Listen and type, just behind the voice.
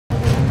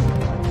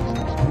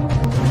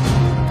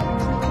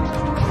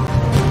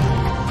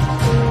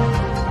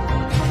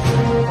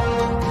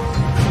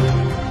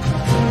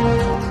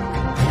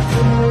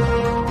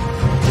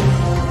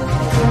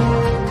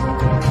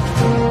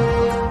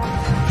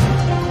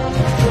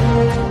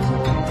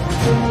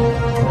আসসালামু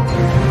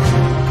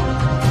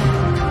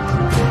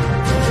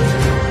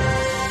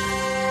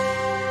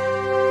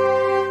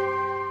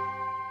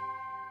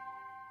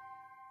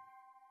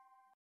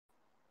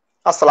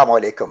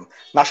আলাইকুম।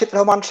 নাশিদ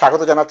রহমান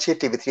স্বাগত জানাচ্ছি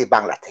টিভি3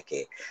 বাংলা থেকে।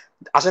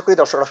 আশা করি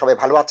দর্শকরা সবাই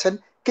ভালো আছেন।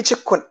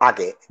 কিছুক্ষণ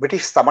আগে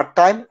ব্রিটিশ সামার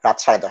টাইম রাত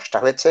 10:30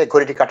 হয়েছে,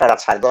 ঘড়িটি কাঁটা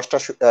রাত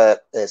 10:30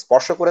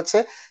 স্পর্শ করেছে।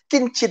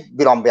 কিঞ্চিত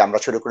বিলম্বে আমরা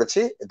শুরু করেছি,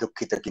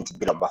 দুঃখিত কিঞ্চিত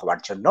বিলম্ব হওয়ার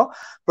জন্য।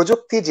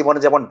 প্রযুক্তি জীবনে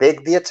যেমন বেগ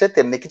দিয়েছে,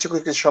 তেমনি কিছু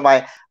কিছু সময়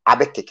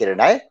আবেগকে কেড়ে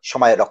নেয়,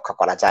 সময় রক্ষা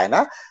করা যায় না।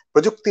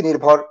 প্রযুক্তি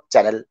নির্ভর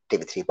চ্যানেল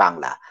টিভি3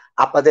 বাংলা,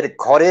 আপনাদের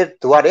ঘরের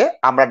দুয়ারে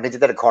আমরা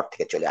নিজেদের ঘর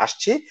থেকে চলে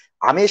আসছি।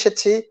 আমি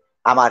এসেছি,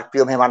 আমার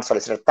প্রিয় মেহমান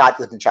সলিসিটর তাজ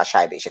উদ্দিন শাহ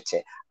সাহেব এসেছে।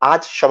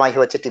 আজ সময়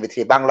হয়েছে টিভি3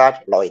 বাংলার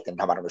লওয়াইতেন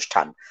রহমান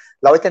অনুষ্ঠান।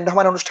 লওয়াইতেন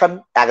রহমান অনুষ্ঠান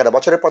 11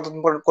 বছরে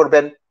পদার্পণ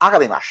করবেন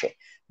আগামী মাসে।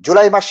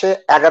 জুলাই মাসে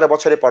 11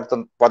 বছরে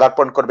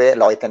পদার্পণ করবে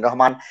লওয়াইতেন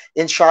রহমান।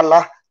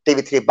 ইনশাআল্লাহ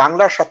টিভি3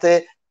 বাংলার সাথে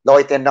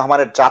লওয়াইতেন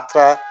রহমানের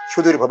যাত্রা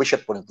সুদূর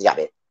ভবিষ্যৎ পর্যন্ত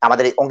যাবে।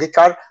 আমাদের এই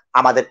অঙ্গীকার,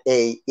 আমাদের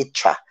এই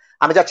ইচ্ছা।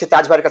 আমি যাচ্ছি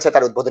তাজ ভাইয়ের কাছে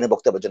তার উদ্বোধনী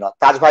বক্তব্যের জন্য।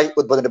 তাজ ভাই,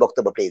 উদ্বোধনী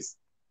বক্তব্য প্লিজ।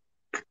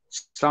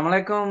 আসসালামু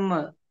আলাইকুম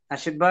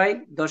নাশিদ ভাই,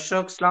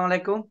 দর্শক আসসালামু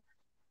আলাইকুম।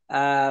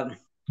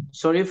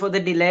 সরি ফর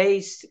দ্য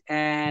ডিলেস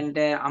এন্ড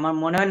আমার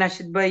মনে হয়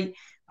নাশিদ ভাই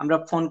আমরা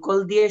ফোন কল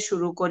দিয়ে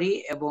শুরু করি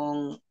এবং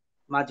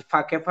মাঝে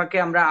ফাঁকে ফাঁকে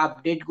আমরা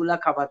আপডেট গুলা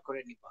কভার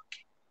করে নিব।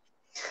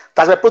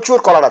 তাজ ভাই, প্রচুর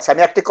কলার আছে,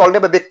 আমি একটি কল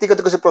নেব, ব্যক্তিগত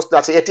কিছু প্রশ্ন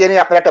আছে। এটি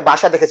নিয়ে আপনার একটা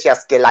বাসা দেখেছি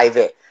আজকে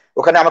লাইভে,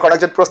 ওখানে আমাকে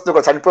অনেকজন প্রশ্ন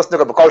করেছে, আমি প্রশ্ন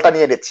করবো, কলটা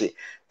নিয়ে নিচ্ছি।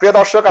 প্রিয়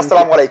দর্শক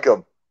আসসালামু আলাইকুম।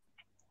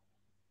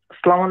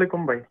 আসসালামু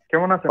আলাইকুম ভাই,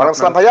 কেমন আছেন? ওয়ালাইকুম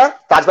আসসালাম ভাইয়া।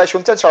 তাজ ভাই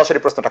শুনছেন, সরাসরি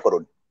প্রশ্নটা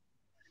করুন।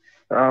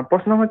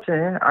 প্রশ্ন হচ্ছে,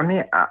 আমি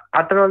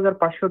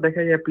 18,500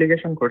 দেখে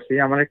অ্যাপ্লিকেশন করছি।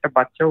 আমার একটা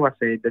বাচ্চাও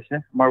আছে এই দেশে,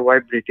 আমার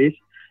ওয়াইফ ব্রিটিশ।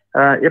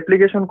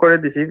 অ্যাপ্লিকেশন করে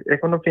দিছি,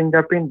 এখনো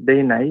ফিঙ্গারপ্রিন্ট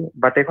দেই নাই।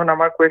 বাট এখন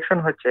আমার কোয়েকশন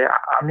হচ্ছে,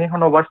 আমি এখন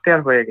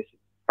ওভারস্টেয়ার হয়ে গেছি।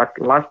 বাট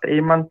লাস্ট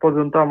এই মান্থ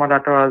পর্যন্ত আমার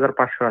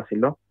 18,500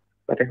 আসিল।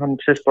 বাট এখন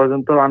শেষ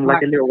পর্যন্ত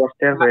আনলাকিলি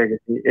ওভারস্টেয়ার হয়ে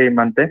গেছি এই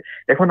মান্থে।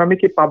 এখন আমি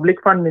কি পাবলিক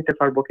ফান্ড নিতে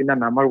পারবো কিনা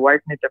না, আমার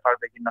ওয়াইফ নিতে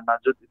পারবে কিনা না,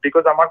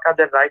 বিকজ আমার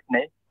কাজের রাইট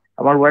নেই।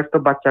 আমার ওয়াইফ তো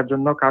বাচ্চার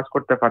জন্য কাজ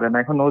করতে পারে না।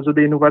 এখন ও যদি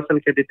ইউনিভার্সাল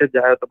ক্রেডিটে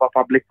যায় অথবা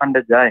পাবলিক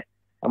ফান্ডে যায়,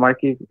 আমার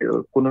কি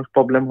কোনো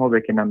প্রবলেম হবে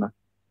কিনা না?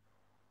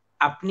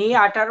 আপনি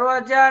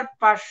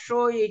 18,500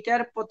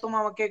 এটার প্রথম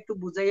আমাকে একটু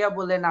বুঝাইয়া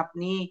বলেন,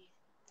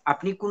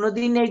 আপনি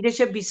কোনোদিন এই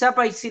দেশে ভিসা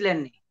পাইছিলেন?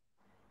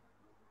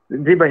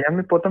 জি ভাই,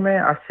 আমি প্রথমে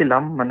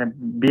আসছিলাম, মানে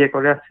বিয়ে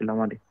করে আসছিলাম।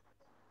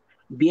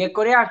 বিয়ে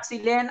করে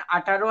আসছিলেন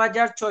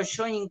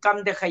 18,600 ইনকাম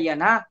দেখাইয়া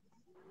না?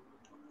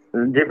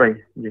 জি ভাই,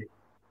 জি।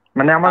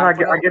 মানে আমার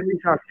আগের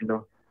ভিসা ছিল,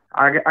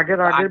 আগের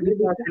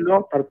ভিসা ছিল।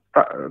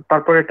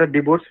 তারপর একটা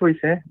ডিভোর্স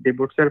হয়েছে,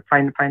 ডিভোর্সের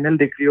ফাইনাল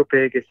ডিগ্রিও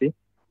পেয়ে গেছি।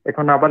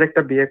 এখন আবার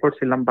একটা বিয়ে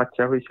করছিলাম,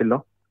 বাচ্চা হয়েছিল।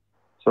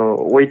 তো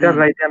ওইটার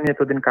রাইটে আমি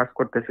এতদিন কাজ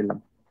করতেছিলাম।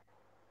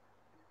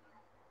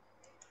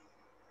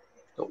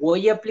 তো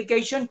ওই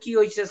অ্যাপ্লিকেশন কি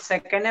হইছে?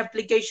 সেকেন্ড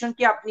অ্যাপ্লিকেশন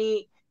কি আপনি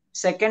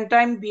সেকেন্ড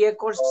টাইম বিয়ে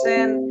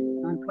করছেন?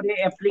 তারপরে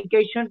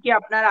অ্যাপ্লিকেশন কি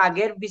আপনার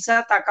আগের ভিসা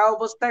থাকা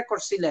অবস্থায়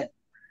করছিলেন?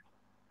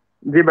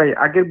 জি ভাই,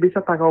 আগের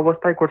ভিসা থাকা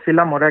অবস্থায়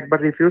করছিলাম। ওরা একবার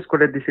রিফিউজ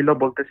করে দিছিল,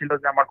 বলতেছিল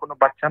যে আমার কোনো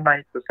বাচ্চা নাই,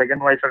 তো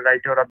সেকেন্ড ওয়াইফের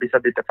রাইটে ওরা ভিসা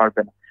দিতে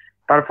পারবে না।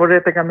 তারপরে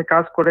থেকে আমি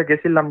কাজ করে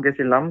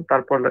গেছিলাম।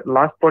 তারপর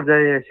লাস্ট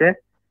পর্যায়ে এসে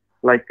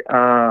লাইক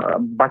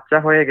বাচ্চা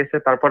হয়ে গেছে,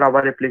 তারপর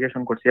আবার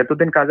অ্যাপ্লিকেশন করছি।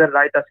 এতদিন কাজের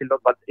রাইট আছিল,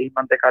 বাট এই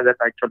মান্থে কাজের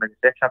রাইট চলে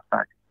গেছে এক সপ্তাহ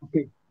আগে।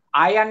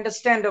 I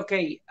understand. ওকে,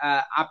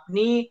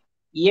 আপনি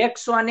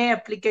EX1 এ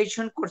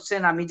অ্যাপ্লিকেশন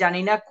করছেন। আমি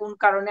জানি না কোন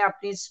কারণে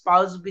আপনি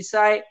স্পাউস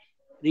ভিসায়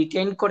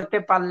রিটেইন করতে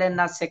পারলেন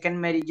না সেকেন্ড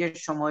ম্যারেজের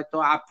সময়। তো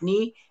আপনি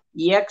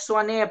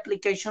EX1 এ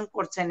অ্যাপ্লিকেশন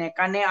করছেন,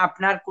 এখানে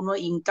আপনার কোনো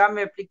ইনকাম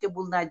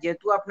অ্যাপ্লিকেবল না।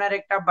 যেহেতু আপনার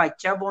একটা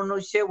বাচ্চা বর্ণ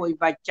হয়েছে, ওই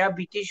বাচ্চা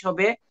ব্রিটিশ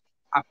হবে,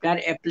 আপনার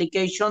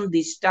application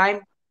this time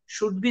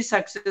should be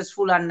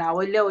successful. আর না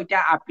হইলে ওইটা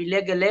আপিলে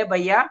গেলে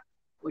ভাইয়া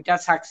ওইটা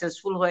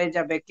সাকসেসফুল হয়ে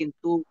যাবে।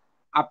 কিন্তু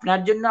আপনার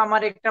জন্য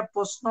আমার একটা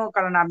প্রশ্ন,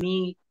 কারণ আমি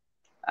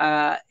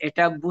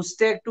এটা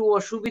বুঝতে একটু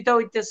অসুবিধা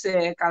হইতেছে।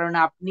 কারণ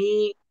আপনি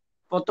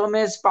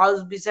প্রথমে স্পাউস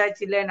ভিসায়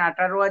ছিলেন,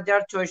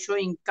 18,600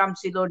 ইনকাম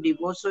ছিল,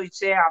 ডিভোর্স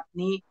হয়েছে,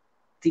 আপনি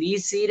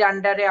 3C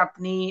আন্ডারে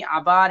আপনি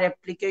আবার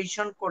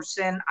অ্যাপ্লিকেশন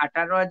করছেন,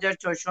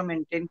 18,600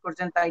 মেনটেন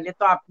করছেন, তাইলে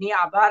তো আপনি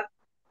আবার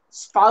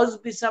স্পাউস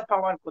ভিসা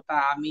পাওয়ার কথা।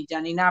 আমি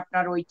জানি না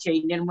আপনার ওই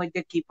চেইনের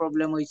মধ্যে কি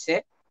প্রবলেম হয়েছে,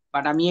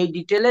 বাট আমি এই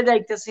ডিটেলে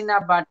যাইতেছি না,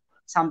 বাট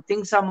সামথিং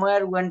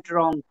সামওয়্যার ওয়েন্ট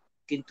রং।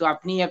 কিন্তু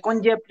আপনি এখন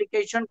যে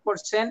অ্যাপ্লিকেশন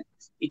করছেন,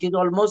 ইট ইজ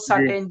অলমোস্ট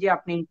সার্টেন যে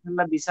আপনি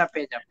ইনশাআল্লাহ ভিসা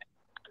পেয়ে যাবেন।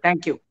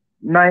 Thank you.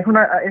 না,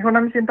 এখন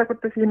আমি চিন্তা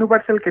করতেছি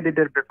ইউনিভার্সাল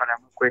ক্রেডিটের ব্যাপারে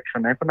আমার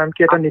কোয়েকশন। এখন আমি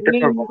কি এটা নিতে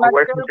পারবো?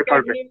 ওয়াইফ নিতে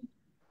পারবে?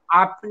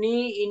 আপনি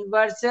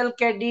ইউনিভার্সাল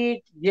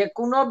ক্রেডিট যে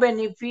কোনো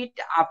বেনিফিট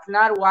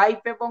আপনার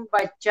ওয়াইফ এবং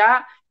বাচ্চা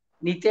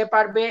নিতে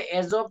পারবে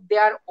age of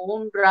their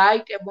own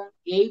right, এবং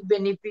এই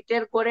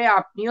বেনিফিটের করে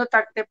আপনিও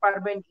থাকতে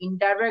পারবেন।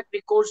 Indirect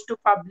recourse to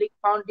public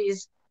fund is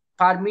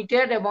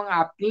permitted, এবং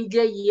আপনি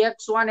যে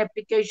EX1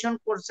 অ্যাপ্লিকেশন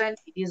করছেন,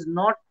 it is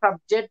not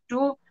subject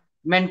to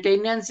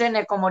maintenance and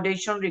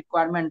accommodation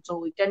requirement. So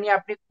এটা নিয়ে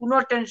আপনি কোনো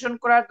টেনশন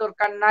করার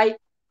দরকার নাই,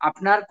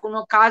 আপনার কোনো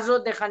কাজও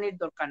দেখানোর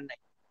দরকার নাই।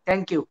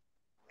 Thank you.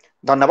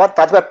 ধন্যবাদ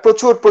তাজ ভাই,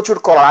 প্রচুর প্রচুর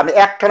কল, আমি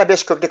একটানা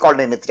বেশ কয়েকটি কল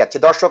নিয়ে নিতে যাচ্ছি।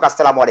 দর্শক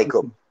আসসালামু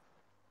আলাইকুম।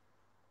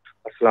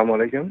 আসসালামু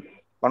আলাইকুম।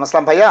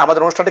 আসসালাম ভাইয়া,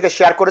 আমাদের অনুষ্ঠানটাকে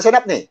শেয়ার করেছেন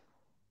আপনি?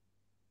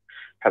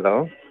 হ্যালো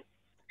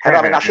হ্যালো,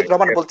 আমি নাশিদ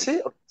রহমান বলছি,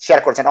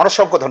 শেয়ার করেছেন,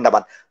 অসংখ্য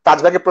ধন্যবাদ। তাজ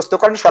ভাইকে প্রশ্ন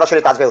করেন,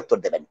 সরাসরি তাজ ভাই উত্তর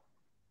দেবেন।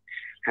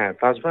 হ্যাঁ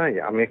তাজ ভাই,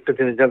 আমি একটা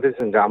জিনিস জানতে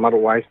চাই যে আমার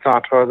ওয়াইফ তো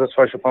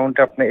 18,600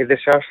 পাউন্ডে আপনার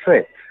এদেশে আসছে,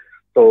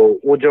 তো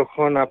ও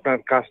যখন আপনার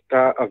কাজটা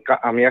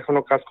আমি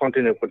এখনো কাজ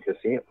কন্টিনিউ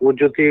করতেছি, ও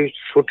যদি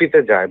ছুটিতে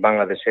যায়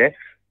বাংলাদেশে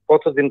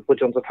কতদিন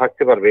পর্যন্ত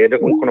থাকতে পারবে?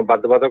 এরকম কোনো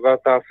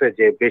বাধ্যবাধকতা আছে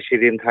যে বেশি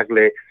দিন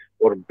থাকলে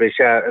ওর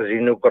বেশি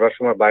রিনিউ করার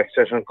সময় বা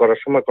এক্সটেনশন করার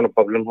সময় কোনো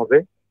প্রবলেম হবে?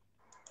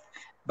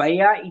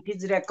 ভাইয়া, it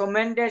is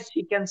recommended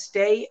she can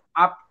stay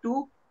up to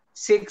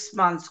 6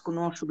 months, কোনো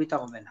অসুবিধা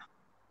হবে না।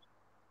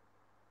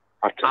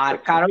 আর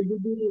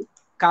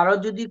কারো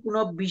যদি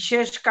কোনো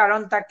বিশেষ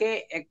কারণ থাকে,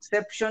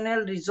 এক্সেপশনাল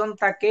রিজন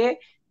থাকে,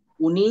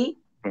 উনি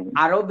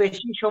আরো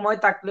বেশি সময়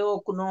থাকলেও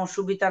কোনো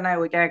অসুবিধা নাই,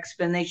 ওইটা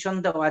এক্সপ্লেনেশন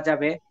দেওয়া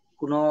যাবে,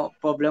 কোনো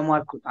প্রবলেম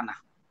হওয়ার কথা না।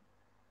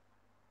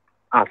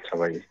 আচ্ছা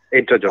ভাই,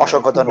 এইটার জন্য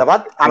অসংখ্য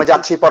ধন্যবাদ। আমি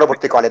যাচ্ছি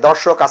পরবর্তী কলে।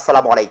 দর্শক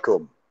আসসালামু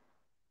আলাইকুম।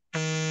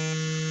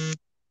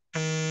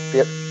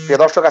 প্রিয়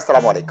দর্শক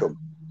আসসালামু আলাইকুম।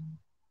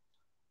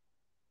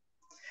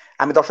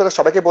 আমি দর্শকদের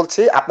সবাইকে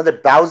বলছি, আপনাদের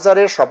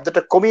ব্রাউজারের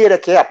শব্দটা কমিয়ে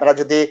রেখে আপনারা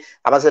যদি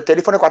আমাদের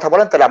টেলিফোনে কথা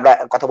বলেন তাহলে আমরা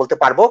কথা বলতে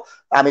পারবো।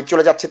 আমি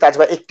চলে যাচ্ছি, তাজ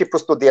ভাই একটি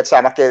প্রশ্ন দিয়েছে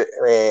আমাকে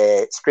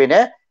স্ক্রিনে,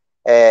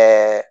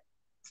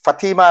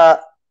 Fatima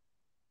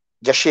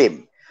Jasim.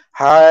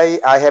 Hi,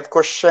 I have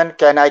question.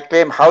 Can I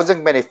claim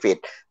housing benefit?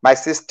 My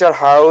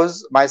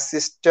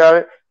sister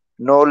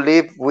no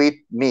live with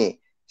me.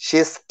 She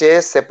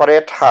stays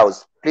separate house.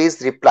 Please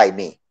reply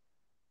me.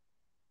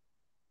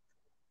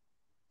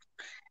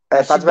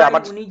 তাজ ভাই,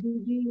 আমার উনি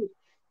যদি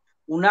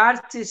উনার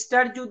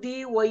সিস্টার যদি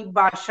ওই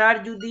বাসার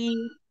যদি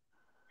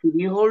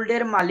ফ্রি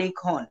হোল্ডের মালিক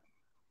হন,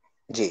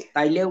 জি,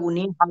 তাইলে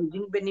উনি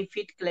হাউজিং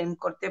বেনিফিট ক্লেম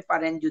করতে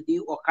পারেন যদি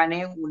ওখানে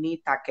উনি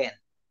থাকেন,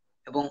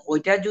 এবং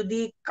ওইটা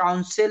যদি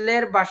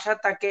কাউন্সিলের বাসা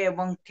থাকে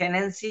এবং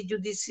টেনেন্সি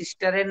যদি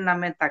সিস্টারের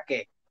নামে থাকে,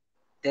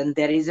 দেন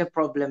দেয়ার ইজ এ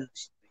প্রবলেম।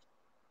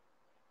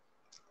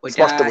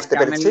 স্পষ্ট বুঝতে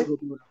পেরেছি।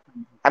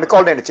 আমি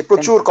কল নিয়ে নিচ্ছি,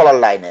 প্রচুর কলার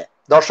লাইনে।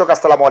 দর্শক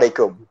আসসালামু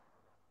আলাইকুম।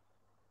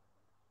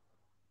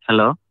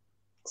 হ্যালো,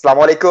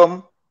 আসসালামু আলাইকুম।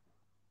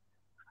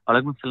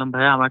 ওয়ালাইকুম আসসালাম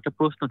ভাইয়া, আমার একটা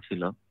প্রশ্ন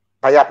ছিল।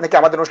 ভাই, আপনি কি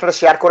আমাদের অনুষ্ঠানে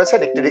শেয়ার করেছেন?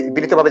 একটু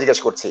বিনীতভাবে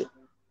জিজ্ঞেস করছি।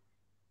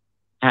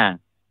 হ্যাঁ,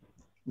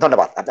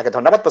 ধন্যবাদ, আপনাকে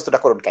ধন্যবাদ।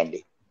 প্রশ্নটা করুন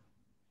কাইন্ডলি।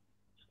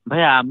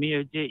 ভাইয়া, আমি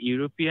ওই যে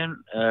ইউরোপিয়ান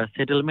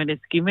সেটেলমেন্ট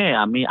স্কিমে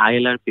আমি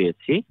আইএলআর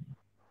পেয়েছি।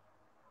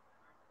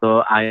 তো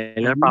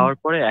আইএলআর পাওয়ার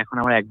পরে এখন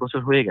আমার 1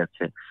 বছর হয়ে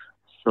গেছে।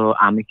 তো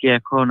আমি কি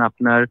এখন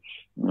আপনার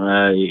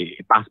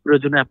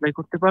পাসপোর্টের জন্য অ্যাপ্লাই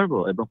করতে পারবো?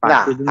 এবং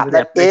পাসপোর্টের জন্য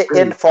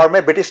এএন ফর্মে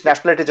ব্রিটিশ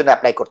ন্যাশনালিটির জন্য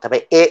অ্যাপ্লাই করতে হবে।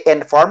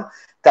 AN form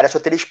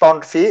 1330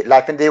 pound fee,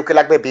 life in the UK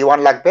লাগবে, B1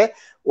 লাগবে।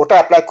 ওটা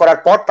অ্যাপ্লাই করার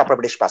পর তারপর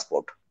ব্রিটিশ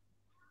পাসপোর্ট।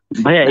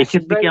 ভাইয়া,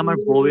 এক্ষেত্রে কি আমার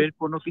বউয়ের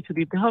কোনো কিছু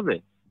দিতে হবে?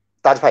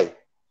 তাজ ভাই,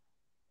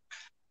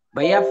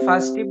 ভাইয়া,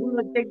 ফার্স্ট টেবল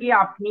হচ্ছে কি,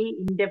 আপনি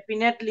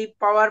ইনডেফিনিট লিভ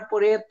পাওয়ার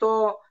পরে তো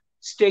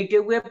স্টেট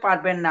ওয়ে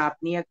পারবেন না,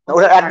 আপনি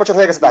 1 বছর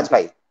হয়ে গেছে তাজ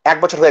ভাই, 1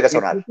 বছর হয়ে গেছে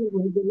ওনার।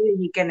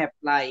 He can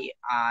apply.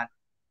 আর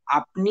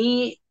আপনি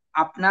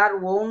আপনার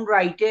ওন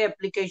রাইটে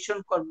অ্যাপ্লিকেশন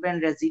করবেন,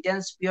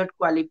 রেসিডেন্স পিরিয়ড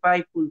কোয়ালিফাই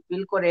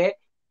ফুলফিল করে।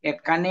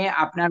 এখানে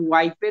আপনার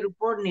ওয়াইফের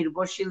উপর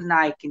নির্ভরশীল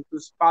নাই, কিন্তু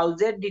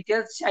স্পাউজের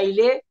ডিটেলস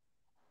চাইলে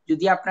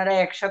যদি আপনারা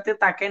একসাথে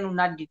থাকেন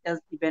উনার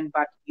ডিটেলস দিবেন,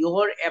 but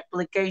your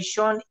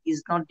application is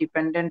not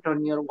dependent on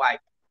your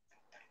wife.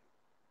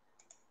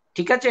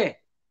 ঠিক আছে,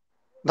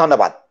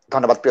 ধন্যবাদ,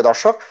 ধন্যবাদ। প্রিয়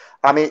দর্শক,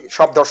 আমি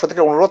সব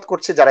দর্শকদেরকে অনুরোধ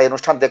করছি যারা এই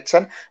অনুষ্ঠান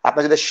দেখছেন, আপনি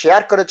যদি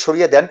শেয়ার করে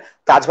ছড়িয়ে দেন,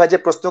 তাজ ভাই যে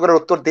প্রশ্নগুলোর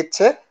উত্তর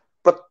দিচ্ছে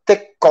প্রত্যেক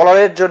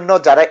কলারের জন্য,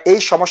 যারা এই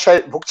সমস্যায়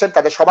ভুগছেন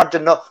তাদের সবার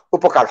জন্য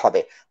উপকার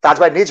হবে। তাজ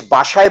ভাই নিজ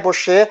বাসায়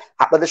বসে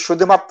আপনাদের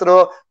শুধুমাত্র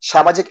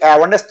সামাজিক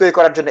অ্যাওয়ারনেস তৈরি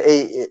করার জন্য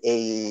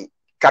এই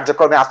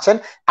কার্যক্রমে আসছেন।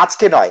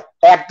 আজকে নয়,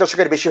 1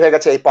 দশকের বেশি হয়ে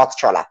গেছে এই পথ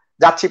চলা।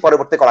 যাচ্ছি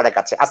পরবর্তী কলারের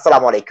কাছে।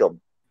 আসসালামু আলাইকুম।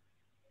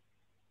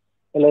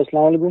 হ্যালো,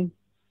 আসসালামু আলাইকুম।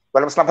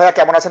 ওয়ালাইকুম আসসালাম ভাইয়া,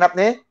 কেমন আছেন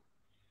আপনি?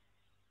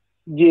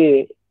 জি,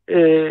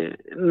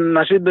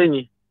 নাশিদ ভাই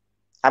নি?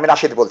 আমি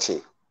নাশিদ বলছি।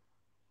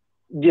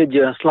 জি জি,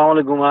 আসসালামু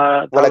আলাইকুম।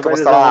 ওয়ালাইকুম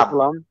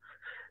আসসালাম।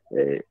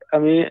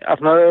 আমি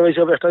আপনার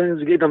এইসব একটা জিনিস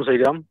জিজ্ঞাসা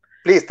চাইলাম।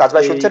 প্লিজ তাজ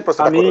ভাই, শুনছেন?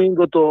 প্রশ্নটা আমি করুন।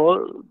 গত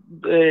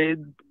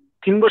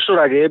 3 বছর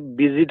আগে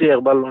ভিজিটে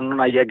একবার লন্ডন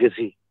আইয়া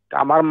গেছি।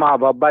 আমার মা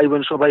বাবা ভাই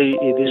বোন সবাই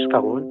এই দেশ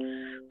থাকুন,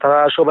 তারা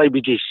সবাই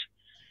ব্রিটিশ।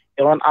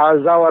 এখন আজ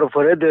যাওয়ার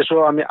পরে দেশও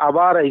আমি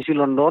আবার আইছি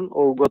লন্ডন,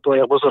 ও গত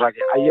 1 বছর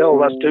আগে আইয়া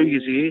ওভারস্টে হয়ে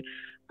গেছি।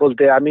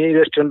 বলতে আমি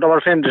রেস্টুরেন্ট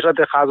আমার ফ্রেন্ডের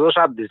সাথে কাজও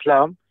সাথ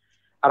দিছিলাম,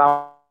 আর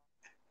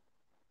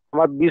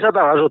আমার ভিসা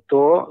থাকা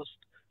সত্ত্বেও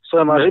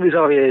 6 মাসে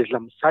ভিসা হয়ে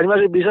গেছিলাম। 4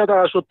 মাসে ভিসা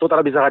থাকা সত্ত্বেও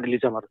তারা ভিসা কাটি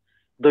লিছে আমার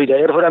 2টা।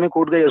 এরপরে আমি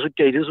কোর্ট গাইয়া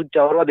ছুটতে আইছি। ছুটতে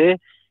যাওয়ার বাদে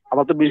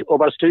আমার তো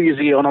ওভারস্টে হয়ে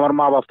গেছি। এখন আমার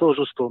মা বাপ তো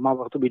অসুস্থ, মা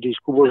বাপ তো ব্রিটিশ,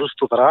 খুব অসুস্থ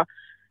তারা,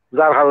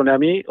 যার কারণে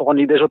আমি এখন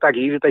এই দেশও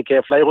থাকি। তাইকে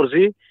অ্যাপ্লাই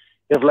করছি।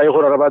 অ্যাপ্লাই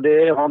করার বাদে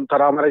এখন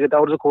তারা আমার যেটা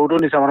করছে,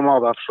 কোর্টও নিছে আমার মা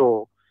বাপ সহ।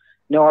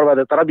 নেওয়ার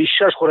বাদে তারা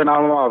বিশ্বাস করে না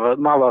আমার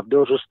মা বাপ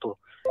দিয়ে অসুস্থ।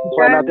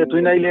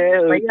 তুই নাইলে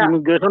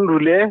ইমিগ্রেশন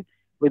রুলে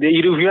ওই যে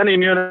ইউরোপিয়ান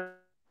ইউনিয়ন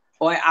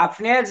ওই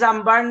আপনি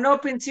জাম্বার্নো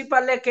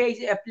প্রিন্সিপালে কে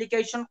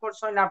অ্যাপ্লিকেশন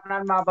করছেন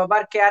আপনার মা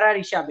বাবার কেয়ারার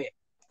হিসাবে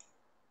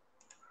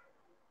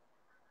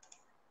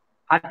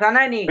আচ্ছা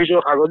নাইনি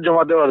কাগজ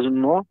জমা দেওয়ার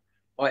জন্য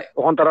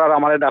তখন তারা আর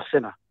আমারে ডাকছে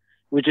না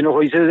বুঝছেন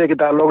হয়েছে যে কি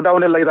তার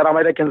লকডাউনের লাগে তারা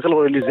আমারে ক্যান্সেল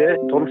করে দিয়েছে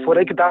তখন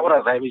পরে কি তা করা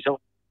যায় বুঝছো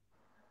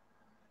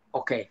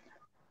ওকে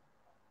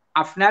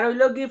আপনার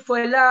হইলো কি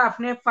পয়লা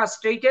আপনি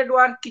ফ্রাস্ট্রেটেড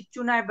ওয়ার কিচ্ছু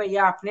নাই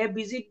ভাইয়া আপনি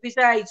ভিজিট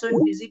ভিসা আইছেন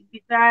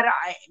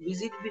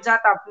ভিজিট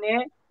ভিসাত আপনি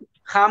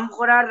খাম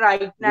করার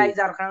রাইট নাই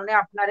যার কারণে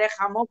আপনারে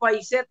খামও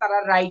পাইছে তারা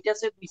রাইট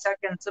আছে ভিসা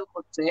ক্যান্সেল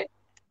করছে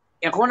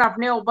এখন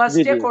আপনি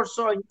ওভারস্টে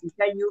করছেন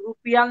এটা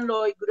ইউরোপিয়ান ল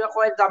এগুলো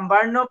কয়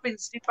জাম্বার্নো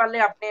প্রিন্সিপালে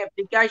আপনি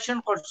অ্যাপ্লিকেশন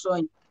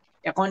করছেন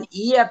এখন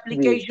ই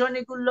অ্যাপ্লিকেশন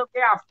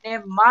এগুলোকে আপনি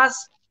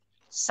মাস্ট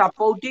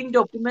সাপোর্টিং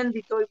ডকুমেন্ট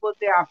দিতে হইব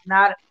যে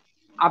আপনার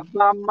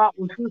আব্বা আম্মা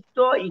অসুস্থ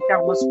এটা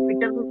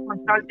হসপিটাল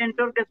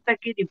কনসালটেন্টের কাছ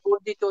থেকে রিপোর্ট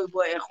দিতে হইব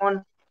এখন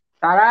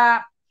তারা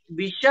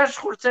বিশ্বাস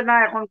করছে না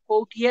এখন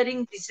কোর্ট হিয়ারিং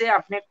দিছে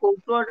আপনি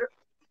কোর্টের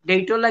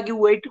ডেটও লাগি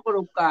ওয়েট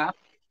করুকা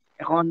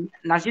এখন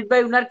নাশিদ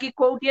ভাই উনার কি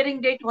কোর্ট হিয়ারিং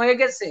ডেট হয়ে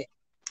গেছে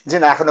জি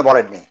না এখনো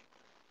বলেননি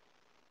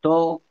তো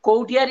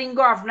কোর্ট হিয়ারিং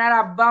গো আপনার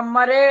আব্বা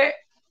আম্মারে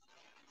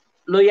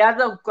লইয়া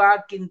যাওকা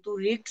কিন্তু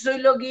রিস্ক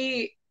হইল কি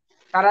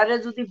তারারে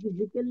যদি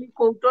ফিজিক্যালি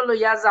কোর্ট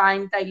লইয়া যায়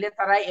তাইলে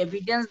তারা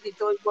এভিডেন্স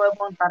দিতে হইব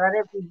এবং তারারে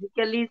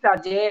ফিজিক্যালি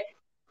যে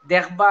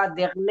দেখবা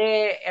দেখলে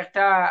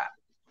একটা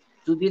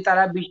যদি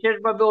তারা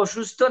বিশেষভাবে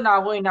অসুস্থ না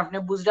হইন আপনি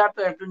বুঝরা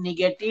তো একটু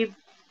নেগেটিভ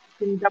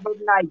চিন্তা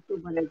ভাবনা আইতে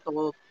পারে তো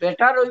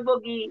বেটার হইব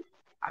কি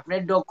আপনি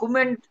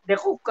ডকুমেন্ট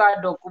দেখুকা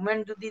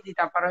ডকুমেন্ট যদি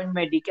দিতে পারেন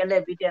মেডিকেল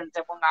এভিডেন্স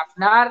এবং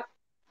আপনার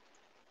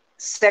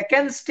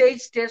সেকেন্ড স্টেজ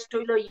টেস্ট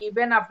হইলো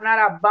ইভেন আপনার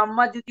আব্বা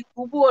আম্মা যদি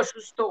খুব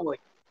অসুস্থ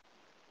হয়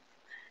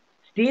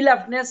স্টিল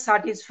আপনি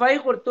স্যাটিসফাই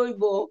করতে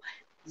হইব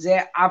যে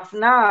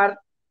আপনার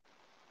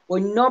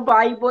অন্য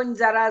ভাই বোন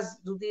যারা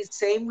যদি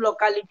সেম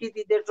লোকালিটি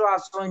দিদের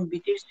আসেন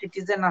ব্রিটিশ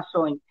সিটিজেন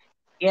আসেন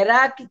এরা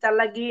কিতা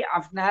লাগি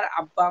আপনার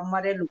আব্বা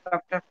আম্মারে লুক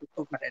আফটার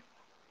করতে পারেন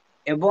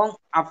এবং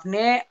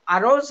আপনি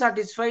আরো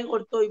স্যাটিসফাই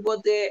করতে হইব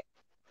যে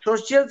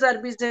সোশ্যাল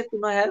সার্ভিসে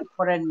কোনো হেল্প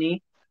করেননি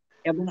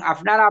এবং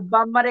আপনার আব্বা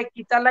আম্মারে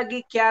কিতা লাগি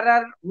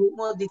কেয়ারার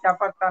রুমও দিতে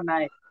পারতা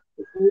নাই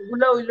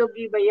ওগুলো হইলো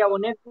কি ভাইয়া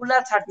অনেকগুলা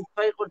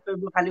সার্টিফাই করতে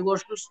হইব খালি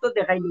অসুস্থ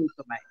দেখাই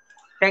হইতো নাই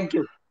থ্যাংক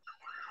ইউ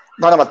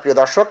ধন্যবাদ প্রিয়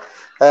দর্শক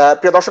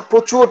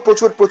প্রচুর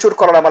প্রচুর প্রচুর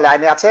করার আমার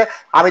লাইনে আছে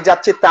আমি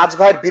যাচ্ছি তাজ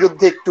ভাইয়ের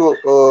বিরুদ্ধে একটু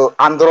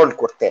আন্দোলন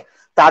করতে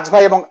তাজ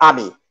ভাই এবং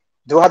আমি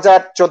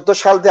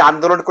 2014 সাল দিয়ে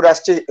আন্দোলন করে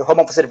আসছি হোম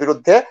অফিসের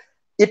বিরুদ্ধে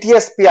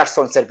ইটিএস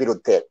পিয়ারসন্স এর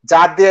বিরুদ্ধে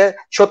যা দিয়ে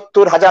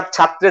 70,000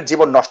 ছাত্রের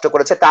জীবন নষ্ট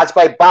করেছে তাজ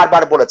ভাই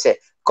বারবার বলেছে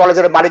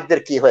কলেজের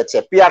মালিকদের কি হয়েছে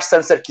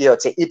পিয়ারসন্স এর কি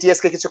হয়েছে ইটিএস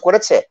কে কিছু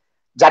করেছে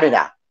জানি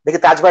না দেখি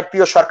তাজ ভাই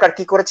প্রিয় সরকার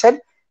কি করেছেন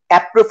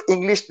অ্যাপ্রুভ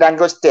ইংলিশ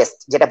ল্যাঙ্গুয়েজ টেস্ট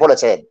যেটা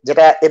বলেছেন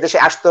যেটা এদেশে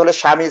আসতে হলে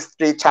স্বামী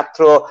স্ত্রী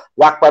ছাত্র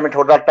work permit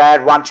holder tier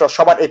one সহ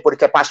সবার এই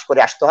পরীক্ষায় পাশ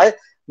করে আসতে হয়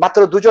মাত্র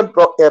দুজন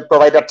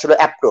প্রোভাইডার ছিল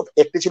অ্যাপ্রুভ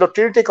একটি ছিল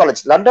ট্রিনিটি কলেজ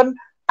লন্ডন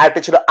আর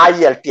একটি ছিল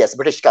আইএলটিএস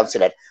ব্রিটিশ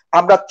কাউন্সিলের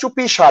আমরা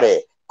চুপি সারে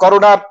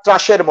করোনার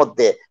ত্রাসের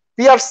মধ্যে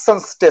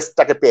পিয়ারসন্স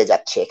টেস্টটাকে পেয়ে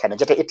যাচ্ছে এখানে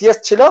যেটা ইটিএস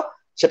ছিল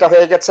সেটা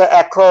হয়ে গেছে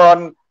এখন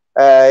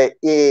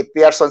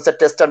পিয়ারসন্স এর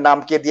টেস্টের নাম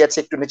কি দিয়েছে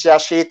একটু নিচে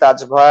আসি তাজ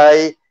ভাই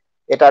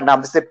এটার নাম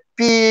দিচ্ছে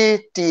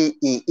পিটিই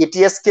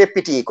ইটিএস কে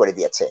পিটিই করে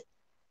দিয়েছে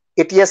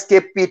ইটিএস কে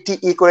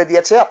পিটিই করে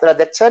দিয়েছে আপনারা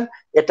দেখছেন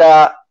এটা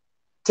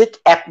ঠিক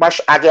 1 মাস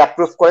আগে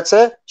অ্যাপ্রুভ করেছে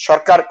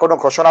সরকার কোনো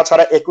ঘোষণা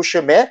ছাড়া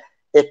 21 মে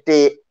একটি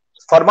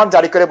ফরমান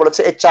জারি করে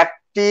বলেছে এই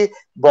 4টি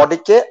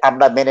বডিকে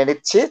আমরা মেনে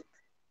নিচ্ছি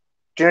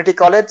Trinity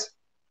college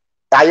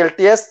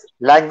IELTS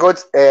language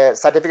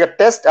certificate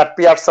test আর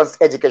পিয়ারসন্স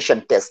এডুকেশন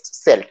টেস্ট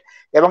সেল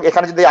এবং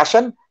এখানে যদি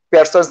আসেন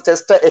পিয়ারসন্স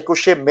টেস্টটা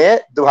 21 মে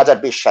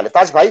 2020 সালে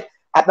তাজ ভাই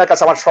আপনার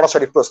কাছে আমার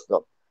সরাসরি প্রশ্ন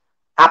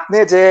আপনি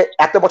যে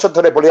এত বছর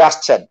ধরে বলে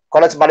আসছেন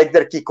কলেজ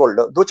মালিকদের কি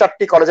করলো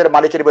 2-4টি কলেজের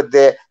মালিকের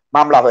মধ্যে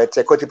মামলা হয়েছে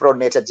ক্ষতিপূরণ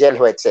নিয়েছে জেল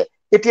হয়েছে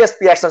ইটিএস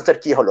পিয়ারসন্স এর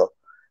কি হলো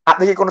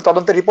আপনি কি কোনো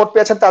তদন্তের রিপোর্ট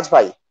পেয়েছেন তাজ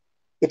ভাই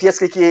ইটিএস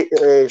কি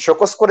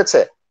শোকস করেছে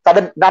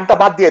তাদের নামটা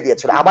বাদ দিয়ে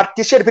দিয়েছিল আবার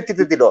কিসের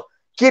ভিত্তিতে দিল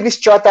কি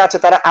নিশ্চয়তা আছে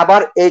তারা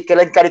আবার এই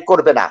কেলেঙ্কারি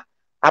করবে না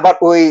আবার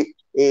ওই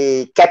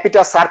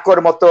ক্যাপিটাল সার্কোর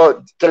মতো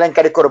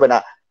কেলেঙ্কারি করবে না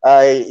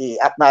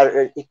আপনার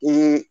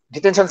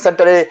ডিটেনশন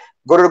সেন্টারে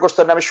গরুর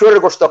গোশতের নামে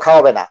শুয়োরের গোশত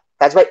খাওয়াবে না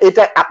তাজ ভাই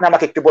এটা আপনি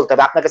আমাকে একটু বলতে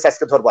হবে আপনাকে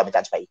আজকে ধরবো আমি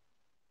তাজ ভাই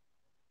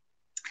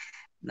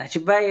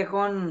নাসিব ভাই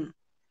এখন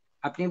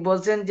আপনি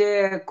বলছেন যে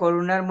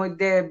করোনার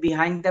মধ্যে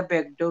বিহাইন্ড দ্য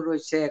ব্যাকডোর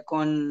রয়েছে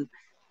এখন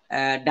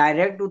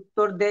ডাইরেক্ট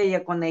উত্তর দেই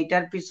এখন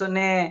এইটার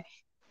পিছনে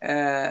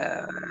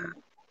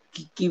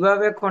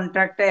কিভাবে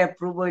কন্ট্রাক্টটা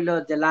অ্যাপ্রুভ হইলো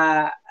জেলা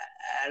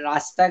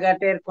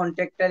রাস্তাঘাটের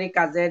কন্ট্রাক্টরি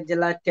কাজের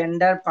জেলা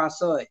টেন্ডার পাস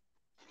হয়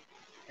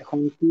এখন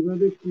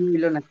কিভাবে কি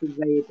হইলো নাসিব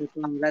ভাই এটা তো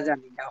আমরা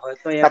জানি না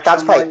হয়তো তাজ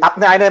ভাই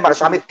আপনি আইনের মানুষ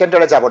আমি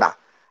টেন্ডারে যাব না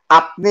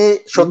আপনি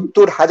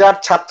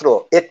 70,000 ছাত্র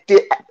একটি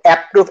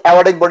অ্যাপ্রুভ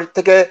অ্যাওয়ার্ডিং বডি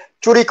থেকে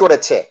চুরি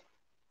করেছে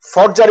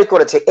ফরজারি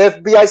করেছে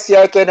এফবিআই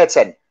সিআই কে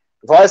এনেছেন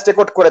ভয়েস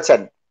রেকর্ড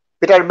করেছেন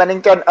পিটার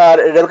ম্যানিংটন আর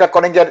রেবেকা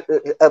কনিংয়ের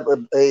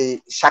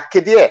সাক্ষী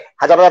দিয়ে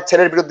হাজার হাজার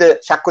ছেলের বিরুদ্ধে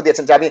সাক্ষ্য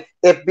দিয়েছেন যে আমি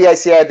এফবিআই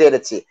সিআই দিয়ে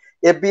এনেছি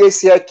এফবিআই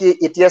সিআই কি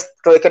ইটিএস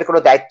প্রয়োগের কোনো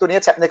দায়িত্ব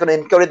নিয়েছে আপনি কোনো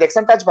ইনকোয়ারি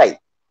দেখছেন তাজ ভাই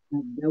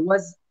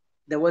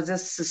there was a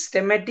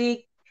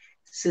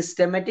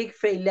systematic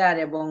failure,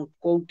 এবং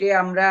কোর্টে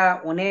আমরা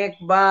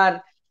অনেকবার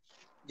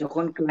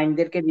যখন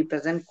ক্লায়েন্টদেরকে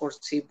রিপ্রেজেন্ট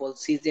করছি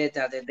বলছি যে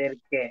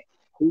যাদেরকে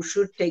who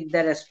should take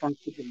the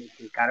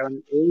responsibility, কারণ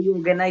এই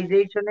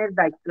অর্গানাইজেশনের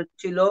দায়িত্ব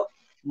ছিল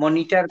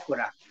মনিটর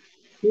করা।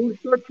 চুর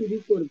তো চুরি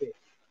করবে,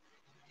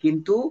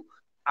 কিন্তু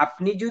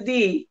আপনি যদি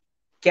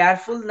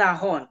কেয়ারফুল না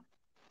হন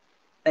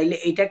তাইলে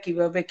এটা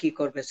কিভাবে কি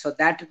করবে? So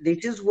that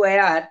this is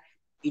where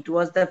it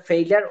was the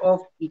failure of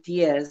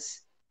ETS,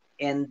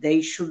 and they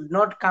should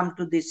not come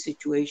to this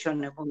situation.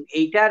 এবং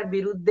এইটার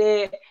বিরুদ্ধে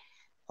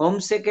হোম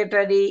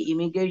সেক্রেটারি,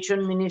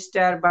 ইমিগ্রেশন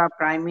মিনিস্টার বা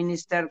প্রাইম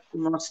মিনিস্টার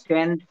কোনো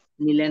স্ট্যান্ড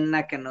নিলেন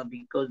না কেন?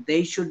 Because they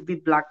should be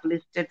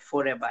blacklisted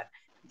for ever.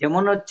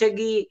 যেমন হচ্ছে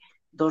কি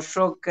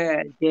দর্শক,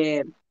 যে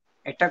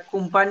একটা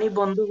কোম্পানি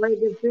বন্ধ হয়ে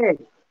গেছে,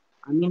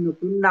 আমি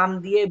নতুন নাম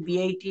দিয়ে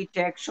বিআইটি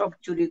ট্যাক্স সব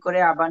চুরি করে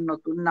আবার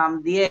নতুন নাম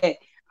দিয়ে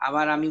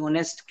আবার আমি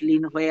অনেস্ট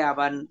ক্লিন হয়ে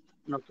আবার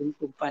নতুন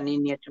কোম্পানি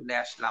নিয়ে চলে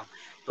আসলাম।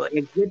 তো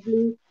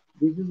exactly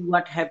this is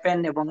what happen.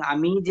 এবং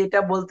আমি যেটা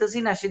বলতেছি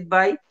নাশিদ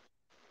ভাই,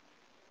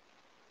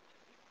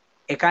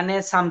 এখানে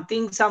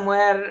সামথিং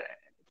সামওয়্যার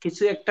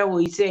কিছু একটা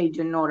হইছে, এই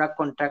জন্য ওরা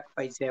কন্ট্রাক্ট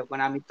পাইছে। এখন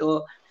আমি তো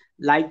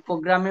লাইভ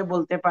প্রোগ্রামে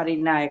বলতে পারি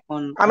না।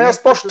 এখন আমি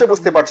স্পষ্ট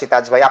বুঝতে পারছি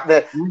তাজ ভাই, আপনার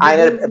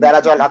আইনের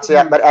বেড়াজল আছে,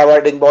 আপনার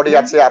অ্যাওয়ার্ডিং বডি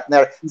আছে,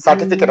 আপনার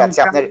সার্টিফিকেট আছে,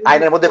 আপনার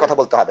আইনের মধ্যে কথা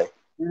বলতে হবে।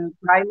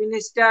 প্রাইম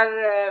মিনিস্টার,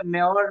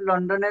 মেয়র,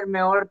 লন্ডনের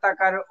মেয়র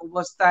থাকার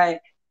অবস্থায়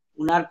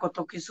উনার কত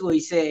কিছু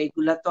হইছে,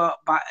 এগুলা তো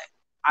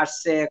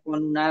আসছে। এখন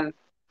উনার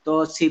তো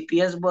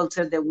সিপিএস বলছে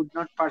they would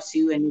not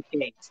pursue any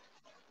case.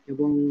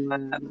 এবং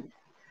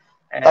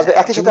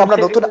একই সাথে আমরা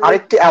নতুন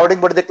আরেকটি অ্যাওয়ার্ডিং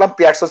বডি দেখলাম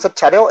পিয়ারসন্সের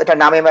ছাড়েও, এটা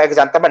নামে আমি আগে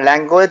জানতাম না,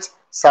 ল্যাঙ্গুয়েজ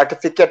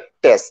সার্টিফিকেট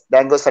টেস্ট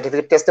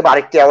এবং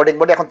আরেকটি অ্যাওয়ার্ডিং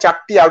বডি। এখন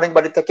 4টি অ্যাওয়ার্ডিং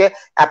বডি থেকে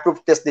অ্যাপ্রুভ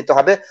টেস্ট দিতে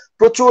হবে।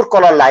 প্রচুর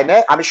কলার লাইনে,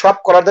 আমি সব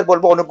কলারদের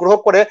বলবো অনুগ্রহ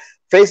করে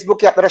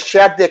ফেসবুকে আপনারা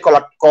শেয়ার দিয়ে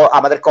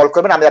আমাদের কল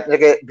করবেন। আমি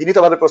আপনাকে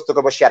বিনীতভাবে প্রশ্ন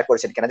করবো শেয়ার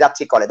করেছেন কিনা।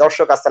 যাচ্ছি কলে।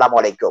 দর্শক আসসালামু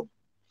আলাইকুম।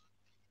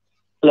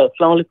 হ্যালো,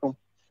 আসসালামু আলাইকুম।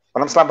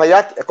 ওয়ালাইকুম আসসালাম ভাইয়া,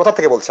 কোথা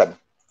থেকে বলছেন?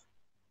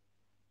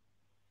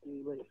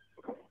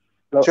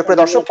 সুপ্রিয়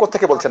দর্শক, কোথা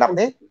থেকে বলছেন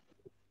আপনি?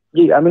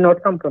 জি, আমি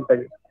নর্থহ্যাম্পটন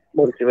থেকে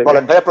বলছি ভাই।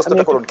 বলেন ভাইয়া,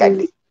 প্রশ্নটা করুন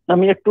কাইন্ডলি।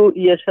 আমি একটু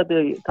ইয়ের সাথে,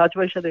 তাজ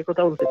ভাইয়ের সাথে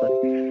কথা বলতে পারি?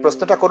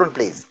 প্রশ্নটা করুন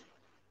প্লিজ।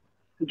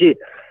 জি,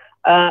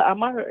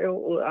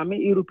 আমি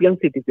ইউরোপিয়ান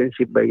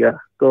সিটিজেনশিপ ভাইয়া।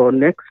 তো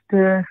নেক্সট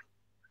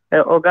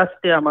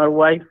অগাস্টে আমার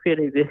ওয়াইফের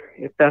এই যে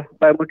একটা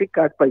বায়োমেট্রিক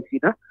কার্ড পাইছি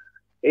না,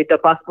 এটা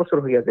 5 বছর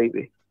হইয়া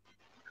যাইবে।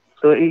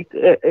 তো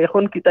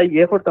এখন কি তাই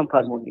ইয়ে করতাম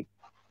ফার্মনি,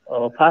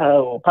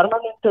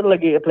 পার্মানেন্টের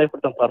লাগি অ্যাপ্লাই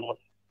করতাম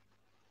ফার্মনি।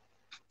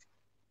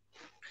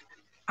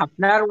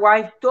 আপনার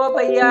ওয়াইফ তো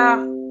ভাইয়া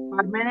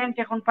পার্মানেন্ট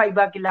এখন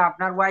পাইবা কিলা?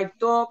 আপনার ওয়াইফ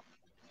তো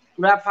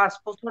পুরা 5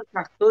 বছর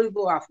থাকতে হইব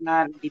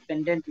আপনার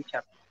ডিপেন্ডেন্ট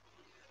হিসাবে।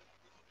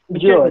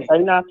 জয়,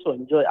 তাই না? আসুন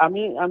জয়,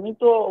 আমি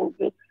তো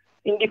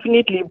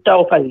ইনডিফিনিট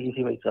লিভটাও পাই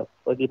গেছি ভাই সাহেব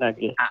ওইদিন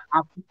আগে।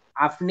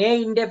 আপনি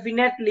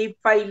ইনডিফিনিট লিভ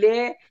পাইলে,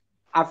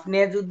 আপনি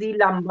যদি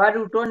লম্বা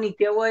রুটও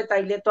নিতে হয়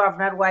তাইলে তো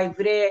আপনার ওয়াইফ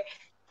রে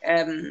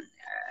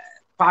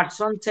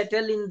person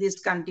settle in this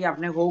country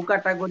আপনি হৌ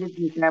ক্যাটাগরিত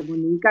নিতে হবে।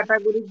 এই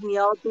ক্যাটাগরিত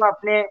নিয়েও তো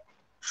আপনি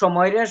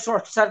সময়ের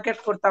শর্ট সার্কিট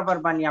করতে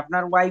পারবানি।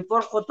 আপনার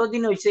ওয়াইফর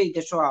কতদিন হইছে এই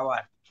দেশে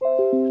আওয়ার?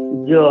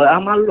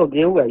 আমার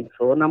লগেও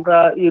আইছো, আমরা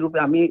ইউরোপে,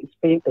 আমি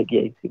স্পেন থেকে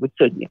আইছি,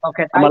 বুঝছো?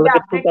 ওকে, তাইলে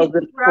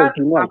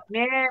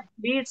আপনি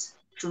please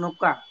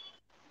শুনুকা,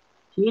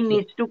 he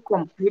needs to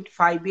complete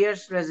 5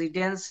 years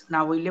residence, না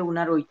হইলে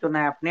উনার হইতো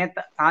না। আপনি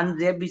তান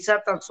যে ভিসা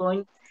তা সইন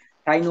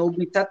তাই নো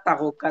ভিসা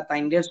তাহকা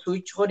তাইন্ডে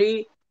সুইচ করি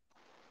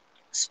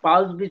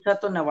স্পাউস ভিসা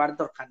তো নেওয়ার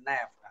দরকার নাই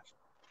আপনার।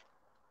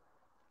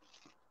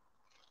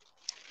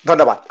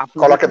 ধন্যবাদ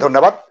কলারকে,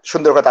 ধন্যবাদ,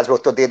 সুন্দর করে তাজভাই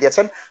উত্তর দিয়ে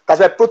দিয়েছেন।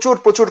 তাজভাই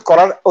প্রচুর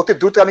কলার, অতি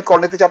দ্রুত আমি কল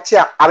নিতে চাচ্ছি।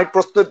 আমি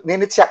প্রশ্ন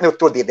নিয়ে নিচ্ছি, আপনি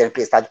উত্তর দিয়ে দেন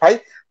প্লিজ তাজ ভাই।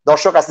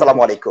 দর্শক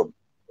আসসালামু আলাইকুম।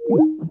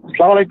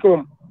 আসসালামু আলাইকুম।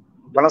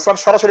 ওয়ালাইকুম,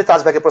 সরাসরি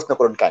তাজ ভাইকে প্রশ্ন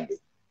করুন কাইন্ডলি।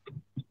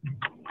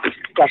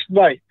 রাশিদ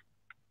ভাই,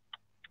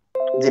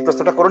 জি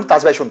প্রশ্নটা করুন,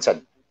 তাজ ভাই শুনছেন।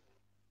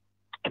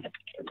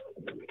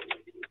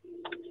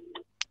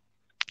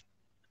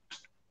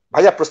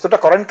 ভাইয়া প্রশ্নটা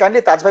করেন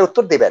কাইন্ডলি, তাজ ভাই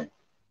উত্তর দিবেন।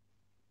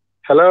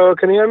 Hello,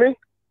 can you hear me?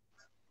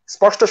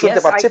 স্পষ্ট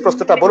শুনতে পাচ্ছি,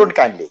 প্রশ্নটা বলুন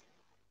কাইন্ডলি।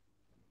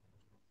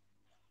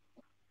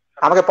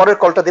 আমাকে পরের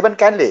কলটা দিবেন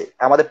কাইন্ডলি,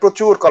 আমাদের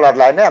প্রচুর কলার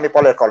লাইনে, আমি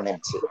পরের কল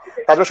নিচ্ছি।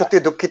 তাজভাই সত্যি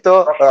দুঃখিত,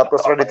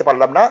 প্রশ্নটা নিতে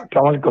পারলাম না।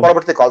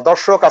 পরবর্তী কল।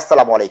 দর্শক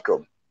আসসালামু আলাইকুম।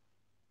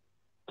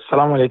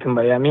 আসসালামু আলাইকুম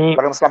ভাই, আমি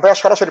ওয়ালাইকুম আসসালাম ভাই,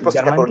 সরাসরি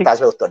প্রশ্নটা করুন,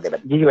 তাজভাই উত্তর দেবেন।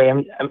 জি ভাই,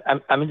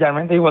 আমি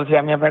জার্মানি থেকে বলছি।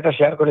 আমি আপনার একটা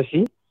শেয়ার করেছি,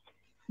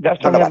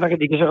 জাস্ট আমি আপনাকে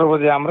জিজ্ঞাসা করবো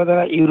যে আমরা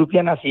যারা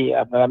ইউরোপিয়ান আছি,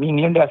 আমি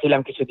ইংল্যান্ডে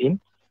আছিলাম কিছুদিন,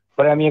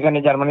 পরে আমি এখানে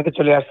জার্মানিতে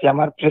চলে আসছি।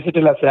 আমার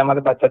প্রেসিডেন্ট আছে,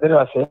 আমাদের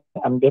বাচ্চাদেরও আছে।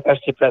 আমি বেক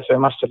আসছি প্রায় 6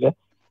 মাস চলে,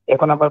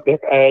 এখন আবার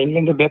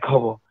ইংল্যান্ডে বেক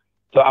হবো।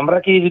 তো আমরা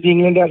কি যদি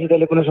ইংল্যান্ডে আসি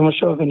তাহলে কোনো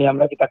সমস্যা হবে না?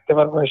 আমরা কি থাকতে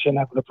পারবো এসে,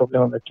 না কোনো প্রবলেম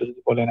হবে? একটু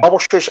যদি বলেন।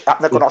 অবশ্যই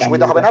আপনার কোনো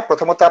অসুবিধা হবে না।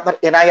 প্রথমত আপনার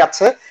এনআই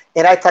আছে,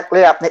 এনআই থাকলে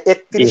আপনি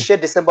 31শে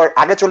ডিসেম্বর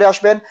আগে চলে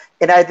আসবেন,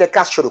 এনআই দিয়ে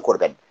কাজ শুরু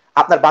করবেন।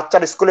 আপনার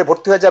বাচ্চার স্কুলে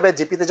ভর্তি হয়ে যাবে,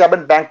 জিপিতে যাবেন,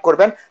 ব্যাংক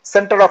করবেন,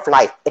 সেন্টার অফ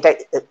লাইফ এটা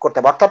করতে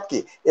হবে। অর্থাৎ কি,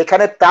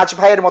 এখানে তাজ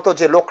ভাইয়ের মতো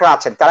যে লোকরা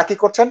আছেন তারা কি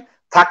করছেন?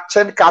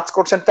 থাকছেন, কাজ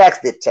করছেন, ট্যাক্স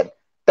দিচ্ছেন।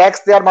 ট্যাক্স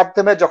দেওয়ার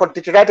মাধ্যমে যখন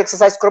টিটি রাইট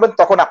এক্সারসাইজ করবেন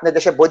তখন আপনি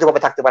দেশে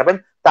বৈধভাবে থাকতে পারবেন।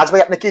 তাজ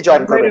ভাই আপনি কি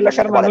জয়েন করবেন?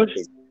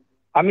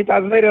 আমি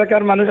তাজ ভাইয়ের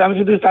এলাকার মানুষ, আমি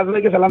শুধু তাজ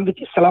ভাইকে সালাম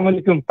দিচ্ছি। আসসালামু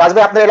আলাইকুম। তাজ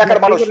ভাই আপনার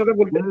এলাকার মানুষ?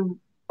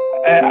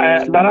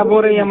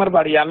 দাঁড়াবোরেই আমার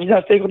বাড়ি। আমি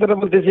জাস্ট এই কথাটা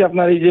বলতেছি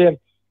আপনার, এই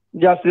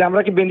যে আসলে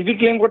আমরা কি বেনিফিট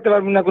ক্লেম করতে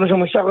পারবো না, কোনো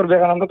সমস্যা করবে?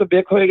 কারণ আমরা তো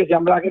বেক হয়ে গেছি,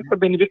 আমরা আগের পর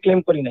বেনিফিট ক্লেম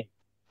করি নাই।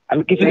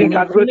 আমি কিছুদিন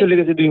কাজ করে চলে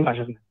গেছি 2 মাস।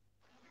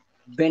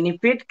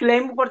 বেনিফিট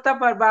ক্লেম করতে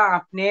পারবা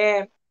আপনি,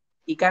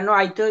 এখানে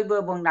আইতে হইব।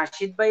 এবং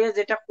নাশিদ ভাইয়া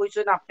যেটা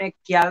কইছেন আপনি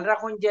খেয়াল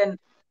রাখুন যে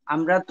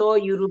আমরা তো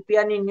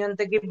ইউরোপিয়ান ইউনিয়ন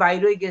থেকে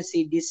বাইরে হয়ে গেছি,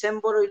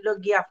 ডিসেম্বর হইল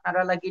গিয়ে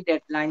আপনারা লাগি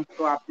ডেডলাইন।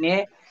 তো আপনি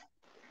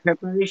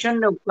প্রিপারেশন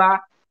নৌকা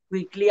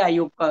কুইকলি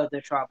আইয়োকা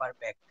দেশ আবার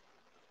ব্যাক।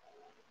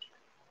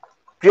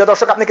 প্রিয়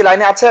দর্শক আপনি কি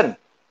লাইনে আছেন?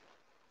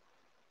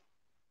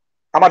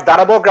 আমার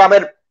দাঁড়াবো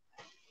গ্রামের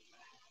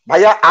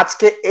ভাইয়া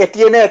আজকে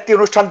এটিএন এ একটি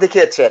অনুষ্ঠান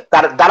দেখিয়েছে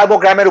তার দাঁড়াবো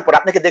গ্রামের উপর,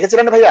 আপনি কি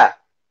দেখেছিলেন ভাইয়া?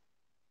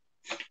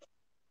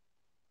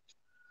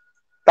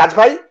 তাজ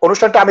ভাই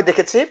অনুষ্ঠানটা আমি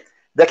দেখেছি,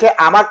 দেখে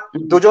আমার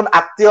 2 জন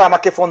আত্মীয়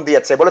আমাকে ফোন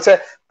দিয়েছে, বলেছে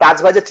তাজ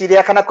ভাই যে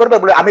চিড়িয়াখানা করবে,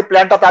 বলে আমি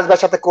প্ল্যানটা তাজ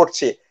ভাইয়ের সাথে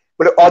করছি,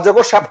 বলে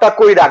অজগর সাপটা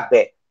কই রাখবে?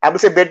 আমি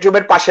বলছি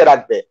বেডরুমের পাশে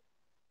রাখবে।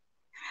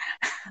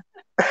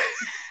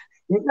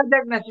 এটা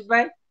দেখ নাশিদ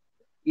ভাই,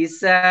 is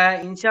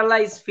inshallah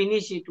is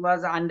finished. It was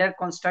under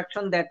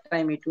construction that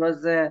time. It was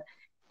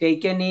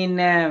taken in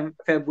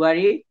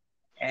February,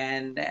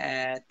 and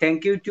thank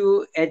you to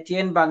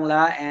ATN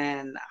Bangla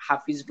and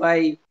Hafiz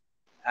bhai,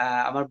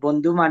 আমার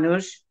বন্ধু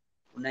মানুষ,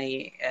 উনি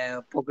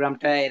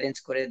প্রোগ্রামটা অ্যারেঞ্জ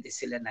করে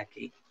দিছিলেন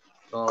নাকি।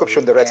 খুব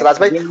সুন্দর হয়েছে রাজ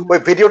ভাই। ওই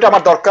ভিডিওটা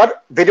আমার দরকার,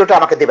 ভিডিওটা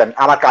আমাকে দিবেন,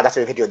 আমার কাজ আছে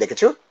ভিডিও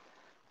দেখেছো।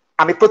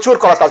 আমি প্রচুর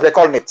কল আসবে,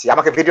 কল নিচ্ছি,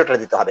 আমাকে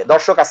ভিডিওটা দিতে হবে।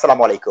 দর্শক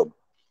আসসালামু আলাইকুম।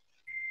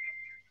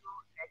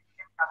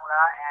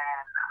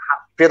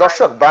 প্রিয়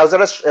দর্শক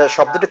ব্রাউজারের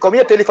শব্দটি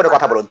কমিয়ে টেলিফোনে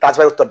কথা বলুন, তাজ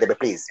ভাই উত্তর দেবে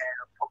প্লিজ।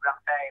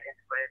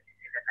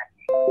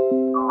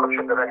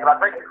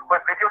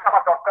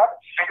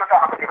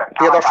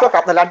 প্রিয় দর্শক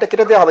আপনার লাইনটা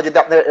কেটে দেওয়া হবে যদি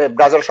আপনি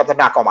ব্রাউজারের শব্দ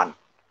না কমান।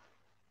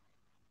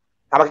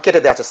 আমাকে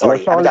কেটে দেওয়া আছে, সরি,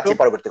 আমি যাচ্ছি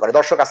পরবর্তী করে।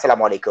 দর্শক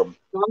আসসালামু আলাইকুম।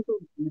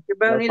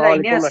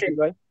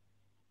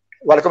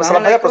 ওয়ালাইকুম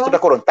আসসালাম ভাইয়া,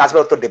 প্রশ্নটা করুন, তাজ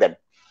ভাই উত্তর দিবেন।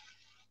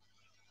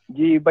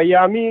 জি ভাইয়া,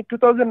 আমি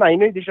 2009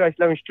 এ দেশে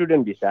আসলাম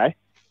স্টুডেন্ট ভিসায়।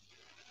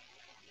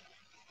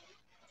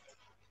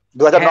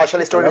 2009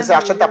 সালে স্টুডেন্ট ভিসায়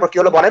আসেন, তারপর কি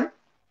হলো বলেন?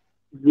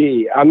 জি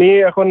আমি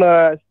এখন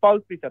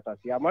স্পাউস ভিসাতে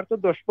আছি। আমার তো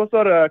 10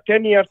 বছর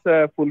 10 ইয়ার্স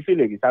ফুলফিল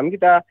হয়ে গেছে। আমি কি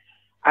তা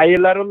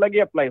আইএলআর এর লাগি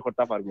অ্যাপ্লাই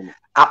করতে পারবো না?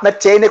 আপনার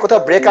চেইনে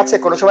কোথাও ব্রেক আছে?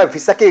 কোন সময়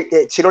ভিসা কি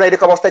ছিল না,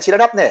 এরকম অবস্থায়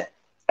ছিলেন আপনি?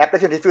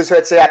 অ্যাপ্লিকেশন রিফিউজ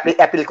হয়েছে, আপনি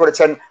অ্যাপিল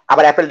করেছেন,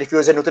 আবার অ্যাপিল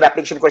রিফিউজে নতুন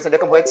অ্যাপ্লিকেশন করেছেন,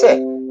 এরকম হয়েছে?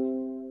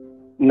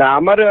 না,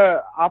 আমার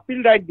আপিল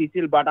রাইট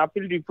দিছিল, বাট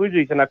আপিল রিফিউজ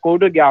হইছে না,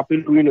 কোর্টে গিয়ে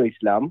আপিল উইন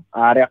হইছিলাম।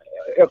 আর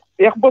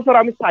 1 বছর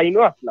আমি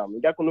সাইনও আসলাম,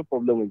 এটা কোনো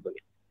প্রবলেম হইব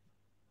না।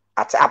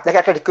 আচ্ছা, আপনাকে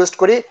একটা রিকোয়েস্ট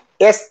করি,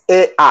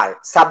 SAR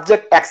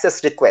সাবজেক্ট অ্যাক্সেস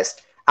রিকোয়েস্ট,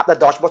 আপনার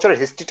 10 বছরের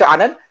হিস্ট্রিটা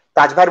আনেন।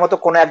 তাজ ভাইয়ের মতো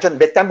কোন একজন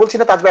ব্যক্তি, আমি বলছি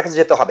না তাজ ভাইয়ের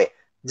কাছে যেতে হবে,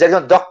 যে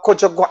একজন দক্ষ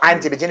যোগ্য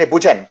আইনজীবী যিনি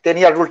বুঝেন, 10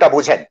 ইয়ার রুলটা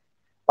বুঝেন।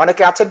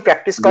 অনেকে আছেন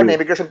প্র্যাকটিস করেন,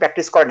 ইমিগ্রেশন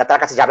প্র্যাকটিস করেন না,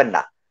 তার কাছে যাবেন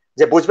না।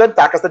 যে বুঝবেন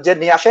তার কাছে যে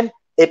নিয়ে আসেন,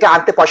 এটা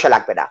আনতে পয়সা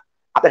লাগবে না,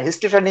 আপনার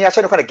হিস্ট্রিটা নিয়ে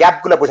আসেন, ওখানে গ্যাপ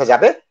গুলো বোঝা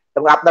যাবে।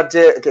 এবং আপনার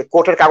যে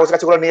কোর্টের কাগজ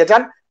কাগজগুলো নিয়ে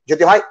যান,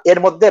 যদি হয় এর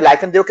মধ্যে লাইফ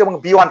ইন ইউকে এবং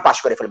B1 পাস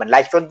করে ফেলবেন,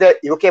 লাইফ ইন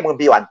ইউকে এবং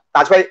B1।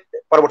 তাজ ভাই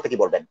পরবর্তী কি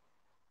বলবেন?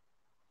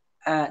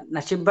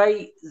 নাসিব ভাই,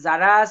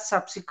 যারা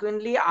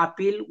সাবসিকুয়েন্টলি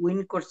আপিল উইন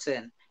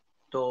করছেন,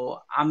 তো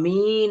আমি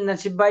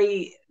নাসিব ভাই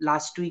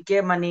লাস্ট উইক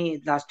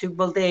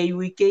বলতে এই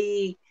উইকেই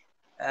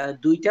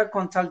 2টা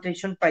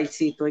কনসালটেশন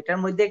পাইছি। তো এটার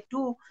মধ্যে একটু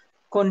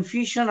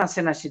কনফিউশন আছে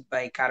নাসিব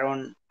ভাই, কারণ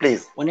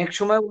অনেক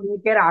সময়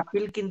অনেকের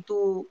আপিল কিন্তু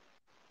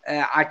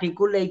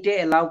আর্টিকেল 8-এ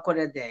এলাও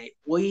করে দেয়,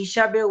 ওই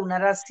হিসাবে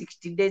ওনারা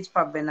 60 ডেজ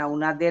পাবে না,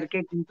 ওনাদেরকে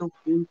কিন্তু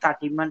ফুল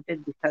 30 মান্থের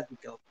ভিসা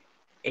দিতে হবে।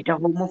 এটা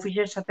হোম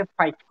অফিসের সাথে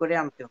ফাইট করে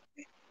আনতে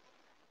হবে।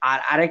 আর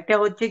আরেকটা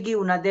হচ্ছে কি,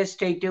 উনাদের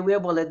স্টেটে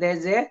বলে দেয়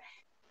যে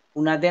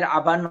উনাদের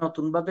আবার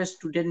নতুন ভাবে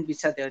স্টুডেন্ট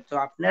ভিসা দেয়। তো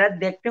আপনারা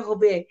দেখতে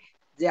হবে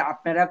যে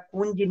আপনারা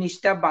কোন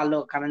জিনিসটা ভালো,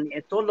 কারণ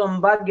এত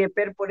লম্বা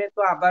গ্যাপের পরে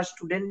তো আবার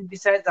স্টুডেন্ট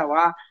ভিসায়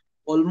যাওয়া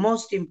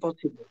অলমোস্ট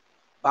ইম্পসিবল।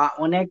 বা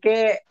অনেকে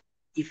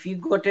if you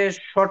got a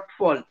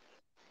shortfall,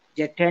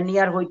 যে 10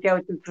 ইয়ার হইতে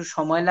হয়তো একটু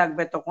সময়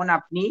লাগবে, তখন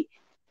আপনি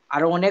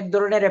আরো অনেক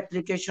ধরনের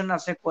অ্যাপ্লিকেশন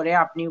আছে করে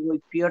আপনি ওই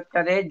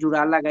পিরিয়ডটারে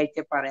জোড়া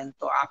লাগাইতে পারেন।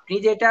 তো আপনি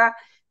যেটা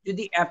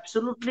যদি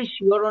অ্যাবসলিউটলি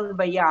শিওর হন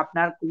ভাইয়া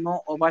আপনার কোনো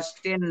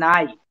ওভারস্টে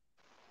নাই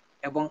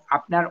এবং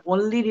আপনার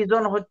অনলি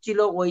রিজন হচ্ছিল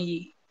ওই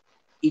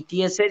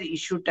ইটিএস এর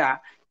ইস্যুটা,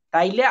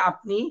 তাইলে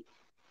আপনি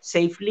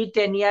সেফলি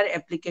 10 ইয়ার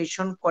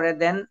অ্যাপ্লিকেশন করে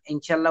দেন,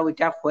 ইনশাল্লাহ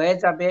ওইটা হয়ে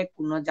যাবে,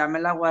 কোনো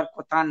ঝামেলা হওয়ার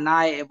কথা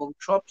নাই। এবং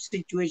সব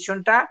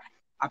সিচুয়েশনটা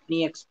আপনি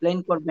এক্সপ্লেইন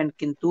করবেন।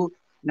 কিন্তু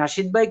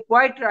নাশিদ ভাই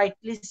কোয়াইট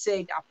রাইটলি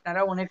সেড,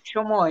 আপনারা অনেক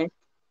সময়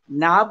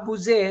না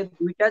বুঝে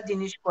 2টা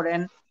জিনিস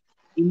করেন,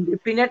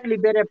 ইনডিফিনিট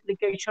লিভের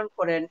অ্যাপ্লিকেশন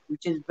করেন,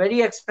 which is very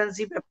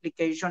expensive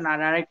application, আর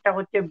আরেকটা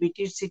হচ্ছে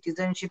ব্রিটিশ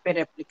সিটিজেনশিপের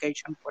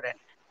অ্যাপ্লিকেশন করেন,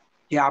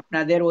 যে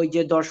আপনাদের ওই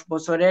যে 10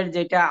 বছরের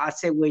যেটা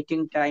আছে ওয়েটিং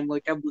টাইম,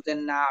 ওইটা বুঝেন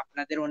না।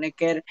 আপনাদের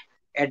অনেকের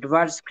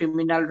অ্যাডভার্স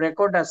ক্রিমিনাল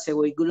রেকর্ড আছে,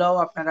 ওইগুলাও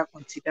আপনারা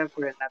কনসিডার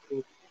করেন না। তো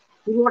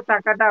পুরো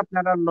টাকাটা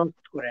আপনারা লস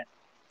করেন।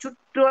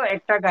 ছোট্ট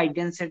একটা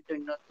গাইডেন্সের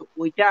জন্য। তো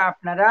ওইটা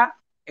আপনারা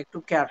একটু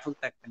কেয়ারফুল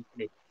থাকবেন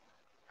প্লিজ।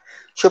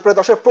 সুপ্রিয়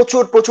দর্শক,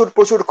 প্রচুর প্রচুর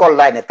প্রচুর কল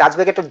লাইনে তাজ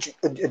ভাই একটা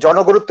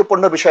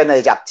জনগুরুত্বপূর্ণ বিষয়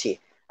নিয়ে যাচ্ছি।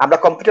 আমরা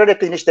কম্পিউটারে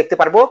একটা জিনিস দেখতে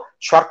পারবো,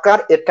 সরকার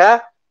এটা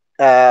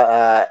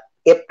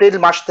এপ্রিল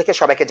মাস থেকে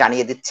সবাইকে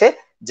জানিয়ে দিচ্ছে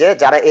যে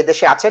যারা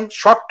এদেশে আছেন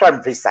শর্ট টার্ম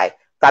ভিসায়,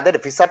 তাদের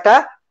ভিসাটা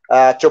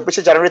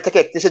 24শে জানুয়ারি থেকে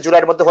 31শে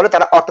জুলাইয়ের মধ্যে হলে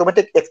তারা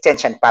অটোমেটিক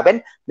এক্সটেনশন পাবেন।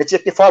 নিচে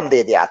একটি ফর্ম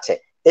দিয়ে দেওয়া আছে,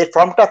 এই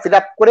ফর্মটা ফিল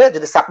আপ করে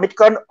যদি সাবমিট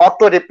করেন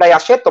অটো রিপ্লাই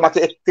আসে, তোমাকে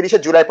 31শে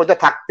জুলাই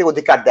পর্যন্ত থাকতে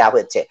অধিকার দেওয়া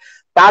হয়েছে।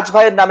 তাজ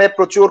ভাইয়ের নামে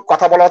প্রচুর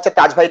কথা বলা হচ্ছে,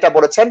 তাজ ভাই এটা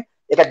বলেছেন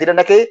এটা দিলে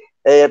নাকি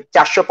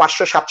 400,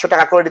 500, 700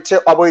 টাকা করে দিচ্ছে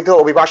অবৈধ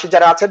অভিবাসী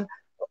যারা আছেন,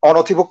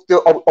 অনথিভুক্ত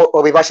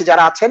অভিবাসী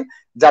যারা আছেন,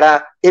 যারা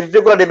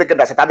ইররেগুলার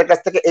ইমিগ্রেন্ট আছে তাদের কাছ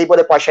থেকে এই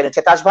বলে পয়সা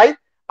নিচ্ছে। তাজ ভাই,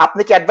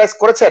 আপনি কি অ্যাডভাইস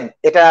করেছেন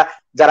এটা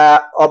যারা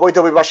অবৈধ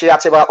অভিবাসী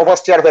আছে বা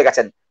ওভারস্টেয়ার হয়ে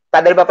গেছেন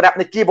তাদের ব্যাপারে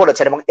আপনি কি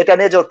বলেছেন, এবং এটা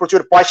নিয়ে যে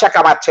প্রচুর পয়সা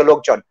কামাচ্ছে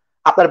লোকজন,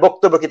 আপনার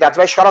বক্তব্য কি? তাজ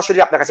ভাই, সরাসরি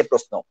আপনার কাছে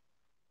প্রশ্ন।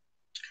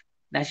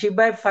 নাসিব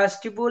ভাই,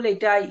 ফার্স্ট অফ অল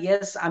এটা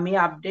ইয়েস আমি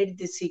আপডেট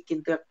দিছি,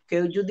 কিন্তু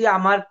কেউ যদি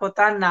আমার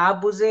কথা না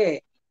বুঝে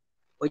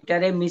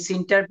ওইটারে মিস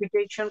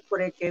ইন্টারপ্রিটেশন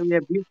করে কেউ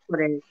অ্যাবিউজ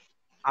করে,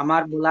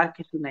 আমার বলার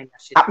কিছু নাই।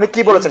 নাসিব, আপনি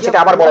কি বলেছেন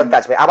সেটা আবার বলেন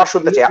তাজ ভাই, আবার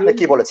শুনতে চাই আপনি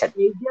কি বলেছেন।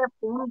 এই যে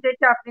ফোন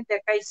যেটা আপনি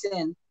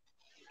দেখাইছেন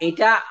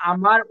এটা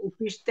আমার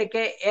অফিস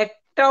থেকে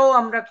একটাও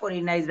আমরা করি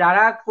নাই।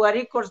 যারা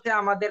কোয়ারি করছে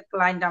আমাদের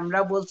ক্লায়েন্ট, আমরা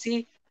বলছি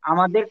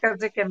আমাদের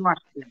কাছে কেন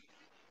আসছেন,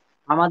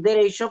 আমাদের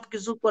এইসব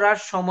কিছু করার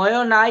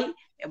সময়ও নাই,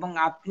 এবং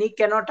আপনি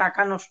কেন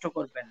টাকা নষ্ট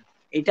করবেন,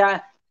 এটা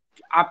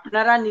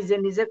আপনারা নিজে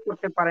নিজে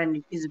করতে পারেন।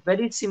 ইট ইজ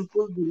ভেরি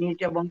সিম্পল জিনিস,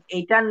 এবং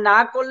এটা না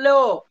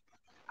করলেও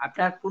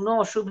আপনার কোনো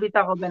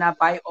অসুবিধা হবে না।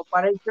 বাই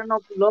অপারেশন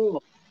অফ ল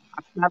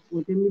আপনার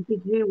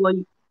অটোমেটিকলি ওই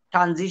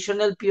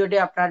ট্রানজিশনাল পিরিয়ডে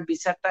আপনার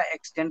ভিসাটা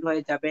এক্সটেন্ড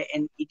হয়ে যাবে।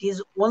 And it is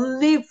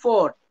only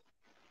for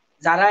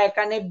যারা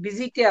এখানে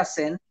ভিজিটে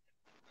আছেন,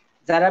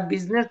 যারা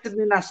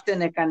বিজনেসম্যান আসছেন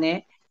এখানে,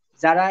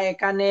 যারা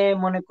এখানে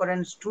মনে করেন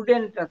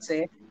স্টুডেন্ট আছে,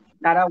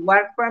 যারা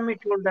ওয়ার্ক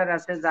পারমিট হোল্ডার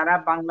আছে, যারা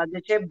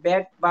বাংলাদেশে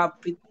ব্যাগ বা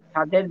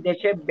তাদের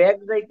দেশে ব্যাগ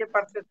যাইতে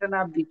পারতেছে না,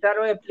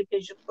 ভিসারও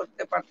অ্যাপ্লিকেশন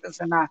করতে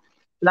পারতেছে না,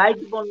 ফ্লাইট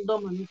বন্ধ,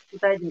 মানুষ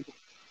কোথায় যাবে,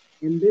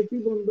 এমবেসি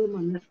বন্ধ,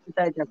 মানুষ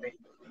কোথায় যাবে।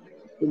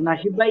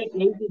 নাসিব ভাই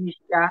এই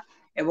জিনিসটা,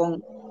 এবং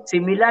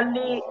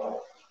সিমিলারলি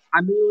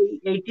আমি ওই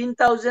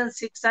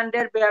 18,600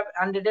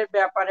 এর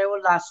ব্যাপারেও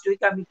লাস্ট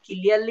উইক আমি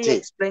ক্লিয়ারলি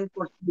এক্সপ্লেইন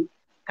করছি,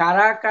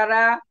 কারা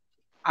কারা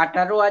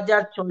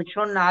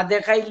 18,600 না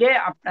দেখাইলে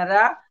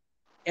আপনারা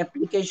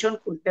অ্যাপ্লিকেশন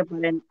করতে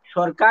পারেন।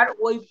 সরকার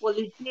ওই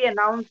পলিসি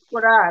অ্যানাউন্স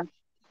করার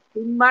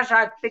 3 মাস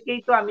আগ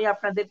থেকেই তো আমি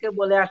আপনাদেরকে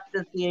বলে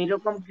আসতেছি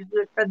এইরকম কিছু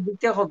একটা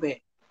দিতে হবে,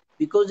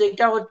 বিকজ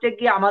এটা হচ্ছে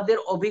কি আমাদের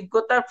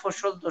অভিজ্ঞতার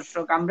ফসল।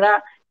 দর্শক, আমরা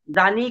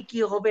জানি কি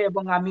হবে,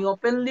 এবং আমি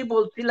ওপেনলি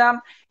বলছিলাম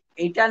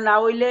এটা না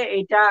হইলে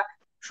এটা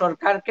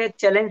সরকারকে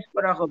চ্যালেঞ্জ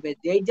করা হবে।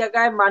 যেই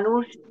জায়গায়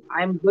মানুষ,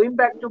 I am going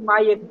back to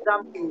my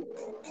example,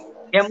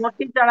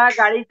 MT ছাড়া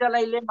গাড়ি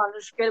চালাইলে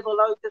মানুষকে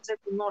বলা হইতেছে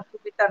কোনো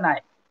অসুবিধা নাই,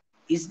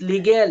 ইজ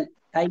লিগেল।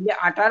 তাইলে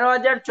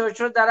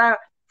 18,600 যারা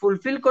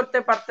ফুলফিল করতে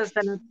পারতেছে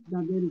না,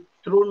 যাদের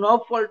through no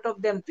fault of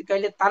them,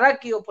 তাইলে তারা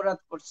কি অপরাধ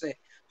করছে?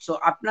 সো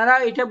আপনারা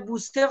এটা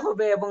বুঝতে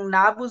হবে, এবং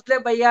না বুঝলে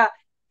ভাইয়া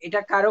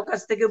এটা কারো কাছ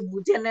থেকে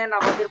বুঝে নেন,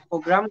 আমাদের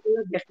প্রোগ্রাম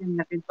গুলো দেখেন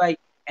নাসিদ ভাই,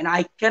 and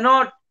I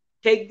cannot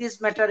take this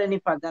matter any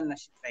further.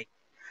 Nasid ভাই,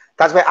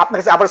 তাজ ভাই, আপনার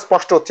কাছে আবার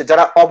স্পষ্ট হচ্ছে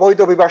যারা অবৈধ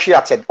অভিবাসী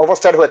আছেন,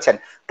 ওভারস্টেয়ার হয়েছেন,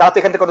 তারা তো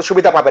এখান থেকে কোনো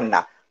সুবিধা পাবেন না,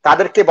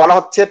 তাদেরকে বলা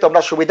হচ্ছে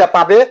তোমরা সুবিধা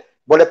পাবে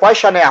বলে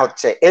পয়সা নেওয়া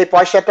হচ্ছে। এই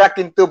পয়সাটা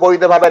কিন্তু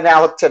বৈধভাবে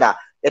নেওয়া হচ্ছে না,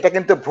 এটা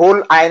কিন্তু ভুল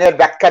আইনের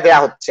ব্যাখ্যা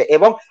দেওয়া হচ্ছে,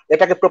 এবং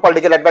এটাকে প্রপার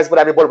লিগ্যাল অ্যাডভাইস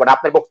বলে আমি বলবো না।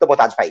 আপনার বক্তব্য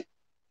তাজ ভাই।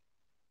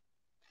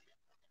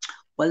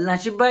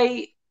 নাসিব ভাই,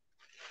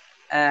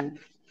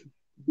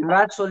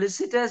 যারা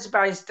সলিসিটার্স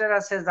ব্যারিস্টার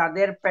আছে,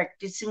 যাদের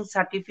প্র্যাকটিসিং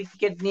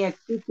সার্টিফিকেট নিয়ে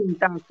একটু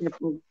চিন্তা আছে,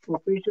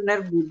 প্রফেশনের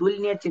গুডউইল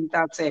নিয়ে চিন্তা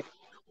আছে,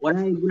 ওরা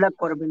এগুলা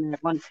করবে না।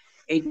 এখন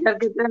এইটার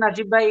ক্ষেত্রে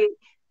নাসিব ভাই,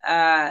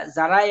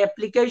 যারা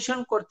অ্যাপ্লিকেশন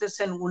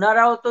করতেছেন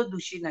উনারাও তো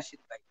দোষী।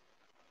 নাসিব ভাই,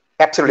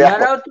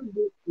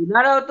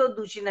 উনারাও তো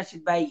দোষী।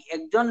 নাসিব ভাই,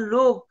 একজন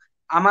লোক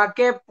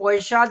আমাকে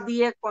পয়সা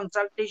দিয়ে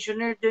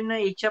কনসালটেশনের জন্য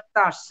এই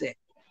সপ্তাহ আসছে,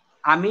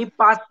 আমি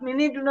 5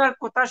 মিনিট উনার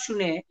কথা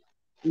শুনে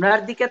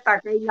উনার দিকে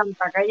তাকাইলাম,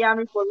 তাকাইয়া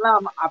আমি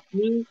বললাম,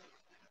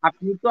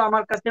 আপনি তো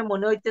আমার কাছে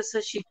মনে হইতেছে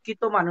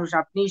শিক্ষিত মানুষ,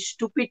 আপনি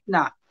স্টুপিড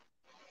না,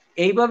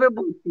 এইভাবে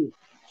বলছি।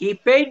 হি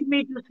paid me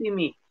two see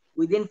me,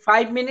 within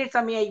 5 minutes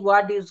আমি এই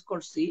ওয়ার্ড ইউজ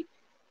করছি।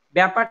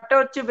 ব্যাপারটা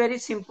হচ্ছে ভেরি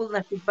সিম্পল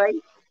নাসিব ভাই,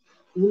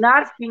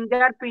 উনার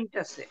ফিঙ্গারপ্রিন্ট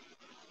আছে,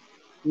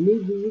 উনি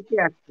ভিজিটে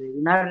আসছে,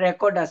 উনার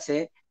রেকর্ড আছে,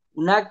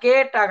 উনাকে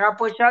টাকা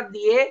পয়সা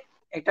দিয়ে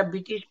একটা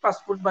ব্রিটিশ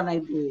পাসপোর্ট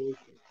বানাই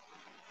দিয়েছে,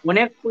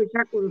 অনেক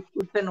পয়সা খরচ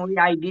করছেন ওই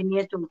আইডি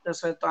নিয়ে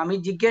চলতেছে। তো আমি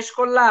জিজ্ঞেস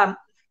করলাম,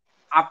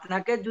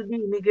 আপনাকে যদি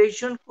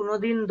ইমিগ্রেশন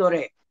কোনোদিন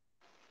ধরে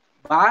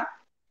বা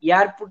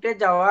এয়ারপোর্টে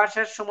যাওয়া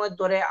আসার সময়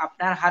ধরে,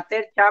 আপনার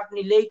হাতের চাপ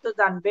নিলেই তো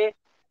জানবে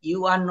you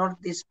are not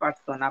this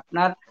person,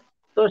 আপনার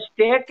তো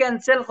স্টে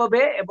ক্যান্সেল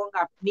হবে, এবং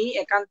আপনি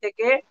এখান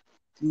থেকে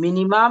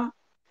মিনিমাম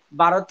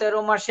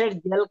 12-13 মাসের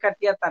জেল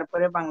কাটিয়া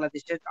তারপরে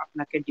বাংলাদেশে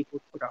আপনাকে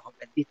ডিপোর্ট করা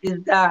হবে। This is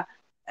the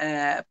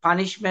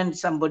punishment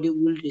somebody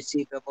will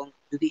receive, এবং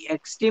যদি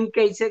এক্সট্রিম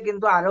কেসে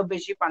কিন্তু আরো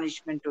বেশি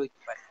পানিশমেন্ট হইতে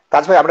পারে।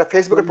 তাজ ভাই আমরা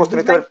ফেসবুকের প্রশ্ন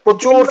নিতে পারি,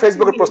 প্রচুর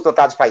ফেসবুকের প্রশ্ন,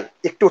 তাজ ভাই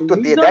একটু উত্তর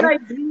দিয়ে দেন।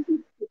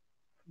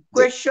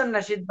 কোয়েশ্চন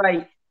নাশিদ ভাই,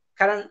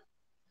 কারণ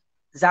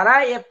যারা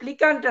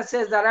অ্যাপ্লিকান্ট আছে,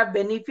 যারা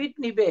বেনিফিট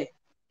নিবে,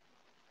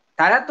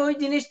 তারা তো ওই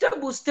জিনিসটা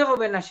বুঝতে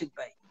হবে নাশিদ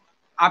ভাই।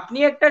 আপনি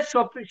একটা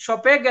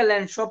শপে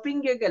গেলেন, শপিং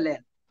এ গেলেন,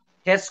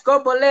 টেস্কো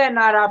বলেন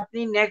আর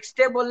আপনি নেক্সট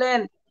ডে বলেন,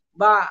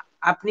 বা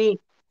আপনি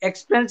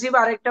এক্সপেন্সিভ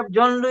আরেকটা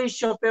জন লুইস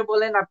শপে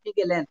বলেন, আপনি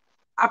গেলেন,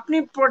 আপনি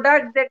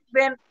প্রোডাক্ট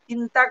দেখবেন,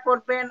 চিন্তা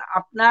করবেন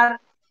আপনার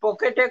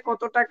পকেটে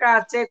কত টাকা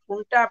আছে,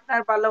 কোনটা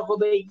আপনার ভালো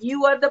হবে। You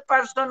are the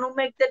person who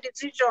make the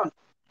decision.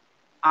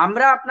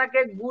 আমরা আপনাকে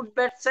গুড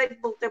ব্যাড সাইড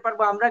বলতে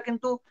পারবো, আমরা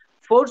কিন্তু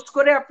ফোর্স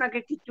করে আপনাকে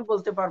কিছু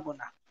বলতে পারবো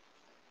না।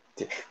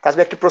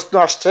 তাছাড়া একটি প্রশ্ন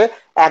আসছে,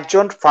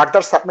 একজন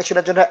ফার্দার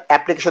সাবমিশনের জন্য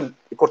অ্যাপ্লিকেশন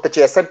করতে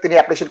চেয়েছেন, তিনি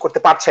অ্যাপ্লিকেশন করতে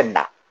পারছেন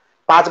না,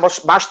 5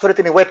 মাস ধরে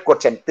তিনি ওয়েট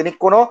করছেন, তিনি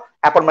কোনো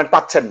অ্যাপয়েন্টমেন্ট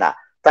পাচ্ছেন না।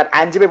 তার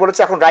আইনজীবী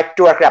বলেছে এখন রাইট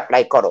টু ওয়ার্কে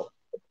অ্যাপ্লাই করো।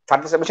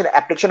 ফার্দার সাবমিশন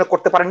অ্যাপ্লিকেশনও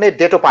করতে পারেননি,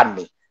 ডেটও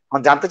পাননি।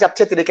 এখন জানতে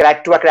চাচ্ছে তিনি কি রাইট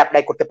টু ওয়ার্কে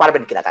অ্যাপ্লাই করতে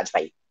পারবেন কিনা তাজ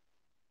ভাই?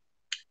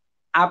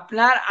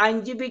 আপনার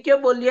আইনজীবীকে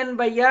বলিয়েন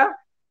ভাইয়া,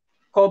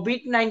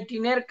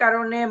 কোভিড-19 এর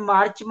কারণে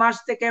মার্চ মাস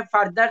থেকে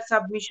ফার্দার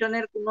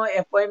সাবমিশনের কোনো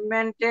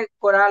অ্যাপয়েন্টমেন্টে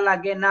করা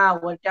লাগে না,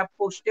 ওটা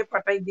পোস্টে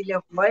পাঠাই দিলে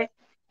হয়।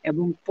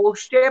 এবং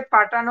পোস্টে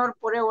পাঠানোর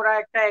পরে ওরা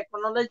একটা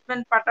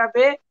অ্যাকনোলেজমেন্ট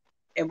পাঠাবে,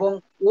 এবং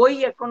ওই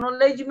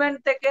অ্যাকনোলেজমেন্ট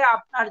থেকে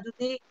আপনার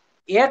যদি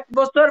 1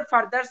 বছর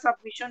ফার্দার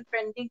সাবমিশন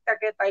পেন্ডিং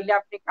থাকে, তাইলে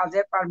আপনি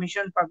কাজের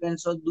পারমিশন পাবেন।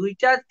 সো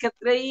দুইটার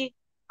ক্ষেত্রেই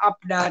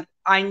আপনার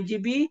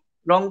আইনজীবী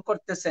রং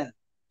করতেছেন।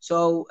 সো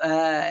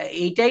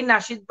এইটাই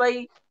নাশিদ ভাই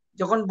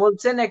যখন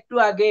বলছেন একটু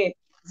আগে,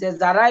 যে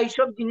যারা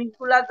এইসব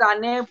জিনিসগুলা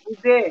জানে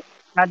বুঝে,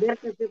 তাদের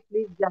কাছে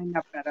প্লিজ যান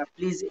আপনারা,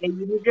 প্লিজ। এই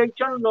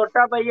ইমিগ্রেশন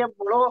লটা ভাইয়া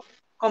বড়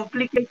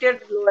কমপ্লিকেটেড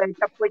ল,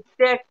 এটা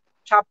প্রত্যেক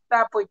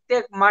সপ্তাহ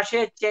প্রত্যেক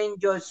মাসে চেঞ্জ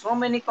হয়, সো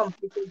মেনি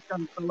কমপ্লিকেশন।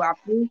 তো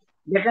আপনি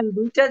দেখেন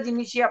দুইটা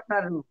জিনিসই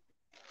আপনার।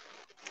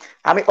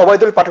 আমি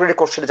ওবায়দুল পাটোয়ারির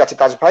কোশ্চেনে যাচ্ছি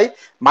তাজ ভাই।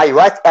 My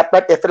wife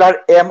applied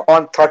FLRM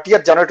on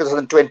 30th January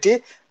 2020,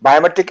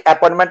 biometric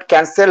appointment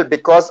cancelled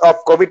because of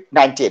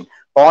COVID-19.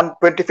 On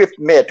 25th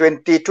May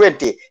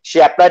 2020 she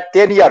applied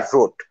 10-year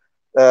route,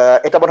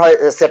 এটা মনে হয়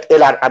সেট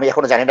LR, আমি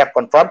এখনো জানি না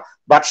confirm,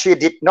 but she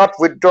did not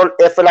withdraw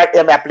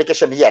FLRM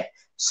application yet,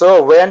 so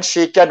when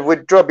she can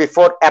withdraw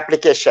before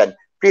application,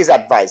 please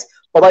advise.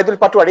 Obaidul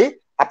Patwari,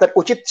 আপনার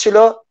উচিত ছিল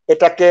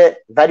এটাকে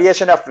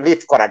ভ্যারিয়েশন অফ লিভ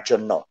করার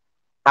জন্য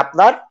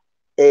আপনার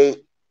এই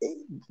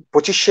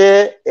 25শে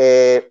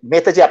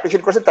মেতে যে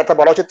অ্যাপ্লিকেশন করেছেন তাতে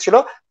বলা উচিত ছিল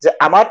যে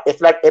আমার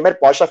FLRM এর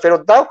পয়সা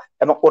ফেরত দাও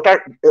এবং ওটার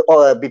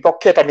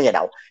বিপক্ষে এটা নিয়ে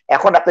নাও।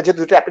 এখন আপনি যে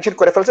দুটো অ্যাপ্লিকেশন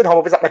করে ফেলছেন, হোম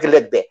অফিস আপনাকে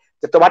লিখবে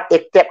যে তোমার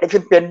একটা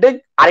অ্যাপ্লিকেশন পেন্ডিং,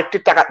 আরেকটি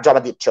টাকা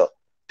জমা দিচ্ছ,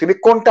 তুমি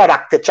কোনটা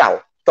রাখতে চাও,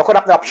 তখন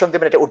আপনি অপশন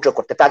দেবেন এটা উইথড্র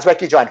করতে। তাজ ভাই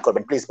কি জয়েন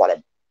করবেন প্লিজ বলেন।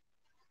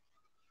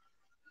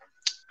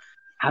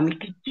 আমি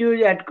কিছু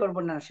অ্যাড করব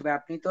না শিবা,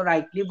 আপনি তো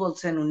রাইটলি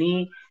বলছেন, উনি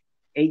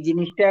এই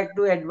জিনিসটা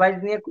একটু অ্যাডভাইস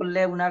নিয়ে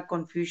করলে উনার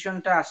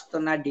কনফিউশনটা আসতো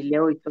না, ডিলে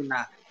হইতো না।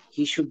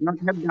 He should not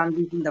have done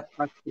this in the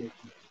first place.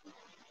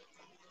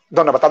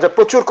 ধন্যবাদ। তাদের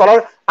প্রচুর কলার,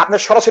 আপনি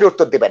সরাসরি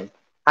উত্তর দিবেন।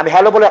 আমি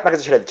হ্যালো বলে আপনাকে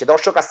ছেড়ে দিচ্ছি।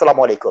 দর্শক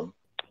আসসালামু আলাইকুম।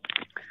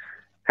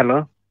 হ্যালো,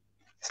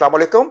 আসসালামু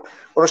আলাইকুম।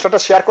 অনুষ্ঠানটা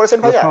শেয়ার করেছেন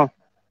ভাইয়া?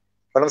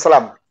 ওয়ালাইকুম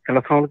সালাম।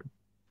 হ্যালো,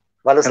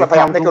 ওয়ালাইকুম সালাম।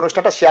 ভাই আপনি কি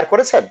অনুষ্ঠানটা শেয়ার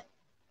করেছেন?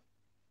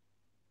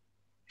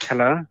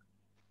 হ্যালো,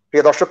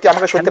 প্রিয় দর্শক কি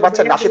আমাকে শুনতে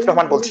পাচ্ছেন? নাশিদ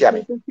রহমান বলছি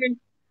আমি।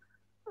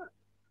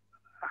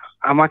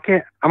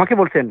 আমাকে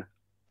বলছেন?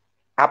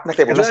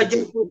 আপনাকে বলছি।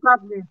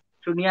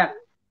 শুনিয়া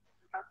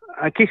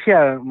কি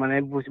শেয়ার, মানে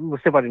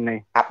বুঝতে পারি নাই।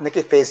 আপনি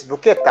কি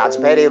ফেসবুকে তাজ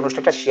ভাইয়ের এই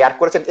অনুষ্ঠানটা শেয়ার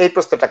করেছেন? এই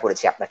প্রশ্নটা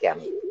করেছি আপনাকে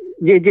আমি।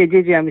 জি জি জি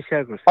জি, আমি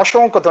শেয়ার করছি।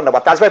 অসংখ্য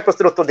ধন্যবাদ। তাজ ভাই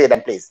প্রশ্নের উত্তর দিয়ে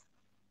দেন প্লিজ।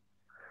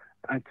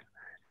 আচ্ছা,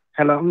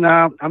 হ্যালো,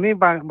 আমি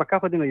বাক্কা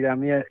কদিন হয়ে যায়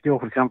আমি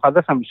করছিলাম,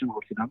 ফাদার সাবমিশন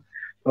করছিলাম।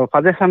 তো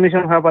ফাদার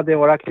সাবমিশন হওয়ার বাদে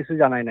ওরা কিছু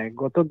জানাই নাই।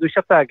 গত 2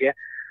 সপ্তাহ আগে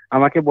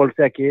আমাকে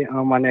বলছে কি,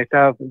 মানে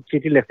একটা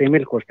চিঠি লেখে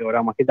ইমেল করতে, ওরা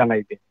আমাকে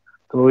জানাইবে।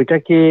 তো ওইটা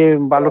কি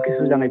ভালো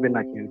কিছু জানাইবে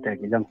নাকি, ওইটা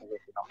কি জানতে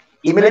চাইছিলাম।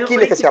 ইমেলে কি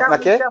লিখেছে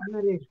আপনাকে?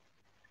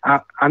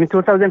 আমি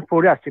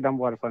 2004 আসছিলাম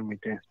ওয়ার্ক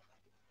পারমিটে।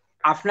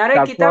 আপনারে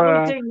কিতাব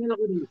হইছে ইমেল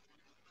করি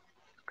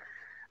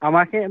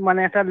আমাকে, মানে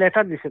একটা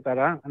লেটার দিছে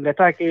তারা,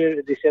 লেটার কি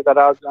দিছে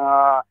তারা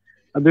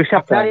 2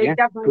 সপ্তাহ আগে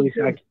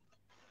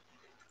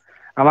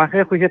আমাকে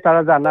কইছে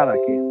তারা জানার আর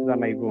কি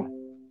জানাইবো।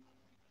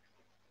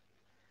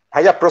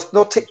 ভাইয়া প্রশ্ন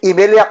হচ্ছে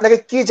ইমেলে আপনাকে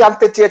কি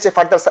জানতে চেয়েছে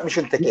ফার্দার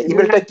সাবমিশন থেকে?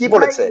 ইমেলটা কি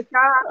বলেছে?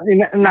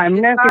 না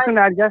এমনি কিছু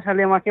না, জাস্ট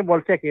খালি আমাকে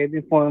বলছে কি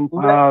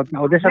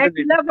ওদের সাথে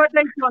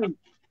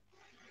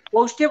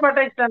পোস্টে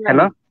পাঠাইছেন।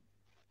 হ্যালো,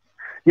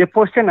 যে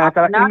পোস্টে না,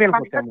 তারা ইমেল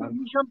করতে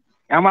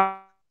আমার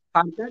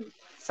ফার্দার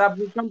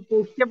সাবমিশন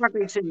পোস্টে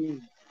পাঠাইছেন,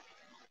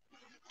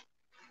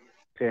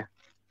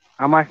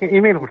 আমাকে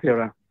ইমেল করতে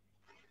ওরা।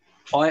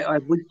 হয়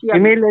হয় বুঝছি।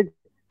 ইমেল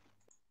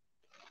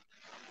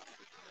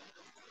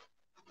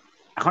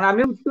এখন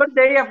আমি উত্তর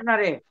দেই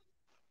আপনারে।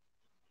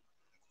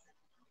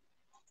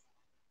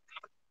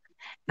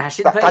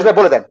 নাশিদ ভাই তাজ ভাই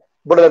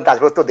বলে দেন তাজ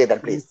ভাই উত্তর দিয়ে দেন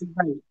প্লিজ।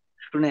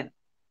 শুনেন,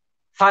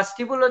 ফার্স্ট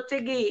অফ অল হচ্ছে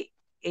কি,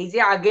 এই যে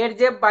আগের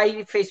যে ভাই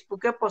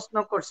ফেসবুকে প্রশ্ন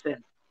করছেন,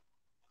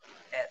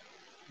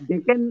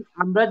 দেখেন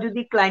আমরা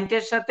যদি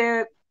ক্লায়েন্টের সাথে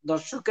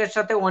দর্শকের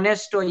সাথে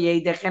অনেস্ট হই,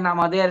 এই দেখেন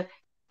আমাদের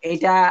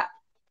এটা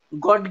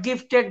গড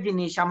গিফটেড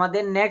জিনিস,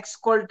 আমাদের নেক্সট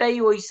কলটাই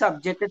ওই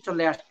সাবজেক্টে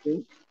চলে আসছে।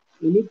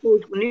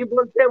 উনি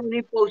বলছে উনি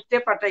পোস্টে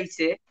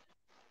পাঠাইছে,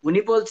 উনি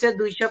বলছে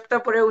 2 সপ্তাহ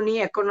পরে উনি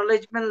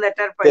অ্যাকনোলেজমেন্ট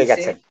লেটার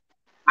পাইছে।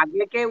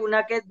 আগেকে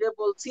উনাকে যে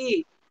বলছি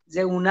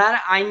যে উনার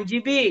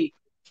আইনজীবী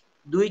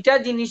 2টা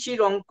জিনিসই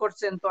রং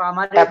করছেন, তো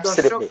আমার এই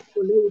দর্শক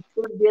বলে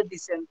উত্তর দিয়ে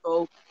দিচ্ছেন, তো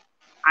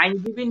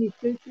আইনজীবী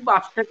নিশ্চয়ই খুব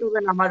আপসেট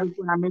হবেন আমার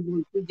উপর। আমি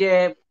বলছি যে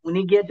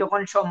উনি গিয়ে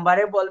যখন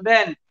সোমবারে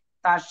বলবেন,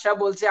 তাজ শাহ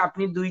বলছে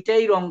আপনি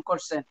 2টাই রং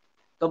করছেন।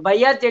 তো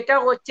ভাইয়া যেটা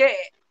হচ্ছে,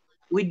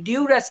 with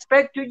due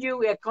respect to you,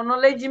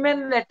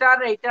 acknowledgement letter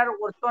এটার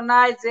অর্থ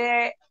নাই যে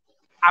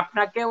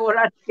আপনাকে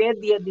ওরা স্টে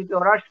দিয়ে দিবে।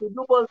 ওরা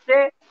শুধু বলছে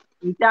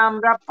এটা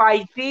আমরা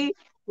পাইছি,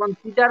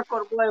 কনসিডার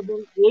করব, এবং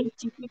এই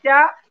চিঠিটা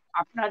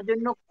আপনার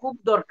জন্য খুব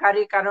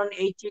দরকারি, কারণ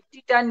এই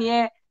চিঠিটা নিয়ে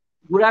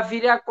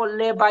ঘোরাফেরা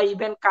করলে বা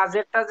ইভেন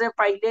কাজের টাজে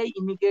পাইলে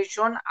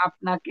ইমিগ্রেশন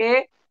আপনাকে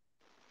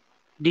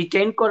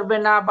ডিটেইন করবে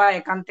না বা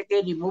এখান থেকে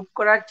রিমুভ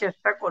করার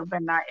চেষ্টা করবে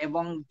না।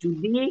 এবং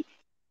যদি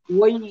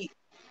ওই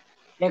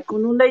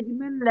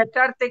অ্যাকনোলেজমেন্ট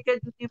লেটার থেকে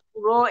যদি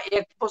পুরো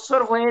 1 বছর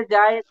হয়ে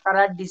যায়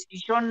তারা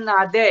ডিসিশন না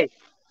দেয়,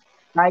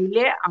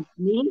 তাইলে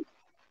আপনি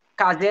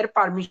কাজের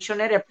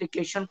পারমিশনের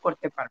অ্যাপ্লিকেশন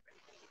করতে পারবেন।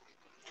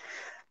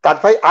 তাজ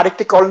ভাই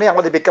আরেকটি কল নিয়ে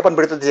আমাদের বিজ্ঞাপন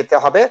বিরতিতে যেতে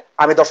হবে।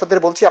 আমি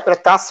দর্শকদের বলছি, আপনারা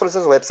তাজ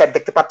সলিসিটরস ওয়েবসাইট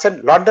দেখতে পাচ্ছেন,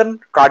 লন্ডন,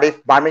 কার্ডিফ,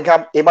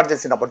 বার্মিংহাম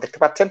এমার্জেন্সি নম্বর দেখতে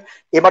পাচ্ছেন।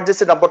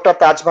 এমার্জেন্সি নম্বরটা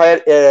তাজ ভাইয়ের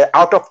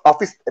আউট অফ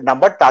অফিস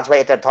নাম্বার, তাজ ভাই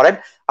এটা ধরেন,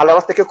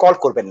 আল্লাহ থেকে কল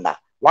করবেন না,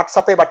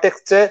 হোয়াটসঅ্যাপে বা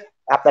টেক্সটে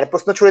আপনারা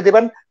প্রশ্ন ছুড়ে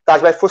দিবেন, তাজ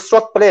ভাই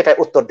ফুরসত পেলে এটা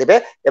উত্তর দিবে।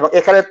 এবং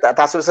এখানে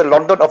তাজ সলিসিটরস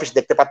লন্ডন অফিস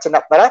দেখতে পাচ্ছেন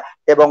আপনারা,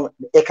 এবং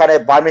এখানে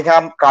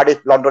বার্মিংহাম, কার্ডিফ,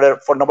 লন্ডনের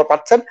ফোন নম্বর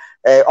পাচ্ছেন।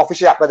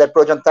 অফিসে আপনাদের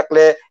প্রয়োজন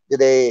থাকলে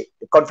যদি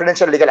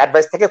কনফিডেন্সিয়াল লিগ্যাল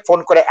অ্যাডভাইস থেকে ফোন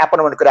করে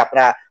অ্যাপয়েন্টমেন্ট করে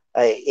আপনারা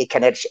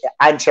এখানে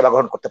আইন সেবা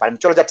গ্রহণ করতে পারেন।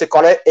 চলে যাচ্ছে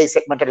কলে, এই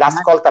সেগমেন্টের লাস্ট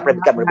কল, তারপরে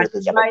বিজ্ঞাপন বিরতি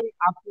যাবে।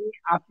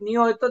 আপনি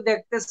হয়তো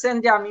দেখতেছেন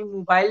যে আমি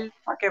মোবাইল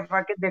ফাঁকে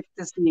ফাঁকে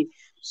দেখতেছি,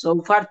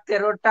 সোফার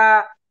 13টা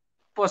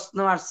প্রশ্ন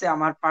আসছে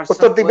আমার পার্সোনাল,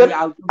 উত্তর দিবেন।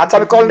 আচ্ছা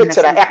আমি কল নিচ্ছি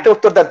না, একটা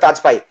উত্তর দেন তাজ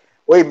ভাই,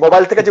 ওই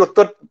মোবাইল থেকে যে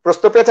উত্তর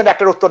প্রশ্ন পেয়েছেন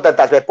একটা উত্তর দেন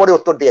তাজ ভাই, পরে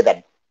উত্তর দিয়ে দেন।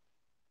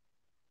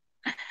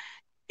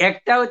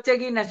 একটা হচ্ছে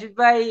কি নাশিদ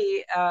ভাই,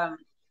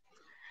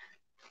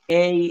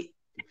 এই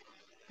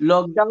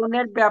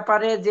লকডাউনের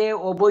ব্যাপারে যে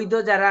অবৈধ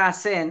যারা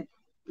আছেন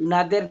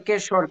উনাদেরকে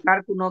সরকার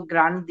কোনো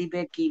গ্রান্ট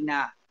দিবে কি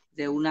না,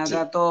 যে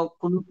উনারা তো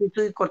কোনো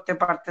কিছুই করতে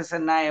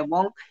পারতেছেন না,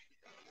 এবং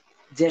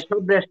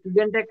যেসব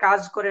রেস্টুরেন্টে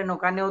কাজ করেন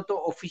ওখানেও তো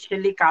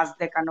অফিসিয়ালি কাজ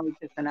দেখানো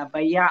হইতেছে না।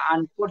 ভাইয়া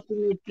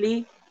unfortunately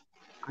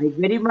I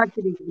very much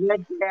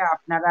regret যে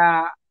আপনারা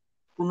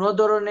কোনো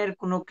ধরনের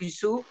কোনো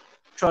কিছু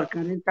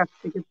সরকারের কাছ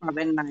থেকে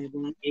পাবেন না,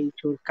 এবং এই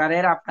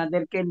সরকারের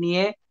আপনাদেরকে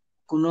নিয়ে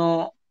কোনো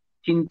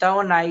চিন্তাও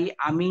নাই।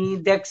 আমি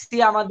দেখছি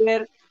আমাদের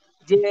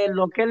যে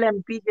লোকাল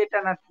এমপি যেটা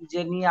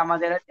যিনি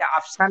আমাদের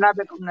আফসানা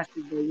বেগম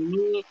নাসির,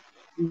 উনি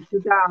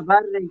ইস্যুটা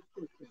আবার রেজ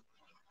করছেন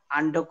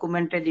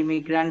আনডকুমেন্টেড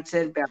ইমিগ্রান্টস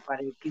এর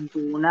ব্যাপারে, কিন্তু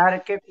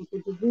ওনারকে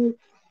কতটুকু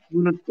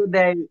গুরুত্ব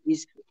দেয়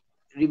is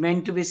remain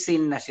two be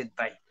seen Nasid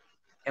ভাই।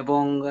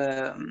 এবং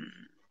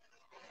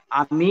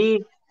আমি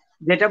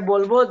যেটা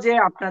বলবো যে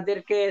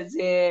আপনাদেরকে,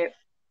 যে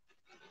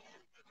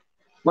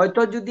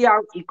হয়তো যদি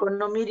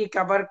ইকোনমি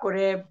রিকভার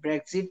করে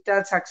ব্রেক্সিটটা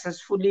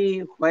সাকসেসফুলি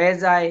হয়ে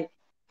যায়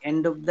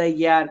এন্ড অফ দ্য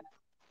ইয়ার,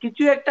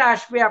 কিছু একটা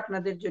আসবে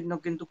আপনাদের জন্য,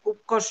 কিন্তু খুব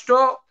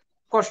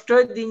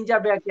কষ্টের দিন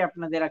যাবে আর কি,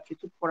 আপনাদের আর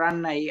কিছু করার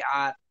নাই।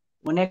 আর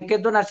অনেকে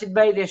তো নাসিদ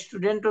ভাই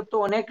রেস্টুরেন্টও তো,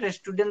 অনেক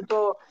রেস্টুরেন্ট তো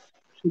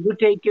শুধু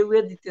টেক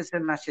অ্যাওয়ে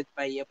দিতেছেন নাসিদ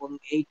ভাই, এবং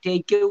এই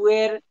টেক অ্যাওয়ে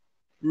এর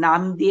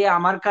নাম দিয়ে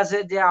আমার কাছে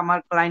যে আমার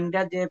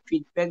ক্লায়েন্টরা যে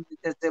ফিডব্যাক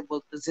দিতেছে,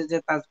 বলতেছে যে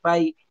তাজ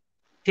ভাই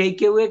টেক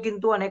অ্যাওয়ে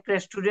কিন্তু অনেক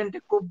রেস্টুরেন্টে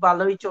খুব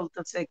ভালোই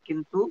চলতেছে,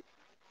 কিন্তু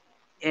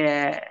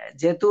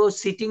যেহেতু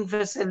সিটিং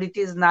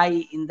ফ্যাসিলিটিস নাই,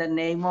 in the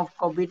name of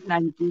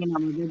COVID-19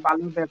 আমাদের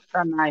ভালো ব্যবসা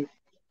নাই,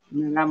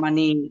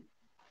 মানে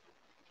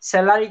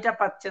স্যালারিটা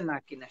পাচ্ছে না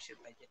কিনা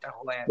সেটা যেটা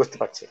হয়। বুঝতে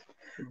পারছি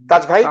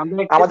তাজ ভাই,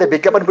 আমাদের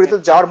বিজ্ঞাপন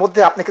বিরতিতে যাওয়ার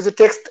মধ্যে আপনি কিছু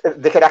টেক্সট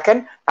দেখে রাখেন,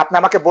 আপনি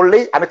আমাকে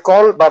বললেই আমি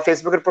কল বা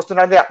ফেসবুকের প্রশ্ন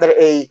না দিয়ে আপনার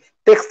এই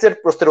টেক্সটের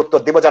প্রশ্নের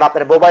উত্তর দিব, যারা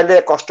আপনার মোবাইলে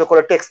কষ্ট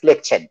করে টেক্সট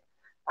লিখছেন।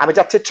 আমি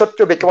যাচ্ছি ছোট্ট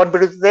বিজ্ঞাপন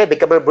বিরতিতে,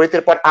 বিজ্ঞাপন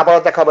বিরতির পর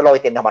আবারও দেখা হবে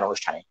লয়তেন আমার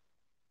অনুষ্ঠানে।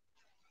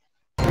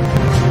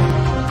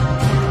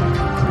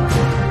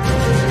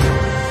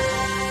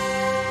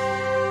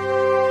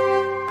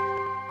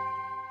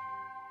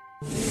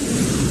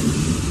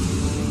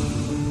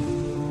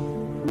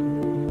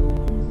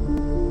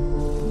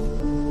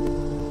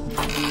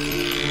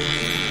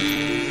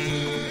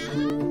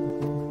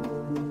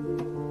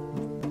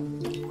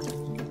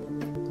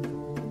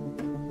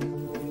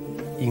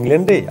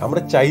 ইংল্যান্ডে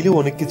আমরা চাইলেও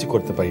অনেক কিছু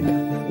করতে পারি না,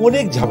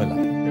 অনেক ঝামেলা।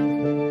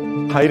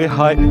 হায় রে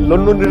হায়,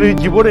 লন্ডনের এই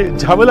জীবনে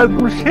ঝামেলার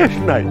কোনো শেষ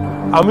নাই।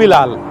 আমি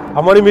লাল,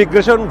 আমার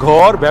ইমিগ্রেশন,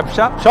 ঘর,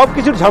 ব্যবসা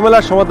সবকিছুর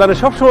ঝামেলার সমাধানে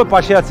সবসময়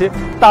পাশে আছে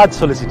তাজ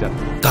solicitor.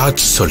 Taj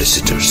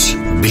সলিসিটরস,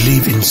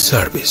 believe in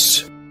service.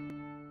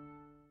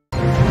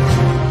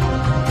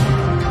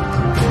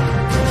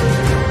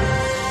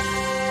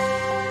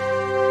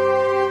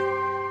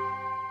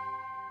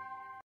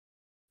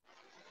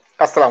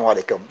 আসসালামু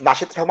আলাইকুম।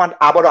 নাশিদ রহমান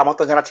আবারও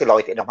আমন্ত্রণ জানাচ্ছি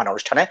লয়েড রহমান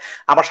অনুষ্ঠানে।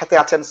 আমার সাথে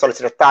আছেন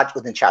সলিসিটর তাজ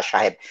উদ্দিন শাহ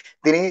সাহেব।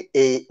 তিনি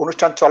এই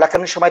অনুষ্ঠান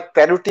চলাকালীন সময়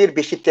 13টির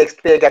বেশি টেক্সট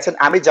পেয়ে গেছেন।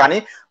 আমি জানি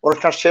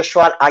অনুষ্ঠান শেষ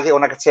হওয়ার আগে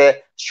ওনার কাছে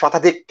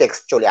শতাধিক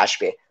টেক্সট চলে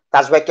আসবে।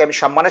 তাজ ভাইকে আমি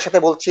সম্মানের সাথে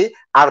বলছি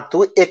আর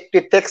একটি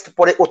টেক্সট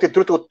পরে অতি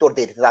দ্রুত উত্তর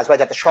দিয়ে দিতে, তাজ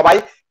ভাই, যাতে সবাই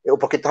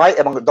উপকৃত হয়।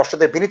 এবং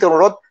দর্শকদের বিনীত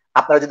অনুরোধ,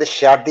 আপনারা যদি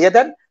শেয়ার দিয়ে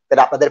দেন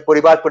তাহলে আপনাদের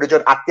পরিবার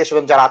পরিজন আত্মীয়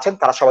স্বজন যারা আছেন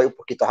তারা সবাই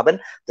উপকৃত হবেন।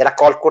 যারা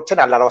কল করছেন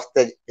আল্লাহর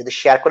রাস্তায় যদি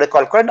শেয়ার করে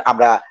কল করেন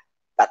আমরা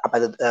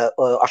আপনাদের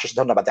অশেষ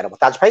ধন্যবাদ জানাবো।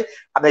 তাজ ভাই,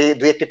 আপনি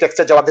দুই একটি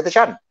টেক্সটের জবাব দিতে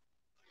চান?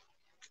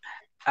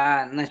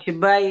 নাসিব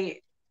ভাই,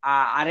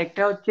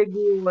 আরেকটা হচ্ছে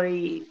কি ওই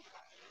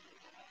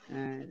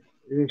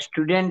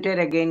স্টুডেন্টের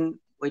এগেইন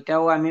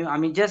ওইটাও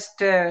আমি জাস্ট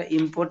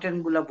ইম্পর্টেন্ট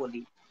গুলা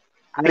বলি।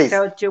 আরেকটা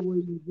হচ্ছে ওই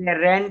যে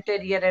রেন্ট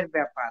এরিয়ার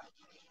ব্যাপার।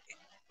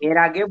 এর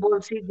আগে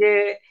বলছি যে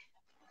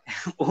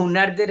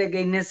ওনারদের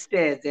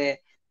এগেইনস্টে যে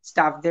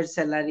স্টাফদের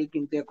স্যালারি,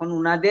 কিন্তু এখন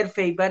উনাদের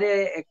ফেভারে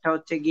একটা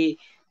হচ্ছে কি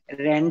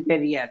রেন্ট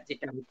এরিয়া,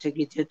 যেটা হচ্ছে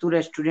কি যেহেতু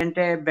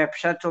রেস্টুরেন্টে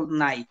ব্যবসা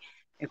নাই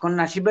এখন।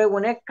 নাসিব ভাই,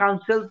 অনেক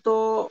কাউন্সিল তো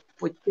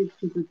প্রত্যেক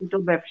ছোট ছোট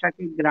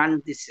ব্যবসাকে গ্রান্ট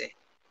দিছে।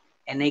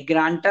 এই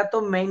গ্রান্টটা তো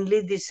মেইনলি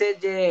দিছে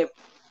যে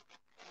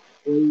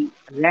ওই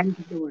রেন্ট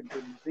দেওয়ার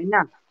জন্য, তাই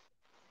না?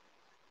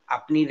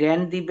 আপনি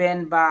রেন্ট দিবেন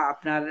বা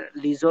আপনার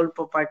লিজল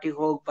প্রপার্টি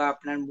হোক বা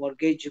আপনার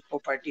মর্গেজ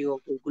প্রপার্টি হোক,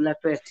 ওইগুলা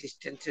তো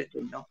অ্যাসিস্ট্যান্সের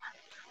জন্য।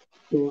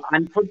 তো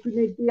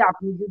আনফরচুনেটলি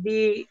আপনি যদি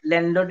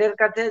ল্যান্ডলর্ডের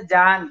কাছে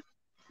যান,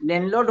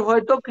 ল্যান্ডলর্ড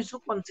হয়তো কিছু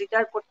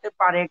কনসিডার করতে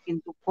পারে,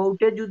 কিন্তু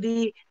কোর্টে যদি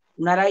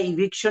ওনারা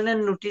ইভিকশনের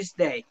নোটিশ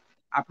দেয়,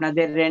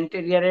 আপনাদের রেন্ট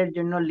এরিয়ারের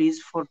জন্য লিজ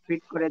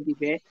ফরফিট করে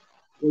দিবে,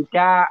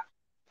 ওইটা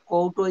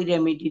কোর্ট ওই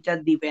রেমিডিটা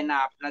দিবে না,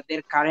 আপনাদের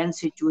কারেন্ট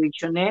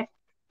সিচুয়েশনে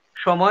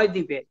সময়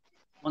দিবে।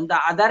 অন দ্য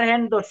আদার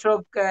হ্যান্ড,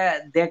 দর্শক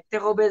দেখতে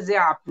হবে যে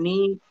আপনি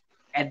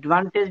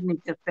অ্যাডভান্টেজ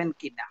নিতেছেন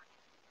কিনা।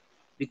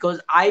 Because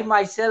I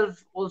myself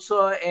also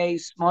a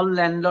small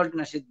landlord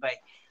nasheed ভাই।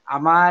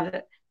 আমার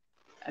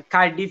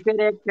কার্ডিফের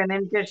এক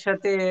টেনেন্টের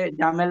সাথে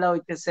ঝামেলা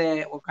হইতেছে,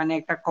 ওখানে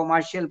একটা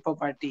কমার্শিয়াল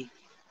প্রপার্টি।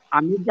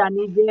 আমি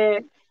জানি যে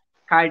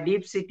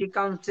কার্ডিফ সিটি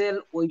কাউন্সিল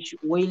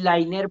ওই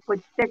লাইনের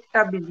প্রত্যেকটা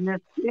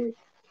বিজনেসকে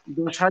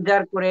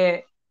 10,000 করে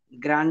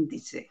গ্রান্ট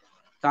দিছে।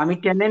 তো আমি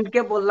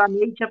টেনেন্টকে বললাম,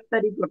 এই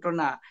সপ্তাহের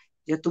ঘটনা,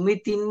 যে তুমি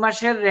 3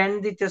 মাসের রেন্ট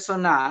দিতেছো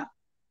না,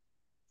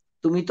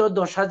 তুমি তো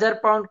 10,000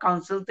 পাউন্ড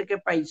কাউন্সিল থেকে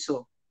পাইছো,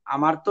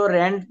 আমার তো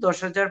রেন্ট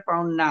 10,000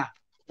 পাউন্ড না,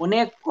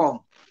 অনেক কম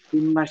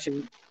 3 মাসে।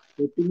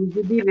 তো তুমি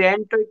যদি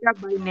রেন্ট ওইটা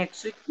বাই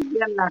নেক্সট উইক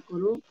ক্লিয়ার না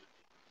করো,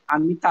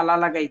 আমি তালা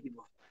লাগাই দিব।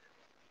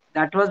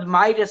 That was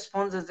my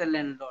response as a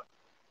landlord.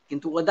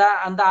 কিন্তু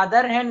on the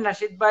other hand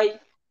nasheed ভাই,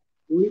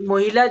 ওই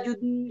মহিলা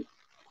যদি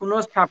কোনো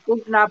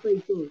সাপোর্ট না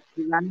পাইতো to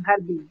run her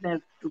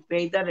business to pay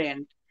the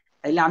rent,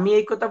 তাহলে আমি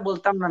এই কথা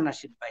বলতাম না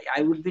নাশিদ ভাই। I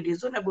would be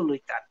reasonable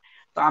with that.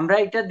 তো আমরা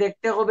এটা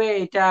দেখতে হবে,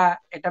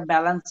 এটা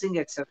ব্যালেন্সিং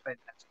এক্সারসাইজ।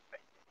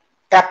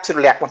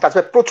 অ্যাবসলিউটলি একমত। তাজ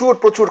ভাই, প্রচুর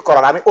প্রচুর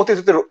করার। আমি অতি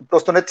দ্রুত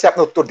প্রশ্ন নিচ্ছি,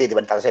 আপনি উত্তর দিয়ে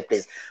দিবেন তাজ ভাই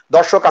প্লিজ।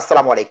 দর্শক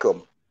আসসালামু আলাইকুম।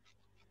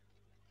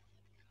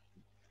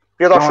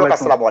 প্রিয় দর্শক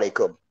আসসালামু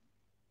আলাইকুম।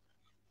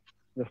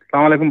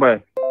 আসসালামু আলাইকুম ভাই।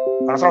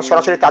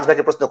 সরাসরি তাজ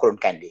ভাইকে প্রশ্ন করুন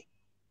কাইন্ডলি।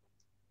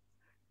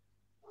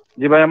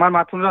 জি ভাই, আমার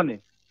মাত শুনলেন?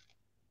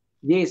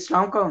 জি,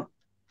 আসসালামু আলাইকুম।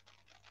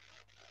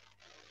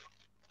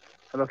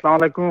 আসসালামু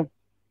আলাইকুম।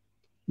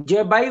 জি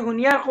ভাই,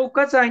 হুনিয়া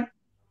কোকা চাই।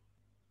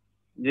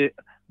 জি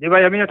জি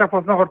ভাই, আমি একটা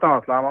প্রশ্ন করতাম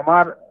আসলাম।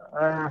 আমার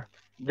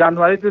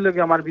জানুয়ারিতে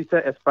লাগে আমার ভিসা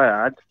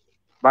এক্সপায়ার্ড,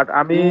 বাট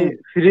আমি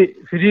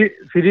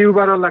ফ্রি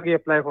উবারের লাগে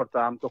অ্যাপ্লাই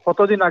করতাম। তো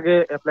কতদিন আগে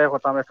অ্যাপ্লাই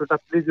করতাম একটুটা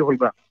প্লিজ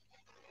হইবা?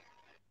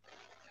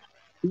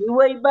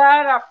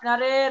 এইবার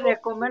আপনারে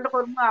রেকমেন্ড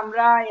করবো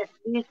আমরা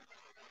এটলিস্ট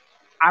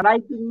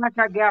 2.5-3 মাস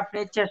আগে আপনি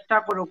চেষ্টা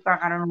করুক,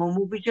 কারণ হোম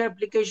অফিসে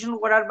অ্যাপ্লিকেশন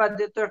করার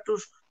বাদে তো একটু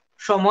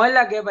সময়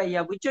লাগে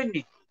ভাইয়া, বুঝছেন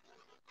নি?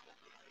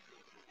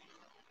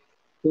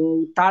 তো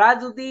তারা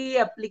যদি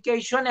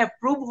অ্যাপ্লিকেশন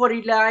অ্যাপ্রুভ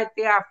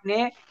করিলাইতে আপনি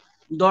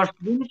 10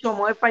 দিন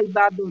সময়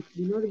পাইবা। 10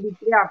 দিনের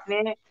ভিতরে আপনি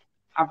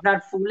আপনার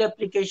ফুল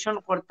অ্যাপ্লিকেশন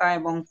করতা,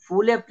 এবং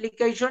ফুল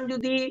অ্যাপ্লিকেশন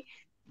যদি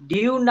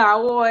ডিউ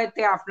নাও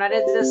হয়তে আপনারে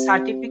যে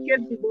সার্টিফিকেট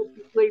দিব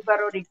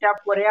এইবারও, এটা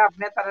পরে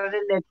আপনি তারারে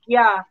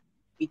লেখিয়া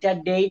এটা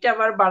ডেট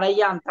আবার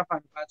বাড়াইয়া আনতে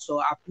পারবা। সো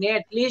আপনি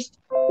অ্যাটলিস্ট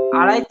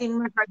 2.5-3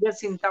 মাস আগে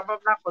চিন্তা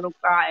ভাবনা করুক,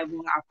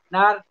 এবং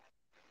আপনার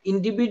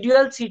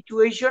ইন্ডিভিজুয়াল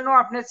সিচুয়েশনও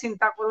আপনি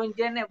চিন্তা করুন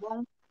যেন, এবং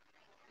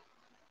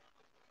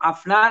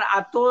আপনার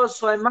এত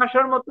 6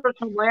 মাসের মতো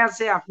সময়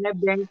আছে, আপনি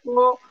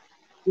ব্যাংকও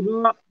কোনো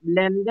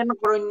লেনদেন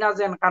করেন না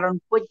যেন, কারণ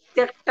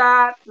প্রত্যেকটা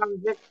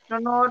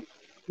ট্রানজাকশনের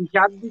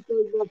হিসাব দিতে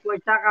হইব।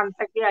 পয়সা কান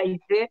থেকে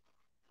আইছে,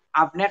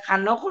 আপনি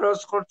খানো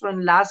খরচ করছেন,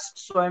 লাস্ট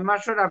 6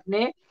 মাসের আপনি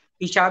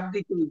হিসাব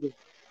দিতে হইব।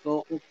 তো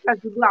ওটা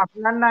শুধু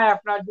আপনার না,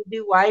 আপনার যদি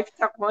ওয়াইফ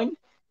থাকেন,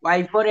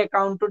 ওয়াইফের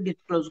অ্যাকাউন্টও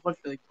ডিসক্লোজ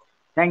করতে হইব।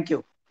 Thank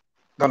you.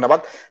 ধন্যবাদ।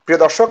 প্রিয়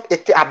দর্শক,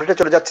 একটি আপডেটে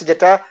চলে যাচ্ছে,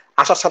 যেটা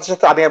আসার সাথে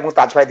সাথে আমি এবং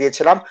তাজ ভাই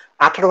দিয়েছিলাম।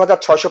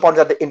 18,600 পাউন্ড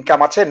যাদের ইনকাম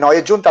আছে,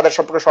 9 জুন তাদের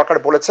সম্পর্কে সরকার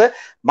বলেছে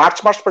মার্চ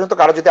মাস পর্যন্ত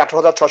কারো যদি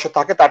 18,600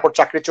 থাকে, তারপর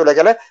চাকরি চলে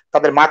গেলে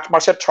তাদের মার্চ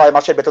মাসের 6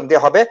 মাসের বেতন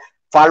দেওয়া হবে।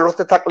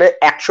 ফার্লোতে থাকলে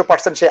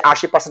 100% সে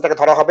 80% টাকা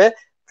ধরা হবে।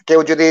 কেউ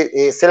যদি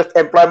সেলফ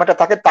এমপ্লয়মেন্টে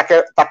থাকে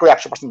তাকেও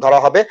 100% ধরা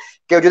হবে।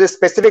 কেউ যদি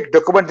স্পেসিফিক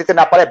ডকুমেন্ট দিতে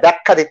না পারে,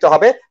 ব্যাখ্যা দিতে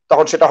হবে,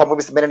 তখন সেটা হোম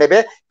অফিস মেনে নেবে।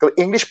 কেউ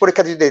ইংলিশ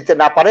পরীক্ষা যদি দিতে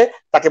না পারে,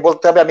 তাকে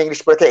বলতে হবে আমি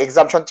ইংলিশ পরীক্ষায়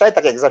এক্সামশন চাই,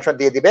 তাকে এক্সামশন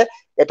দিয়ে দিবে।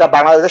 এটা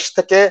বাংলাদেশ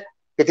থেকে,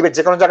 পৃথিবীর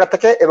যে কোনো জায়গা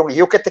থেকে এবং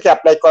ইউকে থেকে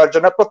অ্যাপ্লাই করার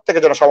জন্য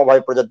প্রত্যেকের জন্য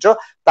সমভাবে প্রযোজ্য।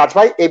 তাজ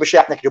ভাই, এই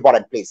বিষয়ে আপনি একটু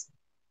বলেন প্লিজ।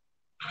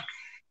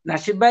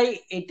 নাসিব ভাই,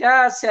 এটা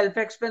সেলফ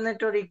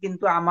এক্সপ্লেনেটরি,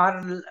 কিন্তু আমার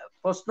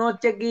প্রশ্ন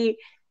হচ্ছে কি,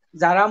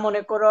 যারা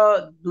মনে করো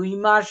 2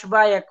 মাস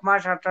বা 1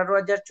 মাস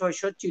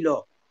 18,600 ছিল,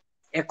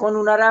 এখন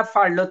উনারা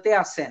ফার্লোতে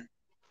আছেন,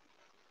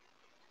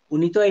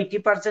 উনি তো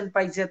 80%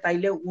 পাইছে,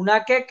 তাইলে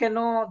উনাকে কেন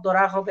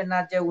ধরা হবে না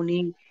যে উনি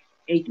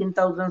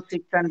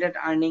 18,600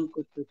 আর্নিং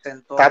করতেছেন?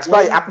 তো তাজ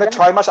ভাই, আপনি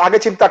 6 মাস আগে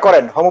চিন্তা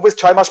করেন, হোম অফিস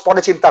 6 মাস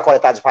পরে চিন্তা করে।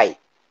 তাজ ভাই,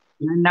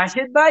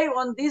 নাশিদ ভাই,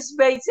 অন দিস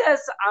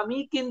বেসিস আমি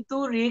কিন্তু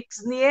রিস্ক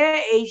নিয়ে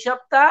এই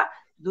সপ্তাহ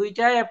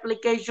 2টা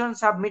অ্যাপ্লিকেশন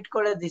সাবমিট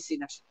করে দিছি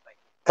নাশিদ ভাই।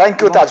 থ্যাংক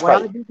ইউ তাজ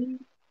ভাই।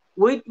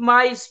 উইথ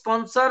মাই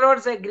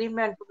স্পন্সরস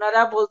এগ্রিমেন্ট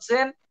ওনারা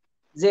বলছেন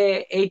যে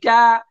এইটা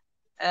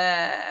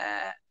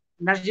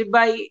নাশিদ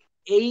ভাই,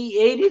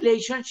 এই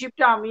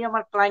রিলেশনশিপটা আমি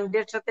আমার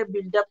ক্লায়েন্টদের সাথে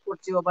বিল্ড আপ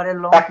করছি over a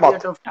long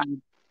period of time.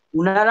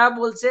 উনারা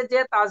বলছে যে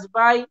তাজ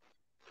ভাই,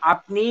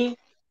 আপনি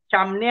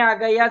সামনে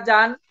আগাইয়া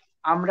যান,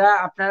 আমরা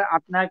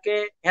আপনাকে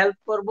হেল্প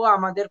করব,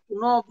 আমাদের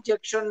কোনো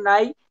অবজেকশন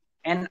নাই,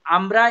 এন্ড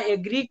আমরা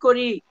এগ্রি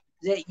করি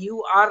যে ইউ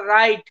আর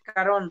রাইট।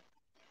 কারণ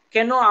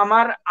কেন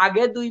আমার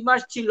আগে 2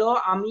 মাস ছিল,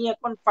 আমি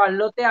এখন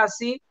ফার্লোতে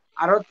আছি,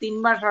 আরো 3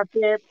 মাস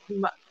আছে,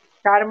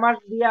 4 মাস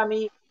দিয়ে আমি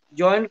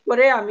জয়েন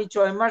করে আমি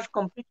 6 মাস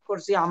কমপ্লিট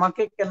করছি,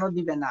 আমাকে কেন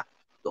দিবে না?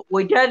 তো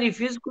ওইটা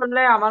রিফিউজ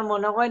করলে আমার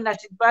মনে হয়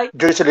নাশিদ ভাই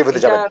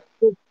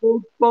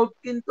কোর্ট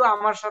কিন্তু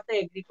আমার সাথে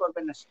এগ্রি করবে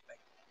নাশিদ ভাই।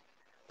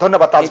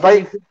 ধন্যবাদ তাজ ভাই,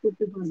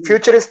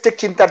 ফিউচারিস্টিক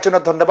চিন্তার জন্য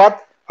ধন্যবাদ।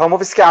 হোম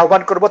অফিসকে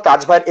আহ্বান করব,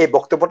 তাজ ভাইয়ের এই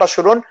বক্তব্যটা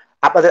শুনুন,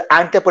 আপনাদের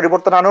আইনটা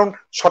পরিবর্তন আনুন,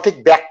 সঠিক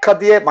ব্যাখ্যা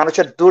দিয়ে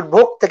মানুষের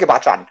দুর্ভোগ থেকে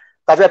বাঁচান।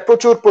 তাজ ভাই,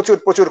 প্রচুর প্রচুর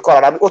প্রচুর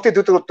করার, আমি অতি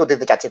দ্রুত উত্তর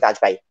দিতে চাচ্ছি তাজ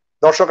ভাই।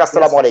 দর্শক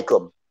আসসালামু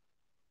আলাইকুম।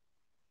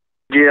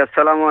 জি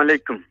আসসালামু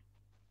আলাইকুম।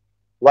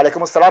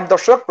 ওয়ালাইকুম আসসালাম।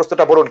 দর্শক,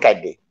 প্রশ্নটা বলুন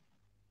কাইন্ডলি।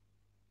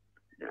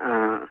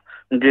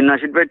 জি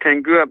নাশিদ ভাই,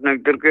 থ্যাংক ইউ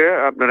আপনাদেরকে,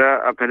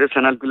 আপনাদের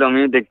চ্যানেলগুলো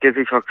আমি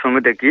দেখতেছি,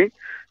 সবসময় দেখি,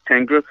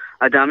 থ্যাংক ইউ।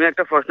 আচ্ছা, আমি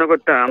একটা প্রশ্ন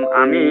করতাম।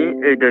 আমি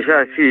এই দেশে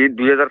আসি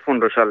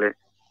 2015 সালে।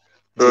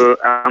 তো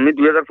আমি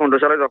 2015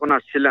 সালে যখন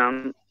আসছিলাম,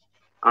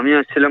 আমি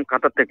আসছিলাম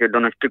কাতার থেকে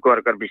ডোমেস্টিক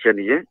ওয়ার্কার বিষয়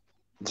নিয়ে।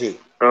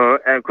 তো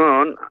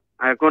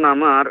এখন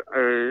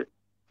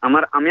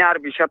আমি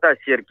আরবি সাথে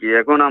আসছি আর কি।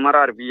 এখন আমার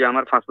আরবি,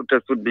 আমার পাসপোর্ট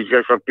টাসপোর্ট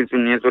বিষয় সবকিছু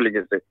নিয়ে চলে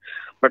গেছে,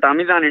 বাট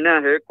আমি জানি না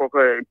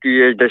কি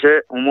এই দেশে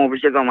হোম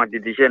অফিসে জমা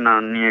দিয়ে দিছে না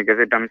নিয়ে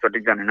গেছে, এটা আমি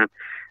সঠিক জানি না।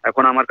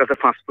 এখন আমার কাছে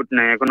পাসপোর্ট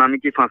নেই, এখন আমি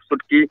কি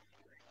পাসপোর্ট কি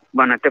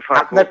বানাতে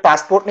পারবো? আপনার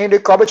পাসপোর্ট নিয়ে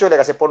কবে চলে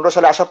গেছে? 15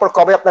 সালে আসার পর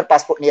কবে আপনার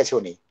পাসপোর্ট নিয়েছে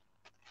উনি?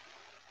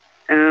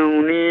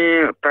 উনি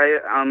প্রায়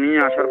আমি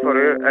আসার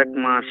পরে 1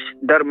 মাস,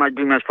 1.5 মাস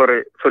 2 মাস পরে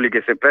চলে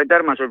গেছে, প্রায়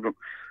 1.5 মাস হইব।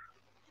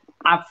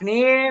 আপনি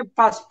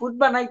পাসপোর্ট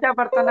বানাইতে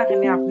পারতেন না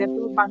কেন? আপনি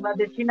তো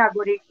বাংলাদেশী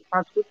নাগরিক,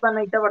 পাসপোর্ট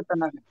বানাইতে পারতেন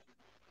না কেন?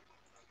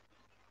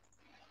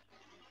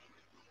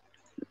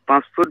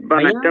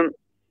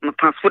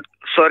 পাসপোর্ট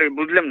সরি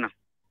বুঝলাম না।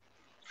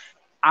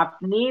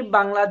 আপনি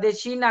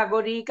বাংলাদেশী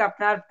নাগরিক,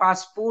 আপনার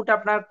পাসপোর্ট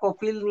আপনার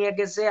কপিল নিয়ে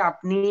গেছে,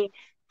 আপনি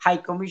হাই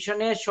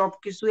কমিশনে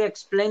সবকিছু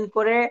এক্সপ্লেইন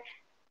করে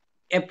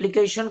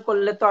অ্যাপ্লিকেশন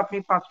করলে তো আপনি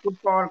পাসপোর্ট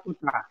পাওয়ার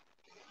কথা।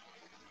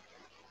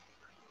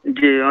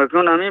 জি,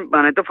 এখন আমি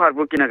বানাইতে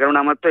পারবো কিনা, কারণ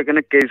আমার তো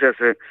এখানে কেস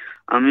আছে,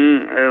 আমি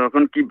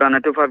এখন কি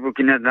বানাইতে পারবো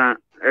কিনা না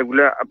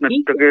এগুলা আপনার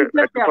থেকে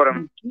একটু পরে।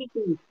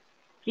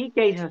 কি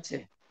কেস আছে?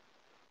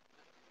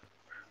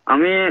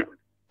 আমি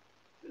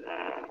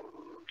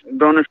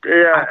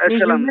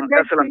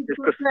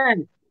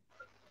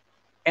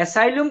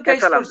অ্যাসাইলুম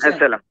কেস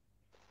করছেন।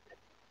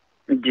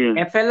 জি,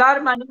 এফএলআর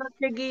মানে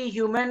হচ্ছে কি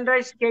হিউম্যান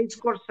রাইটস কেস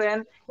করছেন।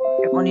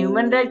 এখন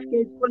হিউম্যান রাইটস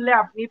কেস করলে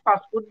আপনি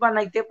পাসপোর্ট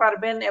বানাইতে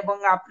পারবেন, এবং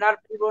আপনার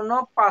পুরনো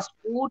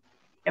পাসপোর্ট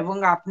এবং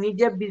আপনি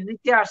যে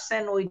ভিজিটে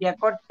আসছেন ওই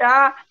রেকর্ডটা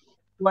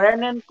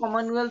ফরেন এন্ড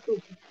কমনওয়েলথ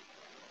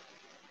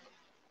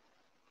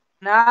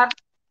আপনার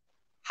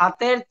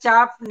হাতের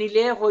চাপ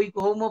নিলে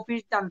হোম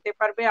অফিস জানতে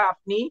পারবে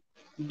আপনি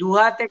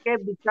দুহা থেকে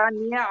ভিসা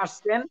নিয়ে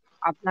আসছেন,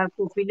 আপনার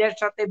কপিলের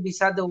সাথে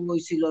ভিসা দেওয়া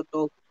হয়েছিল।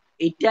 তো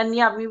এটা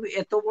নিয়ে আমি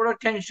এত বড়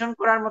টেনশন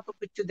করার মতো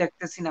কিছু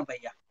দেখতেছি না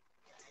ভাইয়া।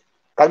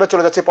 তাহলে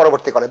চলে যাচ্ছে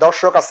পরবর্তী কলে।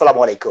 দর্শক আসসালামু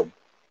আলাইকুম।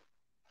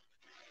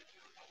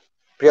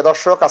 প্রিয়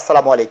দর্শক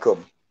আসসালামু আলাইকুম।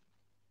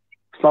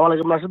 আসসালামু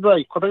আলাইকুম নাশিদ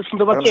ভাই, কথা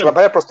শুনতে পাচ্ছেন?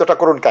 ভাই, প্রশ্নটা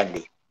করুন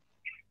কাইন্ডলি।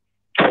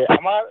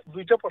 আমার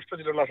 2টা প্রশ্ন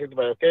ছিল নাশিদ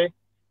ভাই। ওকে,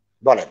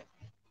 বলেন।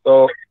 তো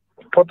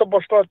প্রথম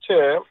প্রশ্ন হচ্ছে,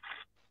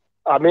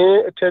 আমি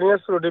 10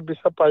 ইয়ার্স রোডে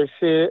ভিসা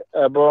পাইছি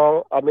এবং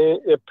আমি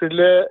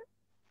এপ্রিলে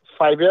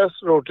 5 ইয়ার্স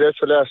রোডে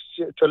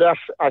চলে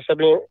আসি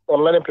আমি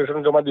অনলাইন অ্যাপ্লিকেশন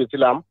জমা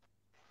দিয়েছিলাম।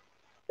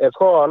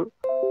 এখন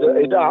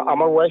এটা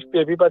আমার ওয়াইফ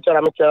পিএফি পাচ্ছে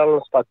আর আমি কেয়ার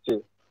অ্যালাউন্স পাচ্ছি।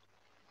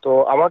 তো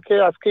আমাকে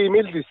আজকে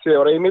ইমেল দিচ্ছে,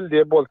 ওরা ইমেল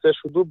দিয়ে বলছে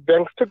শুধু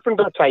ব্যাংক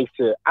স্টেটমেন্টটা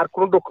চাইছে, আর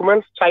কোনো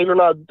ডকুমেন্টস চাইলো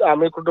না,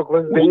 আমি কোনো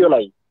ডকুমেন্টস দিইও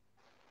নাই।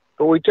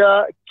 তো ওইটা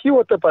কি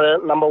হতে পারে?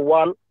 নাম্বার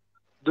 1।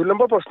 2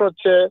 নম্বর প্রশ্ন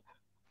হচ্ছে,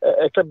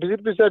 একটা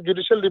visit visa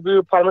judicial review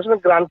permission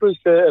grant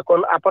হয়েছে, এখন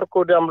আপার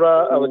কোর্টে আমরা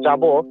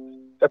যাব,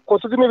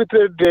 কতদিনের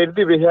ভিতরে ডেট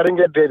দিবে, হিয়ারিং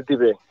এর ডেট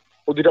দিবে?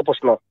 দুইটা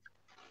প্রশ্ন।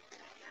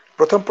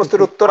 প্রথম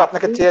প্রশ্নের উত্তর,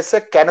 আপনাকে চেয়েছে,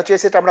 কেন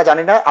চেয়েছে এটা আমরা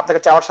জানি না, আপনাকে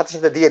চাওয়ার সাথে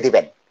সাথে দিয়ে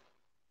দিবেন।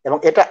 এবং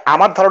এটা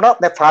আমার ধারণা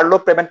আপনি ফার্লো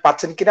পেমেন্ট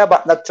পাচ্ছেন কিনা বা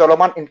আপনার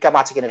চলমান ইনকাম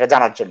আছে কিনা এটা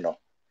জানার জন্য।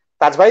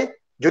 তাজ ভাই,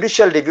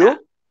 জুডিশিয়াল রিভিউ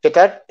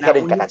সেটার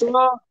হিয়ারিংটা আছে।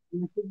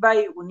 ভাই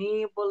উনি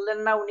বললেন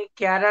না উনি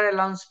কেয়ারার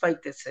অ্যালাউন্স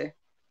পাইতেছে?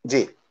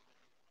 জি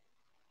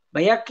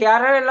ভাইয়া,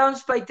 কেয়ারার অ্যালাউন্স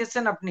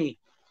পাইতেছেন আপনি?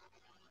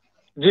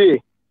 জি।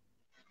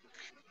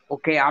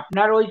 ওকে,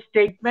 আপনার ওই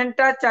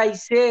স্টেটমেন্টটা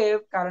চাইছে,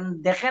 কারণ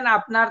দেখেন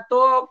আপনার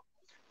তো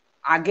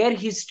আগের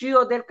হিস্ট্রি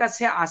ওদের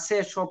কাছে আছে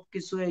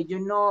সবকিছু, এই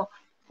জন্য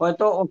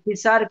হয়তো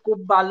অফিসার খুব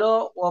ভালো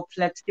ও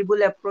ফ্লেক্সিবল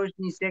অ্যাপ্রোচ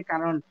নিছে,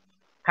 কারণ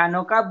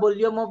খানোকা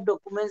ভলিউম অফ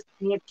ডকুমেন্টস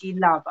নিয়ে কি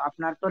লাভ,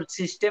 আপনার তো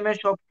সিস্টেমে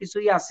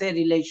সবকিছুই আছে,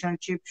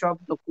 রিলেশনশিপ সব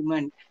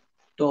ডকুমেন্ট।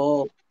 তো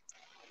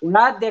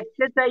ওরা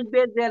দেখতে চাইবে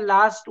যে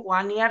লাস্ট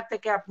 1 ইয়ার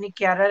থেকে আপনি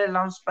কেয়ারার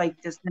অ্যালাউন্স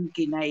পাইতেছেন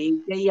কিনা,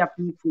 এইটাই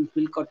আপনি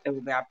ফুলফিল করতে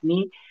হবে। আপনি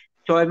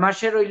 6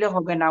 মাসের হইলে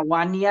হবে না,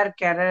 1 ইয়ার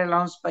কেয়ারার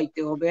অ্যালাউন্স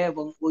পাইতে হবে,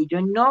 এবং ওই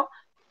জন্য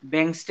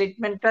ব্যাংক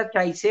স্টেটমেন্টটা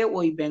চাইছে,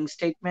 ওই ব্যাংক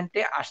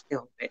স্টেটমেন্টে আসতে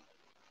হবে।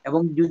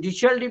 এবং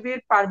জুডিশিয়াল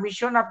রিভিউর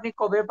পারমিশন আপনি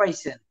কবে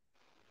পাইছেন?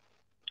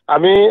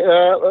 আমি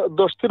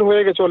 10 দিন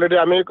হয়ে গেছে অলরেডি।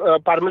 আমি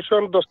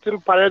পারমিশন 10 দিন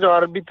পারে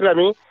যাওয়ার ভিতরে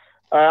আমি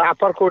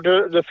আপার কোর্টের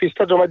যে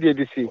ফিসটা জমা দিয়ে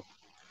দিছি।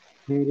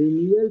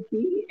 রিনিউয়াল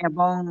ফি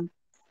এবং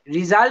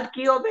রেজাল্ট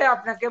কি হবে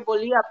আপনাকে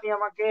বলি, আপনি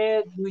আমাকে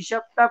 2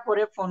 সপ্তাহ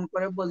পরে ফোন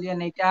করে বলিয়েন।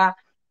 এটা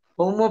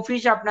হোম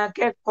অফিস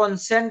আপনাকে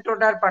কনসেন্ট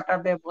অর্ডার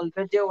পাঠাবে,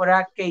 বলবে যে ওরা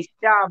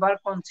কেসটা আবার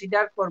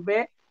কনসিডার করবে,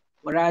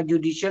 ওরা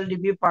জুডিশিয়াল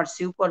রিভিউ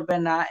পারসিউ করবে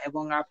না।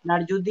 এবং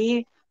আপনার যদি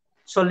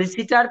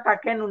সলিসিটার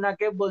থাকেন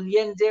উনাকে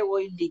বলিয়েন যে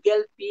ওই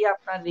লিগ্যাল ফি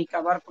আপনার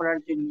রিকভার করার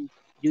জন্য।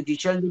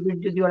 জুডিশিয়াল রিভিউ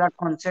যদি ওরা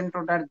কনসেন্ট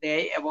অর্ডার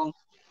দেয়, এবং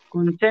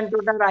consent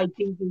order I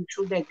think you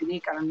should agri,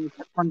 কারণ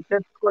এটা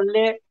কনটেস্ট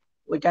করলে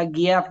ওইটা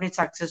গিয়ে আপনি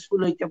সাকসেসফুল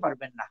হইতে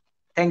পারবেন না।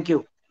 থ্যাংক ইউ,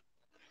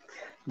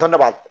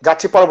 ধন্যবাদ।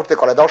 যাচ্ছি পরবর্তী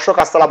কলে। দর্শক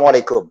আসসালামু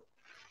আলাইকুম।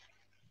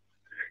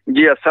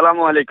 জি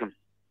আসসালামু আলাইকুম।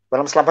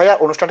 ওয়ালাইকুম আসসালাম। ভাইয়া,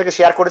 অনুষ্ঠানটাকে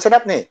শেয়ার করেছেন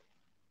আপনি?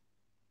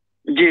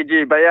 জি জি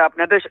ভাইয়া,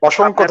 আপনাদের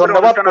অসংখ্য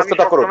ধন্যবাদ।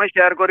 প্রশ্নটা করুন। আমি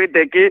শেয়ার করি,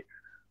 দেখি।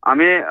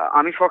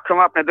 আমি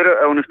সবসময় আপনাদের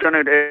অনুষ্ঠানে,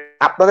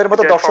 আপনাদের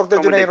মতো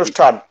দর্শকদের জন্য এই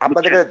অনুষ্ঠান।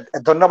 আপনাদেরকে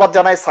ধন্যবাদ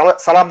জানাই,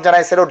 সালাম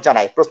জানাই, স্যালুট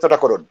জানাই। প্রশ্নটা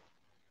করুন।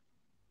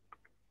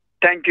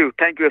 থ্যাংক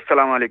ইউ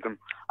আসসালামু আলাইকুম।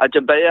 আচ্ছা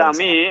ভাইয়া,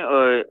 আমি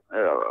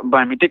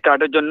বায়োমেট্রিক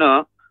কার্ডের জন্য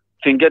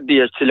ফিঙ্গার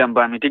দিয়ে এসেছিলাম,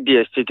 বায়োমেট্রিক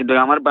দিয়ে এসেছি, কিন্তু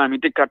আমার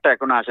বায়োমেট্রিক কার্ডটা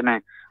এখনো আসে নাই।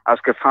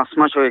 আজকে 5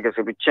 মাস হয়ে গেছে,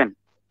 বুঝছেন?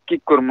 কি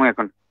করবো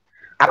এখন?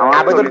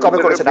 আবেদন কবে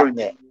করেছেন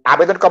আপনি?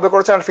 আবেদন কবে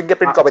করেছেন আর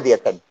ফিঙ্গারপ্রিন্ট কবে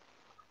দিয়েছেন?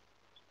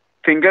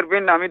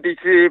 ফিঙ্গারপ্রিন্ট আমি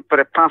দিয়েছি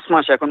প্রায় 5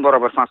 মাস, এখন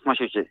বরাবর 5 মাস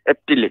হয়েছে।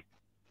 এপ্রিলে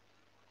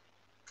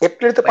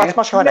তো 5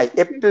 মাস হয় নাই,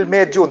 এপ্রিল মে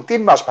জুন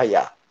 3 মাস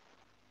ভাইয়া।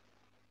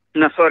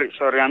 না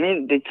সরি আমি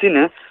দেখছি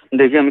না,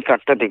 দেখি আমি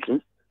কার্ডটা দেখি।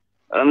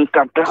 আমি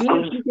কার্ডটা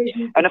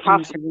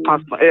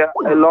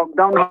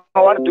লকডাউন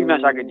হওয়ার 2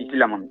 মাস আগে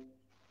দিয়েছিলাম আমি।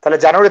 তাহলে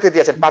জানুয়ারিতে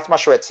দিয়েছেন, 5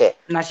 মাস হয়েছে।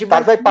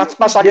 তার ভাই 5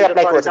 মাস আগে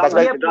অ্যাপ্লাই করেছেন। তার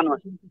ভাই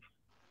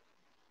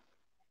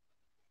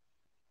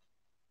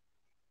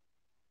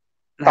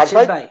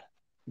ভাই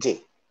জি,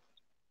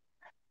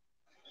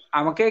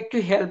 আমাকে একটু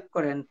হেল্প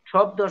করেন,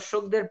 সব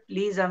দর্শকদের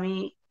প্লিজ,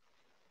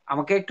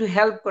 আমাকে একটু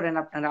হেল্প করেন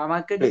আপনারা।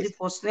 আমাকে যদি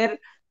প্রশ্নের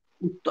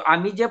উত্তর,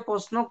 আমি যে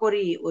প্রশ্ন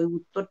করি ওই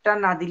উত্তরটা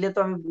না দিলে তো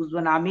আমি বুঝবো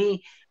না।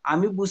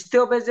 আমি বুঝতে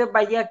হবে যে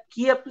ভাইয়া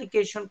কি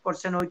অ্যাপ্লিকেশন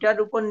করছেন, ওইটার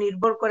উপর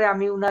নির্ভর করে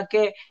আমি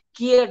উনাকে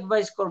কি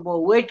অ্যাডভাইস করব।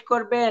 ওয়েট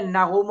করবেন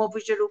না হোম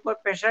অফিসের উপর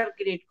প্রেসার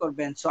ক্রিয়েট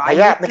করবেন? সো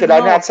ভাইয়া, আপনি কি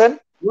লাইনে আছেন?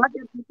 What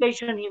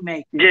application he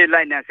make? জি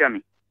লাইনে আছি আমি।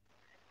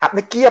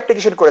 আপনি কি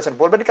অ্যাপ্লিকেশন করেছেন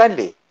বলবেন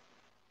কাইন্ডলি?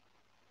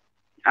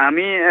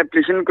 আমি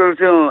অ্যাপ্লিকেশন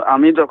করেছি,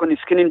 আমি যখন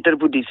স্ক্রিন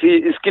ইন্টারভিউ দিছি,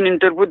 স্ক্রিন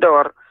ইন্টারভিউ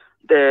দেওয়ার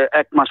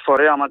 1 মাস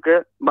পরে আমাকে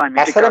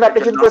বায়োমেট্রিক কার্ড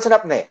অ্যাপ্লিকেশন করেছেন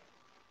আপনি?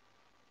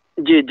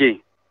 জি জি,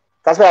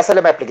 তারপর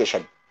অ্যাসাইলাম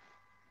অ্যাপ্লিকেশন।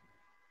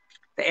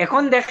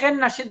 এখন দেখেন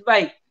নাশিদ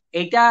ভাই,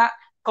 এটা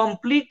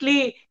কমপ্লিটলি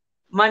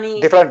মানে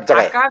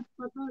আকাশ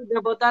পাতাল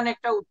ব্যবধান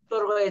একটা উত্তর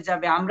হয়ে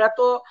যাবে। আমরা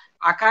তো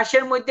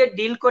আকাশের মধ্যে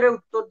ডিল করে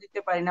উত্তর দিতে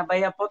পারি না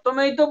ভাইয়া।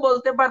 প্রথমেই তো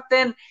বলতে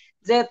পারতেন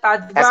যে তাজ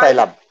ভাই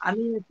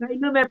আমি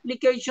অ্যাসাইলাম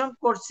অ্যাপ্লিকেশন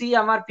করছি,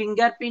 আমার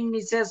ফিঙ্গারপ্রিন্ট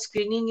নিচে,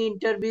 স্ক্রিনিং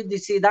ইন্টারভিউ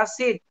দিছি, দ্যাটস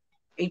ইট।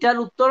 এটার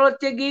উত্তর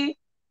হচ্ছে কি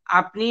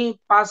আপনি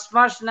 5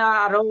 মাস না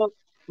আরো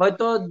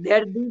হয়তো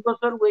 1.5-2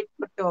 বছর ওয়েট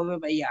করতে হবে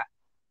ভাইয়া।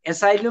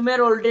 অ্যাসাইলামের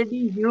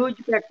অলরেডি হিউজ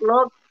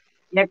ব্যাকলগ।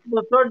 1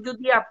 বছর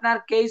যদি আপনার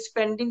কেস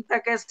পেন্ডিং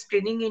থাকে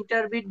স্ক্রিনিং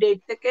ইন্টারভিউ ডেট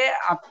থেকে,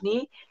 আপনি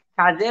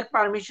কাজের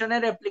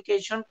পারমিশনের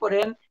অ্যাপ্লিকেশন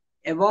করেন,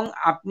 এবং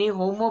আপনি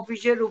হোম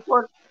অফিসের উপর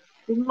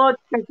কোনো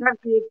প্রেসার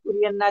ক্রিয়েট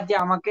করিয়েন না যে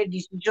আমাকে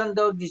ডিসিশন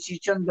দাও,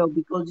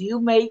 because you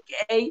make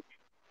a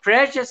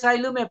fresh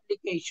asylum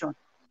application.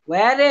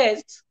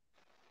 ওয়্যারএজ,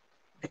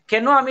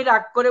 কেন আমি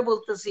রাগ করে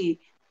বলতেছি,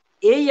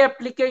 এই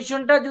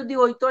অ্যাপ্লিকেশনটা যদি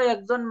হইতো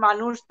একজন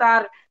মানুষ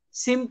তার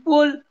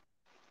সিম্পল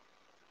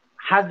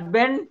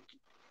হাজবেন্ড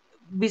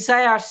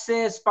ভিসায় আসছে,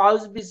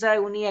 স্পাউস ভিসায়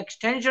উনি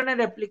এক্সটেনশনের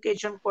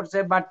অ্যাপ্লিকেশন করছে,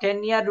 বা 10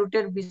 ইয়ার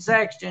রুটের ভিসা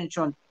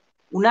এক্সটেনশন,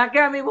 উনাকে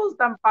আমি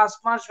বলতাম 5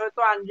 মাস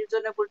হয়তো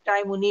আনরিজনেবল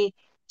টাইম, উনি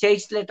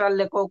চেইস লেটার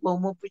লেখক,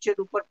 হোম অফিসের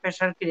উপর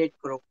প্রেসার ক্রিয়েট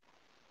করুক।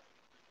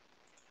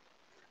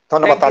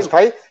 ধন্যবাদ তাজ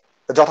ভাই,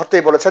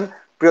 যথার্থই বলেছেন।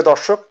 প্রিয়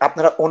দর্শক,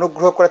 আপনারা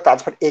অনুগ্রহ করে তাজ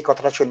ভাই এই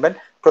কথাটা শুনবেন।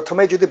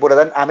 প্রথমেই যদি বলে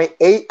দেন আমি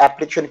এই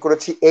অ্যাপ্লিকেশন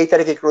করেছি, এই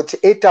তারিখে করেছি,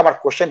 এইটা আমার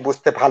কোশ্চেন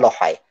বুঝতে ভালো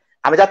হয়।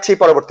 আমি যাচ্ছি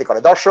পরবর্তী করে।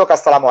 দর্শক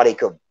আসসালামু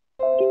আলাইকুম।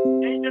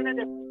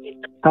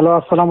 হ্যালো,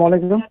 আসসালামু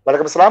আলাইকুম।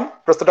 ওয়ালাইকুম আসসালাম,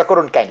 প্রশ্নটা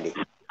করুন কাইন্ডলি।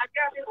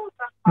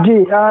 জি,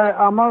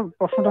 আমার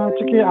প্রশ্নটা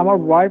হচ্ছে কি, আমার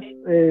ওয়াইফ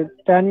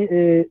 10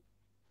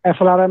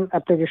 FLRM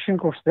অ্যাপ্লিকেশন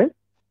করছে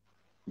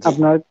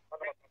আপনার।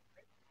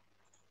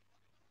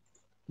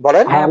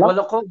 বলেন। হ্যাঁ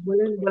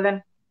বলেন।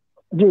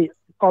 জি,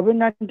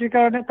 কোভিড-19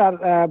 কারণে তার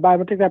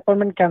বায়োমেট্রিক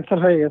অ্যাপয়েন্টমেন্ট ক্যান্সেল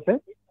হয়ে গেছে।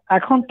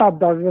 এখন তার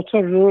 10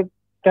 বছর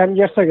 10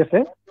 ইয়ার্স হয়ে গেছে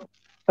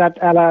দ্যাট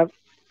এলার,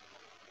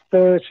 তো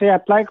সে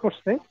অ্যাপ্লাই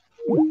করছে।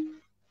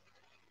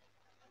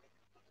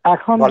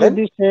 এখন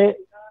যদি সে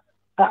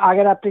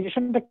আগের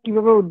অ্যাপ্লিকেশনটা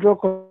কিভাবে উইথড্র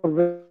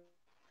করবে?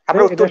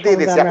 আমরা উত্তর দিয়ে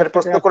দিয়েছি, আপনার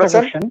প্রশ্ন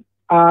করেছেন,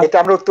 এটা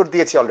আমরা উত্তর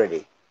দিয়েছি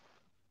অলরেডি।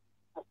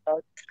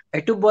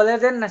 একটু বলে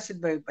দেন নাশিদ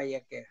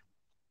ভাইয়াকে।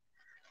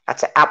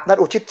 আচ্ছা, আপনার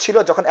উচিত ছিল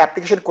যখন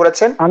অ্যাপ্লিকেশন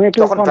করেছেন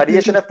তখন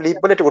ভ্যারিয়েশন অফ লিভ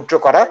বলে এটা উইথড্র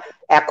করা।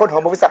 এখন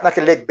হোম অফিস আপনাকে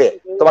লিখবে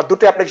তোমার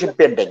দুটো অ্যাপ্লিকেশন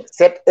পেন্ডিং,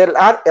 সেট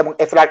এলআর এবং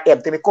এফএলআর-এম,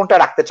 তুমি কোনটা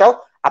রাখতে চাও?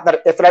 আপনার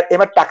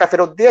এফএলআর-এম এর টাকা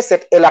ফেরত দিয়ে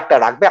সেট এলআরটা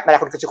রাখবে। আপনার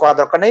এখন কিছু করার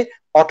দরকার নেই,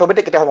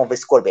 অটোমেটিক এটা হোম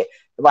অফিস করবে।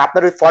 এবং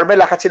আপনার ওই ফর্মে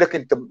লেখা ছিল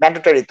কিন্তু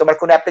ম্যান্ডেটরি তোমার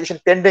কোনো অ্যাপ্লিকেশন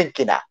পেন্ডিং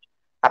কিনা।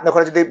 আপনি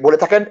ওখানে যদি বলে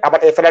থাকেন আবার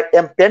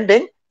এফএলআর-এম পেন্ডিং,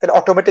 তাহলে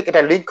অটোমেটিক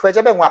এটা লিংক হয়ে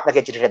যাবে এবং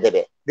আপনাকে চিঠিটা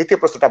দেবে। দ্বিতীয়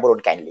প্রশ্নটা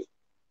বলুন কাইন্ডলি।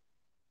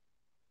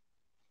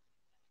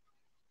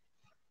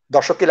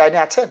 দর্শক কি লাইনে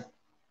আছেন?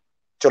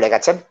 চলে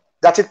গেছেন,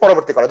 যাচ্ছি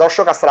পরবর্তী করে।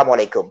 দর্শক আসসালামু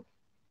আলাইকুম।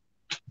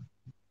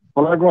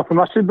 ওয়ালাইকুম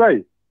আসসালাম নাশিদ ভাই।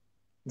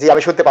 জি,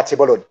 আমি শুনতে পাচ্ছি,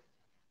 বলুন।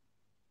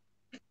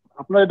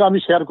 আপনার এটা আমি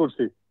শেয়ার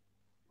করছি।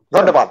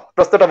 ধন্যবাদ,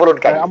 প্রশ্নটা বলুন।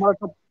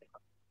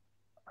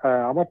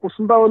 আমার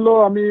প্রশ্নটা হলো,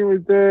 আমি ওই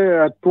যে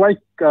টুয়াইক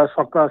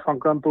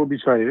সংক্রান্ত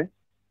বিষয়ে,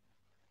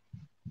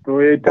 তো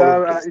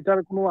এটার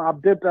কোনো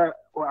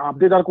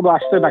আপডেট আর কোনো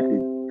আসছে নাকি?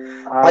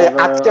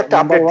 আজকে একটা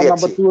আপডেট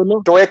দিয়েছি,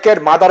 টোয়েকের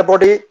মাদার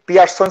বডি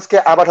পিয়ারসনসকে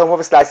আবার হোম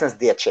অফিস লাইসেন্স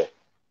দিয়েছে।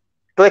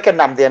 টোয়েকের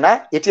নাম দিয়ে না,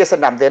 ইটিএস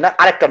এর নাম দিয়ে না,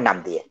 আরেকটার নাম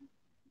দিয়ে।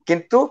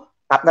 কিন্তু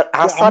আপনার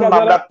আহসান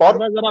মামলার পর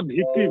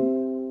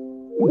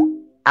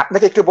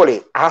আপনাকে একটু বলি,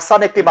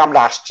 আহসান একটি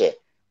মামলা আসছে,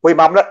 ওই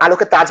মামলার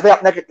আলোকে তাজ ভাই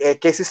আপনাকে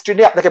কেস হিস্ট্রি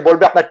নিয়ে আপনাকে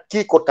বলবে আপনার কি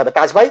করতে হবে।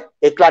 তাজ ভাই,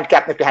 এই ক্লায়েন্টকে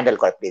আপনি একটু হ্যান্ডেল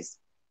করেন প্লিজ।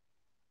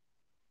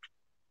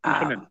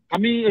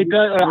 আমি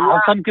এটা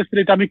আহসান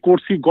কেসের এটা আমি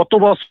করছি গত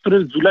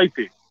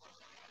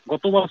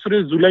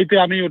বছরের জুলাইতে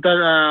আমি ওটা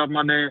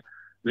মানে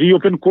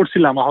রিওপেন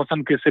করছিলাম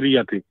আহসান কেসের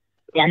ইয়াতে।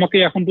 আমাকে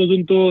এখন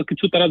পর্যন্ত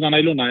কিছু তারা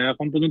জানাইলো না,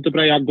 এখন পর্যন্ত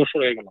প্রায় 1 বছর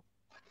হয়ে গেল।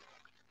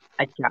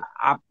 আচ্ছা,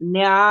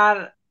 আপনার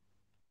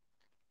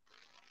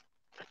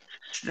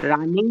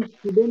রানিং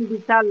স্টুডেন্ট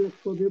ভিসা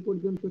কবে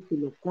পর্যন্ত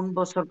ছিল, কোন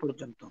বছর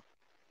পর্যন্ত?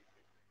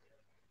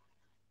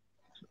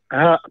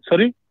 হ্যাঁ,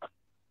 সরি,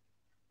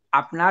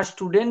 আপনার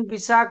স্টুডেন্ট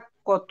ভিসা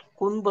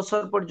কোন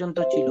বছর পর্যন্ত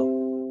ছিল?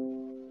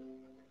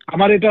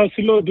 আমার এটা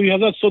ছিল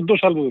 2014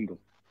 সাল পর্যন্ত।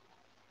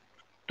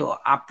 তো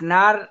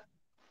আপনার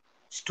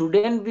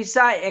স্টুডেন্ট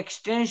ভিসা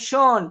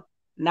এক্সটেনশন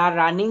না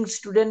রানিং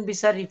স্টুডেন্ট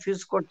ভিসা রিফিউজ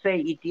করতে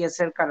ইটিএস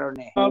এর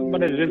কারণে?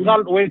 মানে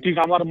রেজাল্ট ওয়েটিং,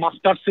 আমার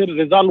মাস্টার্স এর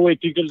রেজাল্ট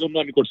ওয়েটিং এর জন্য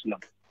আমি করছিলাম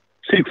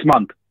 6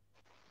 মান্থ।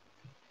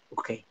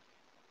 ওকে,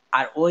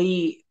 আর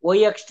ওই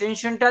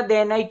এক্সটেনশনটা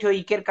দেয় নাই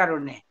টোইকের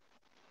কারণে?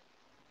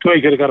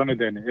 টোইকের কারণে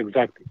দেয় না,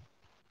 এক্স্যাক্টলি।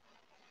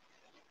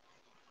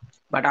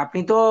 বাট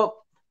আপনি তো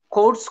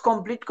কোর্স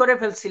কমপ্লিট করে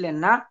ফেলছিলেন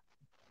না?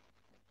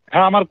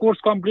 হ্যাঁ, আমার কোর্স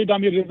কমপ্লিট,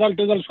 আমি রেজাল্ট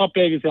সব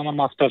পেয়ে গেছি আমার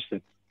মাস্টার্সে।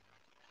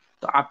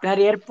 তো আপনার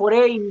এর পরে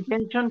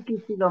ইন্টেনশন কি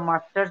ছিল?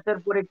 মাস্টার্স এর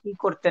পরে কি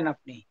করতেন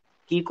আপনি,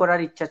 কি করার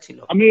ইচ্ছা ছিল?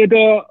 আমি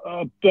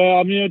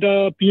এটা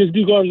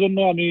পিএইচডি করার জন্য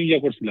আমি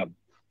করছিলাম,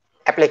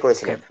 অ্যাপ্লাই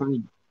করেছিলাম।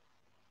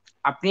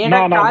 আপনি এটা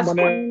কাজ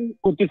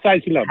করতে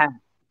চাইছিলাম।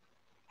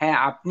 হ্যাঁ,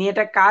 আপনি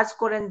এটা কাজ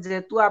করেন,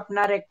 যেহেতু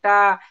আপনার একটা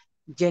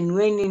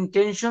জেনুইন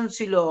ইন্টেনশন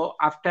ছিল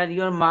after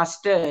your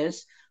masters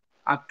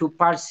to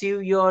pursue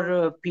your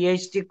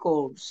PhD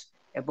course,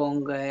 এবং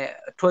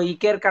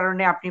টোইকের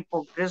কারণে আপনি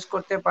প্রোগ্রেস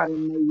করতে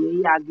পারেন না, এই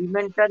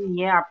আর্গুমেন্টটা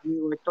নিয়ে আপনি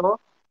হয়তো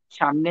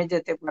সামনে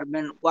যেতে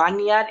পারবেন। 1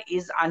 ইয়ার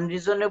ইজ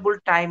আনরিজনেবল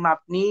টাইম।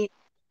 আপনি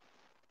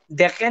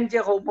দেখেন যে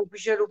হোম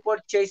অফিসের উপর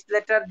চেইস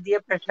লেটার দিয়ে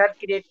প্রেসার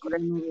ক্রিয়েট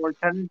করেন,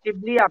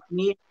 অল্টারনেটিভলি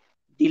আপনি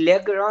ডিলে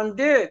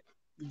গ্রাউন্ডে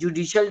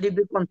জুডিশিয়াল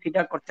ডিবি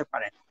কনসিডার করতে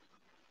পারেন।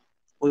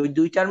 ওই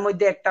দুইটার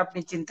মধ্যে একটা আপনি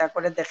চিন্তা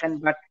করে দেখেন,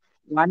 but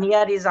 1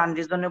 year is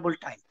unreasonable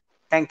time.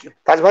 Thank you.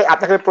 তাজ ভাই,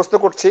 আপনাকে প্রশ্ন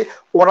করছি,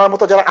 ওনার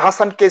মতো যারা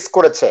আহসান কেস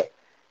করেছে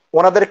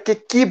ওনাদেরকে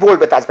কি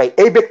বলবে তাজ ভাই?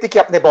 এই ব্যক্তিকে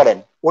আপনি বলেন,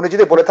 উনি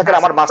যদি বলে থাকেন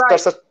আমার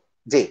মাস্টার্স।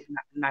 জি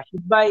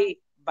নাশিদ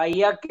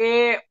ভাইয়াকে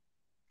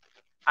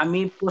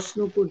আমি প্রশ্ন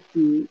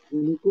করছি,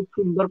 উনি খুব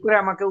সুন্দর করে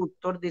আমাকে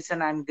উত্তর দিয়েছেন।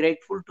 I am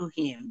grateful to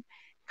him,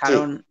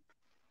 কারণ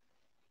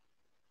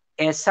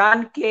এহসান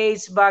কেস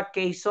বা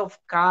কেস অফ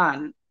খান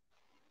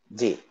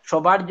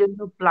সবার জন্য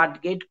ফ্লাড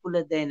গেট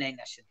খুলে দেয় নাই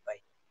নাশিদ ভাই।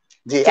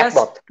 Just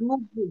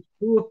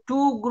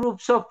two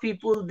groups of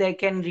people, they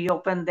can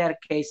reopen their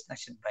case,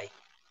 Nashit bhai.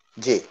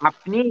 জি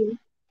আপনি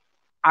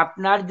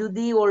আপনার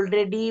যদি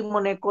অলরেডি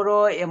মনে করো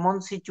এমন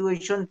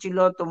সিচুয়েশন ছিল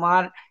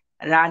তোমার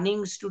রানিং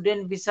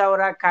স্টুডেন্ট ভিসা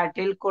ওরা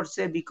কার্টেল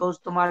করছে বিকজ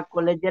তোমার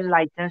কলেজের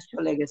লাইসেন্স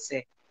চলে গেছে,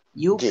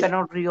 you G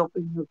cannot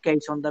reopen your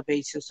case on the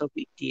basis of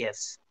ETS.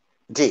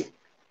 জি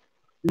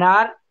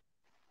আপনার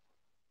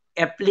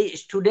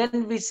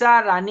student visa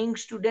running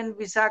student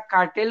visa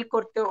cartel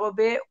করতে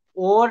হবে,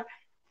 ওর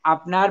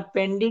আপনার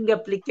pending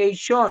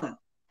application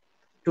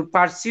to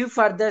pursue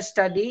further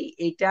study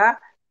এটা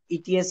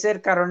ইটিএস এর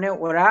কারণে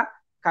ওরা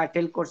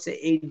কার্টেল করছে।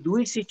 এই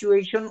দুই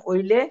সিচুয়েশন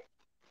হইলে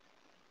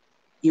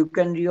you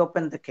can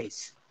reopen the case.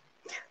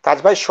 তাজ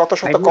ভাই শত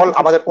শত কল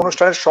আমাদের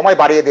অনুষ্ঠানের সময়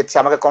বাড়িয়ে দিচ্ছে,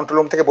 আমাকে কন্ট্রোল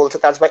রুম থেকে বলছে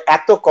তাজ ভাই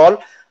এত কল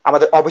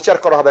আমাদের অবিচার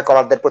করা হবে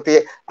কলারদের প্রতি,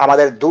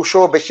 আমাদের 200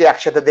 বেশি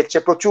একসাথে দেখছে,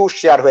 প্রচুর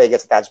শেয়ার হয়ে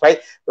গেছে তাজ ভাই,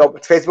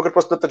 ফেসবুকের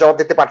প্রশ্ন তো জবাব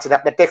দিতে পারছি না,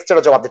 আপনি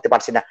টেক্সটেরও জবাব দিতে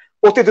পারছি না,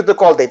 অতি দ্রুত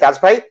কল দেই তাজ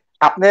ভাই,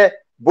 আপনি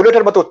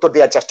বুলেটের মতো উত্তর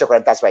দেওয়ার চেষ্টা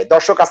করেন তাজ ভাই।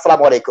 দর্শক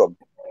আসসালামু আলাইকুম।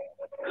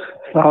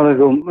 আসসালামু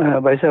আলাইকুম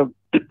ভাই সাহেব,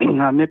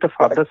 আমি একটা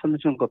ফার্দার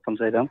সাবমিশন করতাম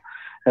চাইলাম,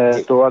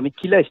 তো আমি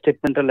কিলা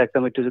স্টেটমেন্টটা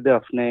লিখতাম একটু যদি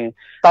আপনি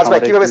তাজ ভাই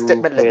কিভাবে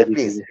স্টেটমেন্ট লিখবেন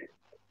প্লিজ?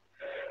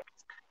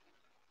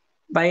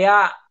 ভাইয়া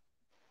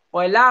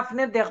পয়লা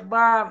আপনি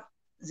দেখবা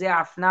যে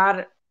আপনার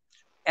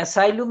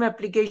অ্যাসাইলুম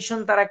অ্যাপ্লিকেশন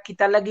তারা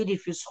কিতা লাগি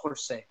রিফিউজ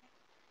করছে,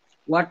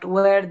 হোয়াট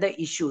ওয়ার দ্য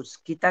ইস্যুস,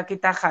 কিতা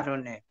কিতা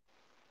কারণে।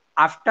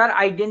 আফটার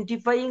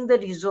আইডেন্টিফাইং দ্য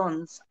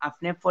রিজনস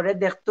আপনি পরে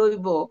দেখতে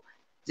হইব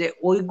যে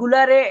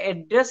ওইগুলারে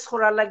অ্যাড্রেস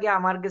করা লাগে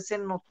আমার কাছে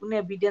নতুন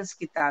এভিডেন্স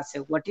কিতা আছে,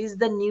 what is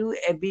the new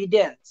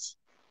evidence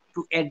to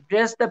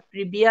address the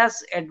previous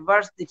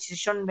adverse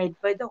decision made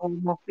by the home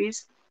office,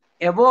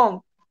 এবং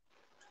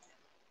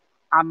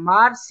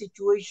আমার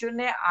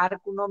সিচুয়েশনে আর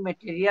কোনো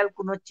ম্যাটেরিয়াল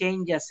কোনো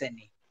চেঞ্জ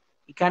আসেনি,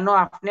 এখানেও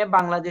আপনি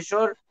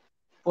বাংলাদেশের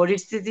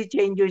পরিস্থিতি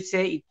চেঞ্জ হয়েছে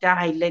এটা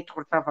হাইলাইট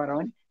করতে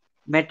পারেন,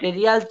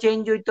 ম্যাটেরিয়াল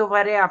চেঞ্জ হইতে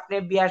পারে, আপনি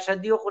বিয়া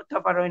শাদিও করতে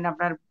পারেন,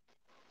 আপনার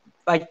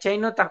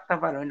বাচ্চাইনও থাকতে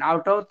পারেন,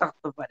 আউটাও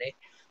থাকতে পারে,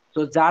 তো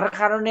যার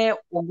কারণে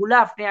ওগুলা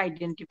আপনি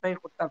আইডেন্টিফাই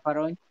করতে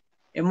পারেন।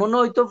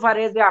 এমনও হইতে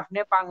পারে যে আপনি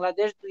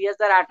বাংলাদেশ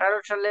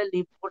 2018 সালে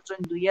লিভ করছেন,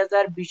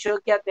 2020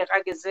 কে দেখা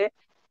গেছে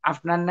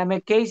আপনার নামে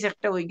কেস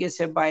একটা হয়ে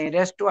গেছে বা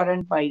অ্যারেস্ট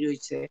ওয়ারেন্ট বাইর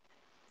হইছে,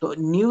 তো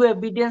নিউ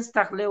এভিডেন্স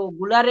থাকলে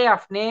ওগুলারে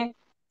আপনি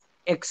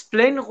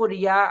এক্সপ্লেন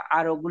করিয়া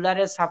আর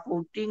ওগুলারে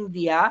সাপোর্টিং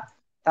দিয়া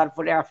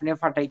তারপরে আপনি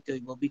ফাটাইতে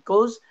হইব,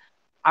 বিকজ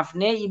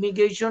আপনি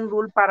ইমিগ্রেশন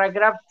রুল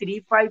প্যারাগ্রাফ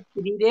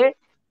 353 রে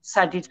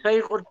স্যাটিসফাই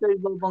করতে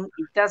হইব, এবং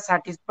এটা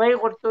স্যাটিসফাই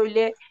করতে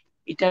হইলে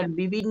এটার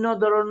বিভিন্ন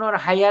ধরনের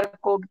হায়ার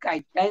কোড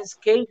গাইডলাইন্স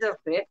কেস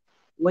আছে,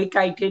 ওই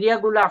ক্রাইটেরিয়া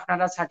গুলো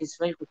আপনারা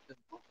স্যাটিসফাই করতে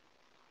হইব।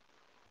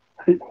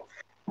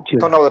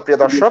 ধন্যবাদ প্রিয়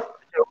দর্শক।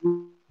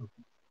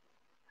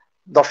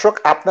 দর্শক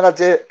আপনারা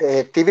যে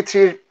টিভি3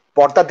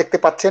 পর্দা দেখতে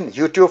পাচ্ছেন,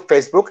 ইউটিউব,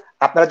 ফেসবুক,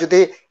 আপনারা যদি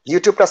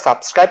ইউটিউবটা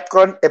সাবস্ক্রাইব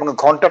করেন এবং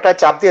ঘন্টাটায়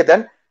চাপ দিয়ে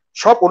দেন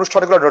সব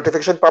অনুষ্ঠানগুলোর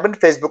নোটিফিকেশন পাবেন,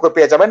 ফেসবুকে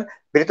পেয়ে যাবেন।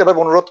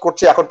 বিনীতভাবে অনুরোধ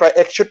করছি, এখন প্রায়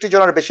 61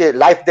 জনের বেশি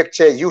লাইভ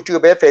দেখছে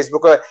ইউটিউবে,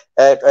 ফেসবুকে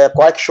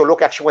কয়েকশো লোক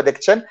একসঙ্গে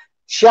দেখছেন,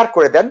 শেয়ার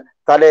করে দেন।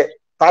 তাহলে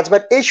তাজ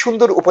ভাই এই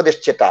সুন্দর উপদেশ,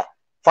 যেটা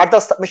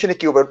ফার্দার সাবমিশনে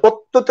কি হবে,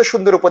 অত্যন্ত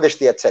সুন্দর উপদেশ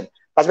দিয়েছেন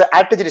তাজ ভাই।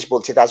 আরেকটা জিনিস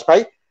বলছি তাজ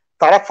ভাই,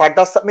 তারা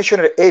ফার্দার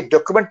সাবমিশনের এই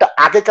ডকুমেন্টটা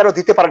আগে কারো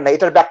দিতে পারেন না,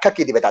 এটার ব্যাখ্যা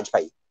কি দিবে তাজ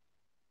ভাই?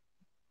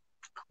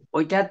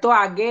 ওইটা তো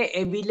আগে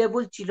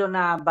এভেইলেবল ছিল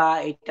না, বা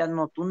এটা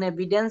নতুন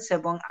এভিডেন্স,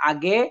 এবং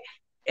আগে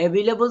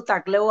এভেইলেবল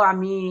থাকলেও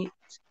আমি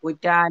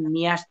ওইটা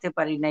নিয়ে আসতে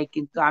পারি নাই,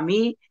 কিন্তু আমি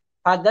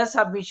ফার্দার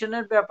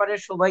সাবমিশনের ব্যাপারে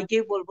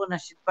সবাইকেই বলবো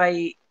নাশিদ ভাই,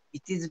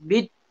 ইট ইজ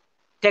বিট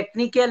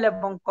টেকনিক্যাল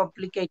এবং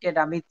কমপ্লিকেটেড।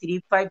 আমি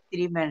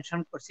 353 মেনশন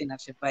করছি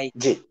নাশিদ ভাই,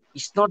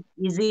 ইটস নট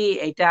ইজি।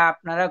 এটা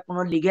আপনারা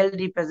কোনো লিগ্যাল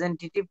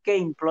রিপ্রেজেন্টেটিভ কে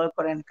এমপ্লয়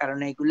করেন, কারণ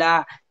এগুলা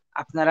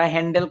আপনারা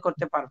হ্যান্ডেল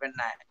করতে পারবেন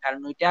না,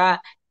 কারণ ওইটা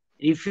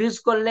রিফিউজ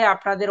করলে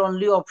আপনাদের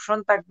অনলি অপশন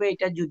থাকবে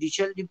এটা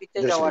জুডিশিয়াল রিভিউতে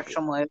যাওয়ার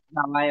সময়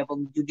নামা, এবং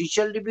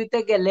জুডিশিয়াল রিভিউতে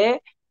গেলে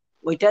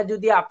ওইটা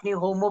যদি আপনি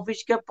হোম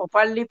অফিসকে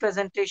প্রপারলি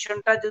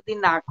প্রেজেন্টেশনটা যদি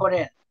না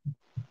করেন,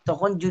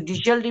 তখন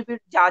জুডিশিয়াল রিভিউ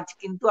জাজ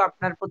কিন্তু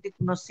আপনার প্রতি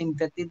কোনো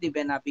সিম্প্যাথি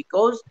দিবে না,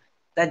 because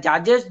the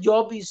জাজেস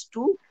job is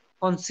two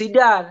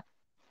consider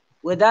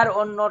whether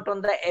or not on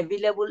the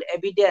available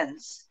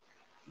evidence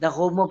the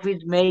home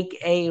office make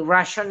a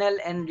rational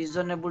and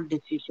reasonable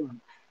decision,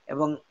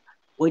 এবং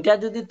ওইটা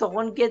যদি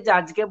তখন কে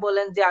জাজকে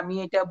বলেন যে আমি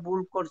এটা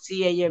ভুল করছি,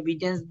 এই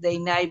এভিডেন্স দেই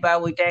নাই বা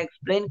ওইটা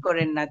এক্সপ্লেইন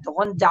করেন না,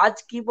 তখন জাজ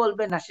কি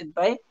বলবে নাশিদ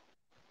ভাই,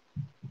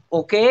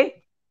 ওকে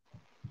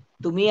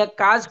তুমি এক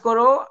কাজ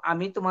করো,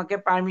 আমি তোমাকে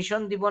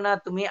পারমিশন দিব না,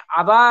 তুমি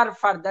আবার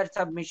ফার্দার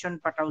সাবমিশন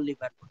পাঠাও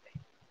লিভার কোর্টে,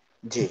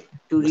 জি,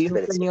 two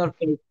reopen your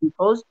case,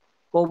 because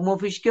home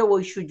অফিসকে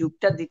ওই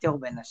সুযোগটা দিতে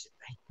হবে নাশিদ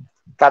ভাই।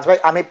 তাজ ভাই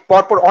আমি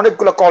পরপর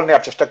অনেকগুলো কল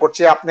নেওয়ার চেষ্টা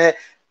করছি, আপনি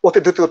অতি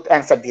দ্রুত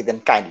অ্যানসার দিয়ে দেন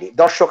কাইন্ডলি।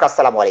 দর্শক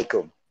আসসালামু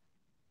আলাইকুম।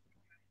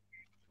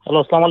 হ্যালো,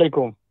 আসসালামু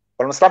আলাইকুম।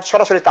 ওয়ালাইকুম আসসালাম।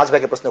 সরাসরি তাজ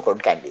ভাইকে প্রশ্ন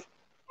করুন কাইন্ডলি।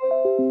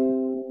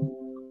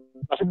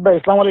 নাশিদ ভাই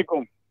আসসালামু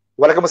আলাইকুম।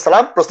 ওয়ালাইকুম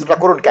আসসালাম, প্রশ্নটা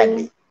করুন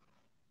কাইন্ডলি।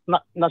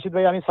 নাশিদ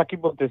ভাই আমি সাকিব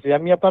বলতেছি,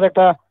 আমি আপনার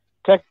একটা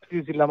ট্যাক্স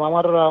দিয়েছিলাম,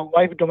 আমার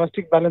ওয়াইফ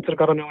ডোমেস্টিক ব্যালেন্সের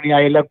কারণে উনি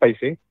আইএলআর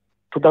পাইছে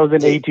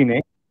 2018-এ,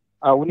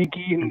 উনি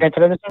কি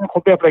ন্যাচারালাইজেশন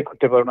কবে অ্যাপ্লাই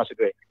করতে পারবেন নাশিদ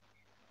ভাই?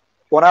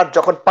 ওনার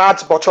যখন 5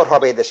 বছর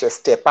হবে এই দেশে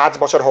স্টে, 5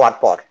 বছর হওয়ার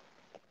পর।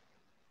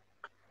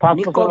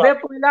 কবে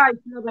পয়লা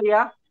আইছিল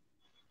ভাইয়া?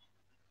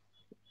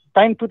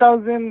 টাইম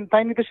 2000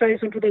 টাইম নিতে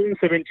চাইছেন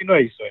 2017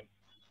 আইছেন।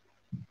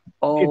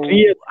 ও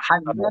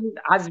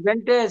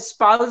হাজবেন্ডে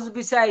স্পাউস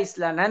ভিসা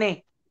আইছিল না নে?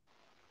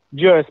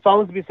 জি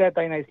স্পাউস ভিসা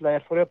তাই নাইছিল,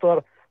 এরপরে তো আর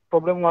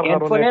প্রবলেম হওয়ার কারণে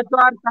এরপরে তো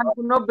আর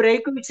কোনো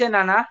ব্রেক হইছে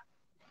না না?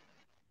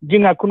 জি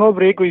না, কোনো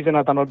ব্রেক হইছে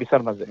না তানোর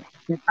ভিসার মাঝে।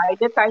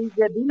 তাইলে তাই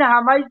যেদিন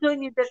হামাইছো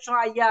নির্দেশ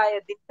আইয়া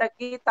এদিন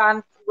থেকে তান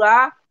পুরা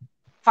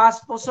 5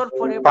 বছর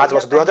পরে 5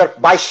 বছর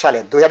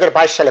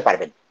 2022 সালে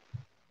পারবেন।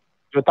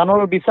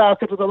 তানোর ভিসা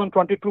আছে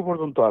 2022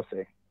 পর্যন্ত আছে।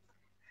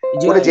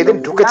 উনি যেদিন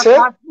ঢুকেছে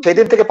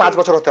সেদিন থেকে 5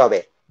 বছর হতে হবে,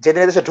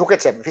 যেদিন এদেশে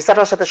ঢুকেছে,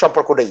 ভিসাটার সাথে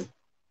সম্পর্ক নেই।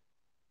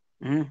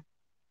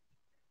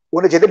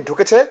 উনি যেদিন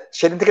ঢুকেছে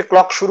সেদিন থেকে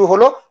ক্লক শুরু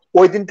হলো,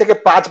 ওই দিন থেকে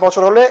 5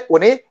 বছর হলে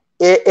উনি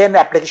এএন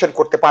অ্যাপ্লিকেশন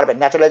করতে পারবেন,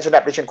 ন্যাচারালাইজেশন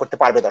অ্যাপ্লিকেশন করতে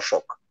পারবে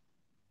দর্শক।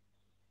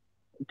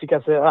 ঠিক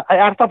আছে,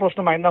 আরেকটা প্রশ্ন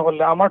মাইন্ড না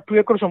করলে, আমার 2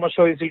 একর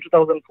সমস্যা হয়েছিল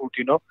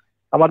 2014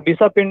 আমার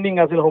ভিসা পেন্ডিং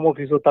আছে হোম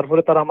অফিসও,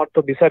 তারপরে তারা আমার তো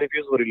ভিসা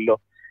রিফিউজ করিল।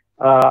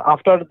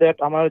 আফটার দ্যাট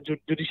আমার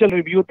জুডিশিয়াল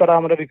রিভিউ তারা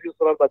আমরা রিফিউজ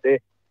করার বাদে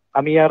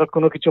আমি আর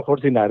কোনো কিছু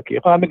করছি না আর কি।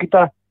 এখন আমি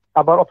কিটা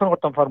আবার ওপেন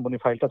করতাম পারবো নি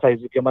ফাইলটা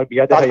চাইছি কি আমার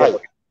বিয়া দেখাইয়া।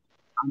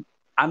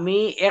 আমি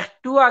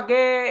একটু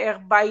আগে এক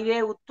বাইরে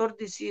উত্তর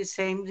দিছি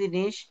সেম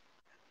জিনিস।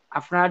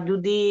 আপনার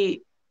যদি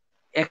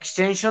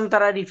এক্সটেনশন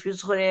তারা রিফিউজ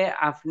করে,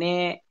 আপনি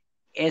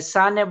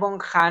এসান এবং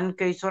খান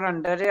কেসের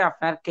আন্ডারে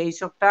আপনার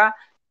কেসটা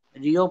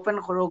রিওপেন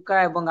করুকা,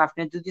 এবং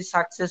আপনি যদি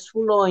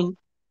সাকসেসফুল হইন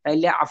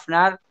তাইলে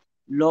আপনার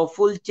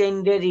লফুল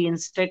চেঞ্জে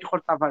রিইনস্টেট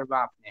করতে পারবা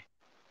আপনি।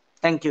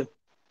 Thank you.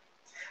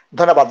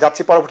 ধন্যবাদ।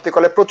 যাচ্ছি পরবর্তী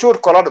কলে, প্রচুর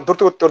কলার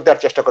দ্রুত উত্তর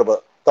দেওয়ার চেষ্টা করব।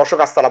 দর্শক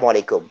আসসালামু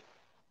আলাইকুম।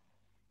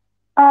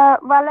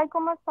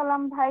 ওয়ালাইকুম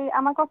আসসালাম ভাই,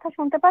 আমার কথা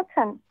শুনতে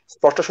পাচ্ছেন?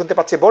 স্পষ্ট শুনতে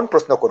পাচ্ছি বোন,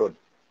 প্রশ্ন করুন।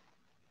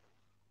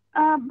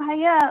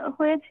 ভাইয়া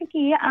হয়েছে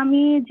কি,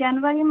 আমি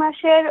জানুয়ারি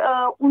মাসের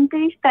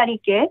 29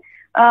 তারিখে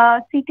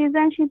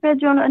সিটিজেনশিপের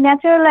জন্য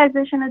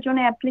ন্যাচারালাইজেশনের জন্য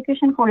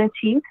অ্যাপ্লিকেশন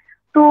করেছি।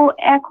 তো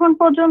এখন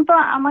পর্যন্ত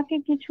আমাকে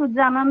কিছু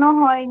জানানো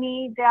হয়নি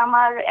যে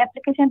আমার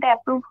অ্যাপ্লিকেশনটা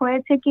অ্যাপ্রুভ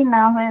হয়েছে কি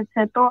না হয়েছে।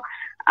 তো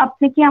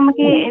আপনি কি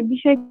আমাকে এ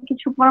বিষয়ে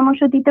কিছু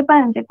পরামর্শ দিতে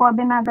পারেন যে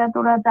কবে নাগাদ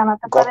ওরা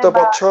জানাতে পারে? গত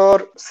বছর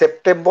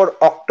সেপ্টেম্বর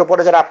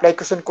অক্টোবরে যারা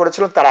অ্যাপ্লিকেশন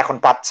করেছিলেন তারা এখন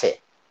পাচ্ছে।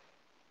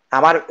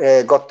 আমার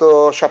গত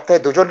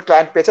সপ্তাহে 2জন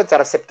ক্লায়েন্ট পেয়েছেন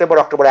যারা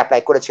সেপ্টেম্বর অক্টোবরে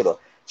অ্যাপ্লাই করেছিল।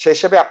 সেই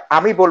হিসেবে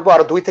আমি বলবো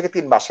আরো 2 থেকে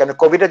 3 মাস, কারণ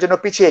কোভিড এর জন্য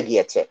পিছিয়ে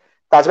গিয়েছে।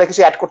 তাজ ভাই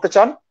কিছু অ্যাড করতে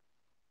চান?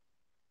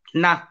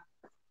 না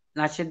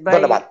নাশিদ ভাই,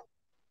 ধন্যবাদ।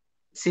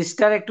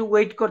 সিস্টার একটু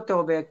ওয়েট করতে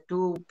হবে, একটু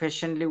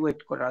পেশেন্টলি ওয়েট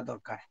করা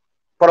দরকার।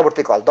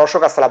 পরবর্তী কল।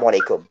 দর্শক আসসালামু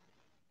আলাইকুম।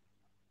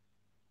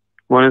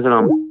 ওয়ালাইকুম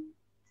আসসালাম।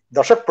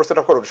 দর্শক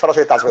প্রশ্নটা করুন,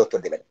 সরাসরি তাজ ভাই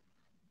উত্তর দিবেন।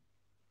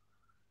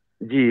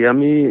 জি,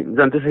 আমি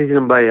জানতে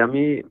চাইছিলাম ভাই,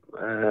 আমি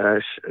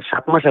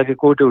 7 মাস আগে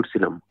কোর্টে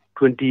উঠছিলাম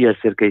 20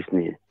 ইয়ার্স এর কেস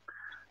নিয়ে।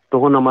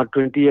 তখন আমার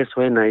 20 ইয়ার্স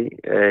হয় নাই,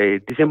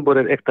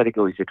 ডিসেম্বরের 1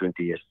 তারিখে হয়েছে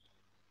 20 ইয়ার্স।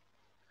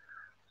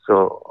 সো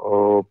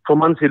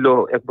প্রমাণ ছিল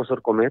 1 বছর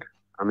কমের।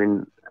 আমি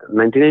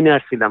 99-এ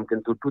আসছিলাম,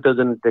 কিন্তু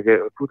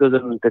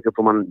 2000 থেকে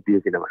প্রমাণ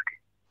দিয়েছিলাম আর কি।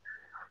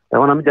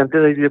 এখন আমি জানতে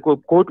চাইছি যে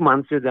কোর্ট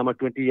মানছে যে আমার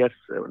 20 ইয়ার্স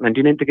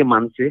 99 থেকে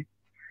মানছে,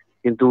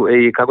 কিন্তু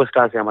এই কাগজটা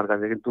আছে আমার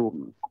কাছে, কিন্তু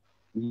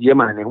ইয়ে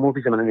মানে হোম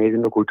অফিসে মানে এই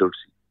জন্য কোর্টে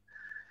উঠছি।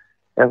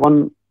 এখন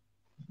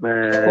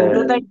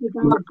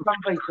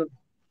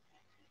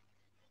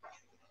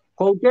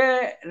কোর্টে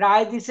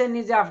রায় দিছে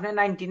নি যে আপনি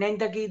 99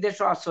 থেকে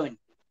দেশে আসেন?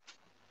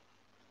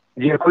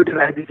 জি, কোর্টে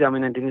রায় দিছে আমি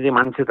 99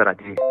 মানছে, তারা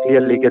কি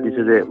ক্লিয়ার লিখে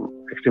দিছে যে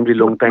এক্সট্রিমলি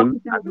লং টাইম।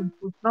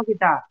 প্রশ্ন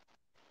কিটা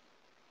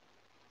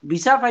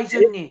ভিসা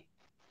পাইছেন নি?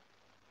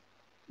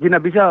 জি না,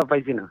 ভিসা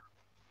পাইছি না।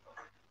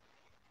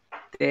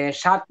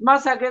 7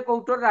 মাস আগে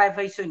কোর্টের রায়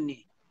পাইছেন নি?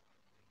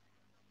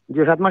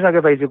 জি 7 মাস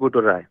আগে পাইছি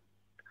কোর্টের রায়।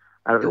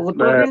 আর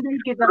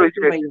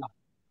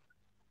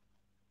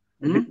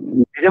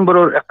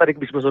ডিসেম্বরের 1 তারিখ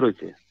 20 বছর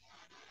হয়েছে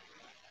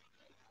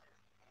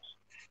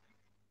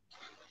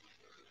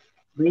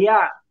ভাইয়া।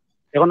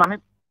 এখন আমি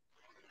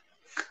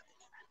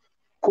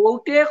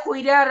কোর্টে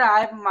কইরা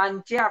রায়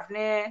মানছে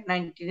আপনি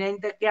 99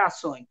 থেকে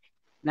আসেন,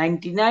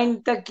 99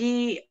 থেকে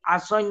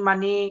আসেন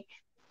মানে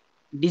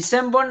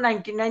ডিসেম্বর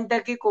 99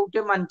 থেকে কোর্টে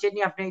মানছে নি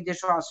আপনি এই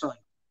দেশে আসেন?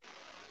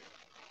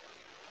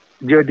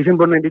 যে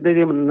ডিসেম্বর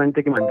 99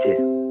 থেকে মানছে।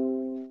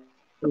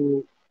 তো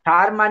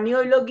তার মানে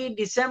হইল কি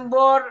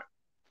ডিসেম্বর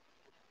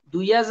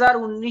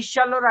 2019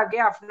 সালের আগে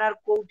আপনার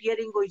কোর্ট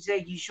হিয়ারিং হইছে,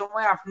 এই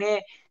সময় আপনি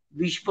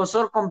 20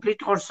 বছর কমপ্লিট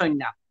করছেন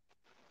না?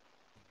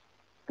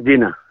 জি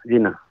না, জি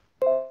না।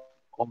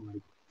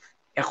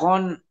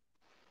 এখন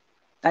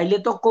তাইলে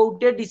তো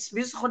কোর্টে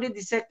ডিসমিস করে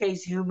দিছে case,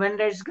 human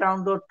rights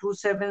ground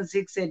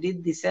 276 edit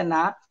দিছে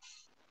না।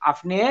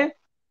 আপনি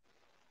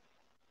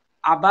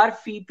আবার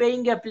ফি পেইং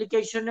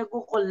অ্যাপ্লিকেশনে কো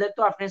করলে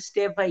তো আপনি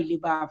স্টে পাইলি,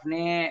 বা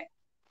আপনি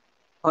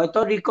হয়তো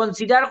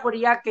রিকনসিডার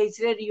করিয়া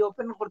কেসে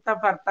রিওপেন করতে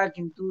পারতা,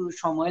 কিন্তু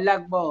সময়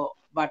লাগবে।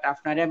 বাট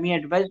আপনারে আমি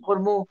অ্যাডভাইস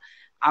করব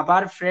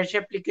আবার ফ্রেশ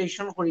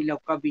অ্যাপ্লিকেশন করিলে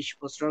 20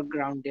 বছর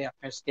গ্রাউন্ডে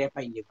আপনি স্টে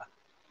পাইলি বা।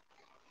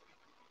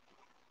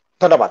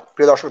 ধন্যবাদ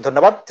প্রিয় দর্শক,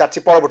 ধন্যবাদ। যাচ্ছি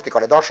পরবর্তী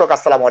কলে। দর্শক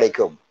আসসালামু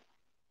আলাইকুম।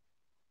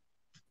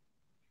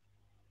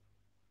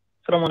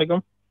 আসসালামু আলাইকুম।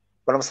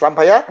 ওয়ালাইকুম আসসালাম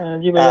ভাইয়া।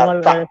 জি ভাই, আমার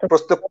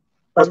প্রশ্ন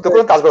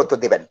করুন, তাজ ভাই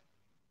উত্তর দিবেন।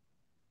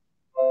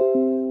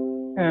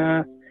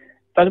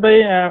 তাজ ভাই,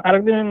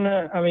 আরেকদিন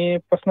আমি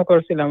প্রশ্ন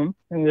করেছিলাম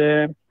যে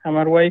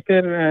আমার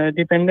ওয়াইফের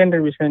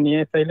ডিপেন্ডেন্টের বিষয় নিয়ে,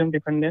 অ্যাসাইলাম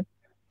ডিপেন্ডেন্ট।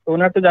 তো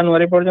ওনার তো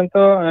জানুয়ারি পর্যন্ত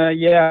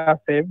ইয়ে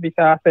আছে,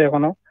 ভিসা আছে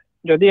এখনো।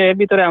 যদি এর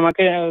ভিতরে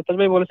আমাকে, তাজ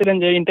ভাই বলেছিলেন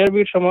যে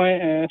ইন্টারভিউর সময়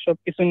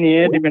সবকিছু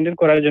নিয়ে ডিপেন্ডেন্ট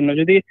করার জন্য,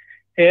 যদি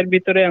এর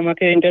ভিতরে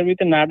আমাকে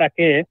ইন্টারভিউতে না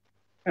ডাকে,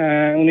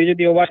 উনি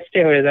যদি ওভারস্টে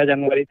হয়ে যায়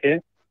জানুয়ারিতে,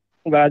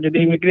 বা যদি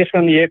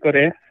ইমিগ্রেশন ইয়ে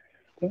করে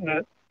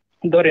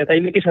ধরে,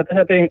 তাইলে কি সাথে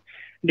সাথে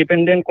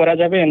ডিপেন্ডেন্ট করা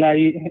যাবে, না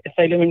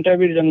অ্যাসাইলাম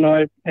ইন্টারভিউর জন্য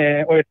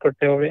ওয়েট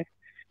করতে হবে,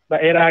 বা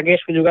এর আগে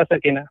সুযোগ আছে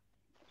কিনা?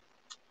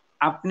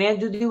 আপনি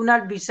যদি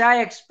উনার ভিসা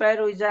এক্সপায়ার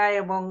হয়ে যায়,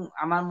 এবং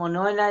আমার মনে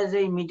হয় না যে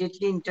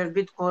ইমিডিয়েটলি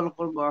ইন্টারভিউ কল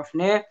করবো,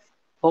 আপনি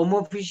হোম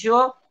অফিসও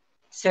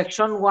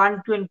সেকশন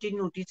 120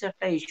 নোটিশ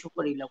একটা ইস্যু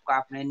করিল,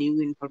 আপনি নিউ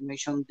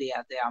ইনফরমেশন দিয়া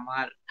যে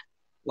আমার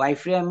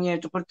ওয়াইফরে আমি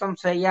এটা করতাম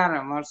চাই, আর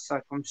আমার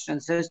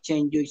সার্কামস্টেন্সেস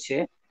চেঞ্জ হয়েছে,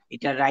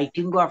 এটা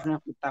রাইটিংও আপনি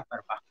করতে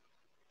পারবা।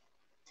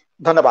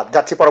 ধন্যবাদ।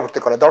 যাচ্ছি পরবর্তী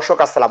কলে। দর্শক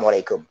আসসালামু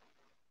আলাইকুম।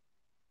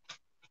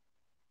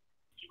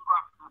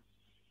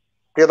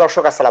 প্রিয়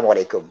দর্শক আসসালামু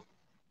আলাইকুম।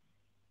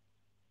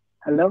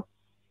 হ্যালো,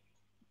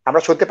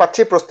 আমরা শুনতে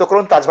পাচ্ছি, প্রশ্ন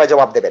করুন, তাজ ভাই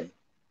জবাব দেবেন।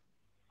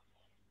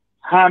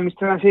 হ্যাঁ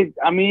মিস্টার নাশিদ,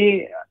 আমি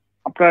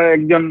আপনার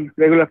একজন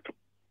রেগুলার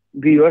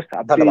ভিউয়ার্স,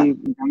 আপনি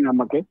জানেন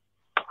আমাকে।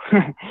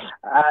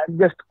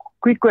 Just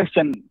quick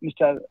question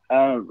mister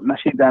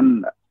nasheed and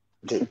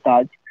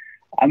তাজ,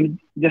 আমি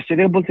জাস্ট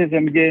এটাই বলতে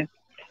চাই আমি যে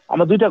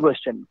আমার দুইটা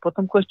কোয়েশ্চেন।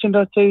 প্রথম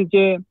কোয়েশ্চেনটা হচ্ছে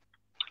যে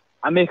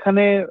আমি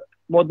এখানে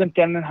মোর দেন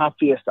 10.5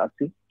 years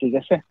আছি, ঠিক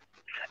আছে,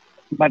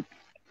 but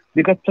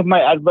because of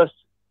my adverse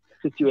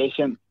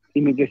situation,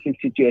 immigration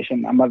situation,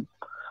 আমার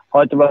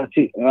হয়তো বা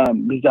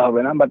ভিসা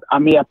হবে না, বাট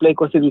আমি অ্যাপ্লাই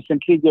করছি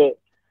রিসেন্টলি যে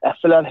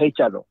এফএলআর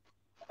এইচআরও।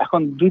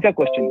 এখন দুইটা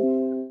কোয়েশ্চেন,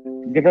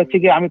 যেটা হচ্ছে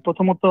কি আমি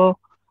প্রথমত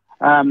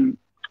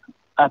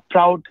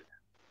proud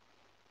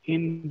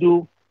Hindu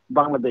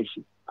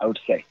Bangladeshi, I would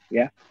say,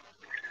 yeah.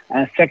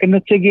 Second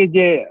হচ্ছে কি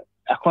যে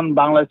এখন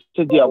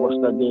বাংলাদেশের যে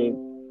অবস্থা, যে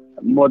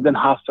মোর দেন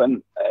হাফ,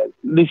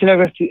 রিসেন্ট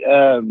একটা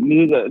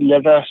নিউজ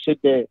লেটার আসছে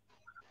যে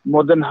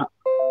মোর দেন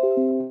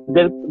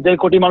 1.5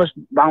 কোটি মানুষ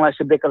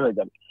বাংলাদেশে বেকার হয়ে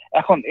যাবে।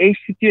 এখন এই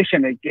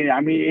সিচুয়েশনে যে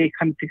আমি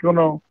এইখান থেকে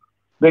কোনো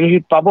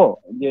বেনিফিট পাবো,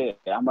 যে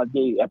আমার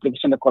যে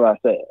অ্যাপ্লিকেশনটা করা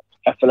আছে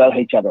এফএলআর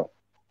এইচআরও?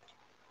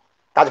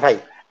 তাজ ভাই।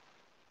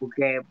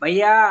 ওকে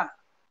ভাইয়া,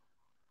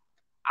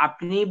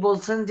 আপনি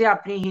বলছেন যে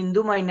আপনি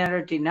হিন্দু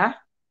মাইনরিটি না?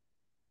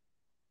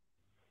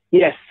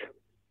 ইয়েস।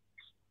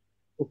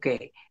 ওকে,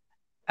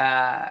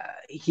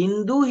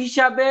 হিন্দু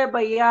হিসাবে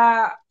ভাইয়া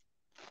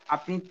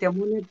আপনি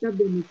তেমন একটা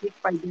বেনিফিট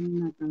পাইবেন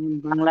না, কারণ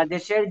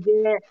বাংলাদেশের যে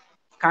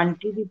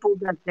কান্ট্রি রিপোর্ট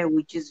আছে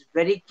which is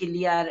very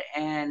clear,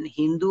 and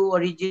Hindu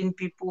origin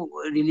people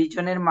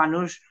রিলিজনের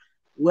মানুষ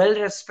ওয়েল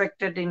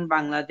রেসপেক্টেড ইন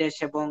বাংলাদেশ।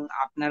 এবং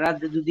আপনারা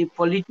যদি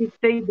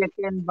পলিটিক্সেই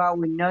দেখেন বা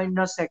অন্যান্য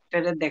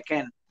সেক্টরে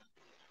দেখেন,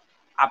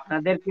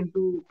 আপনাদের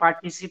কিন্তু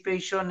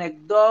পার্টিসিপেশন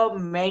একদম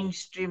মেইন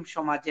স্ট্রিম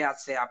সমাজে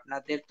আছে,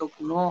 আপনাদের তো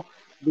কোনো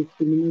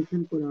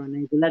ডিসক্রিমিনেশন করা হয় না।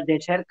 এগুলা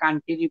দেশের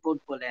কান্ট্রি রিপোর্ট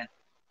বলেন।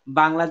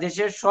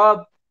 বাংলাদেশের সব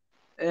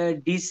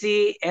ডিসি,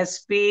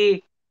 এসপি,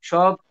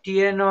 সব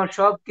টিএনও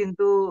সব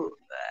কিন্তু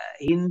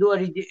হিন্দু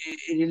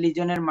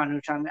রিলিজনের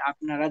মানুষ।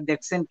 আপনারা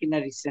দেখছেন কিনা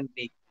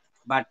রিসেন্টলি,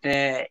 বাট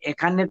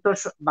এখানে তো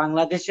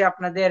বাংলাদেশে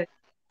আপনাদের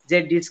যে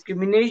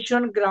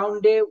ডিসক্রিমিনেশন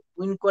গ্রাউন্ডে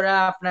উইন করা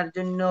আপনার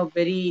জন্য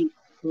ভেরি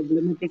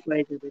প্রবলেমেটিক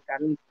হয়ে যাবে।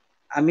 কারণ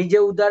আমি যে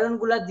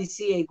উদাহরণগুলা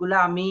দিছি এগুলা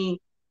আমি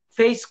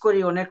ফেস করি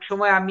অনেক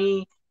সময়। আমি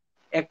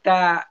একটা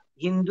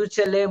হিন্দু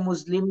ছেলে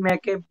মুসলিম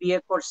মেয়েকে বিয়ে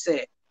করছে,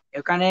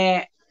 এখানে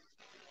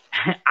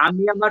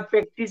আমি আমার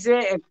প্র্যাকটিসে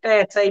একটা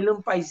অ্যাসাইলাম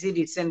পাইছি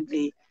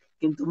রিসেন্টলি,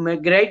 কিন্তু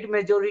গ্রেট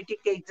মেজরিটি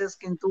কেসেস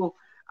কিন্তু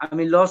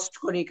আমি লস্ট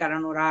করি,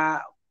 কারণ ওরা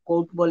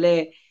কোর্ট বলে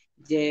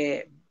যে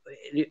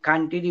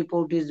country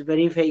report is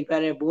very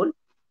favourable,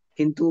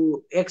 কিন্তু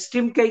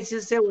এক্সট্রিম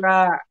কেসেসে ওরা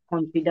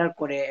কনসিডার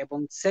করে। এবং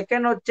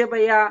সেকেন্ড হচ্ছে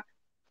ভাইয়া,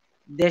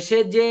 দেশে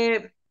যে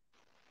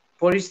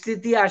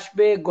পরিস্থিতি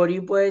আসবে,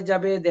 গরিব হয়ে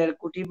যাবে, 1.5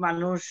 কোটি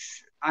মানুষ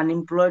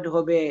আনএমপ্লয়েড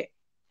হবে,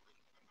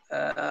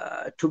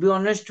 to be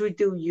honest with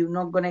you, you're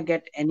not gonna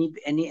get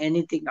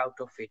anything out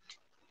of it.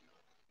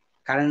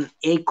 কারণ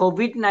এই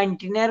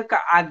কোভিড-19 এর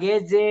আগে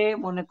যে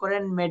মনে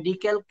করেন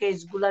মেডিকেল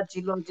কেসগুলা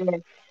ছিল, যে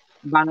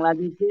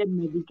বাংলাদেশে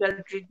medical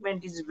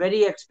treatment is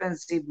very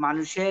expensive,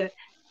 মানুষের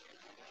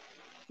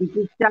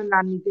চিকিৎসা না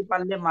নিতে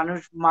পারলে মানুষ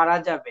মারা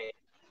যাবে,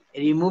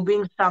 removing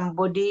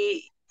somebody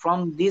from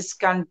this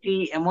country,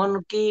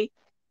 এমনকি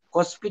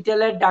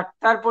হসপিটালের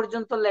ডাক্তার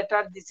পর্যন্ত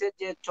লেটার দিছে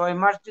যে 6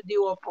 মাস যদি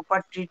ও প্রপার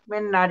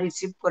ট্রিটমেন্ট না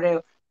রিসিভ করে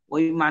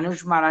ওই মানুষ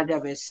মারা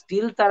যাবে।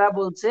 স্টিল তারা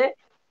বলছে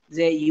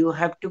যে you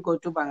have to go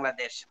to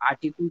Bangladesh.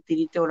 Article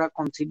 3 তে ওরা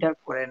কনসিডার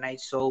করে নাই।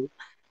 So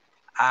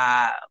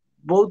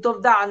both of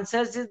the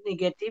answers is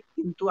negative,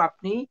 কিন্তু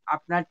আপনি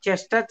আপনার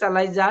চেষ্টা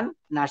চালাই যান।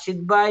 নাশিদ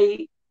ভাই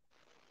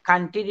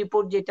কান্ট্রি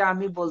রিপোর্ট যেটা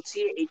আমি বলছি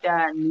এটা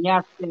নিয়ে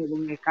আসছে, এবং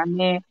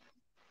এখানে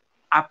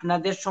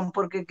আপনাদের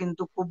সম্পর্কে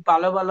কিন্তু খুব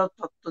ভালো ভালো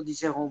তথ্য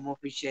দিছে হোম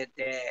অফিসে,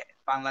 যে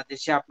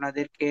বাংলাদেশে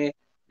আপনাদেরকে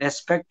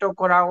রেসপেক্টও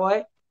করা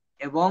হয়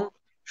এবং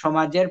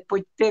সমাজের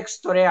প্রত্যেক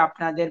স্তরে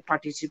আপনাদের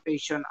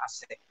পার্টিসিপেশন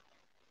আছে।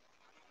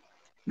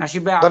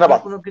 নাসিব ভাই, আপনি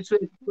কোনো কিছু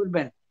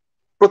করবেন?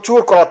 প্রচুর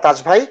করার তাজ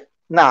ভাই।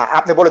 না,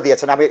 আপনি বলে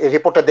দিয়েছেন, আমি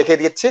রিপোর্টটা দেখে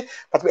দিয়েছি।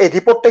 এই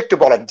রিপোর্টটা একটু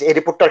বলেন যে এই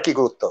রিপোর্টটার কি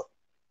গুরুত্ব।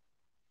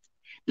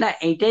 না,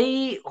 এটাই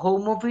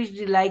হোম অফিস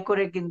রিলাই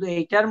করে, কিন্তু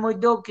এটার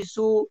মধ্যেও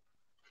কিছু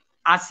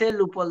আছে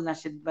লুপল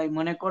নাসিদ ভাই।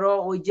 মনে করো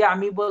ওই যে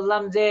আমি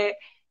বললাম যে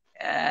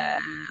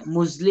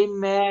মুসলিম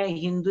মেয়ে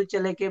হিন্দু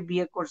ছেলেকে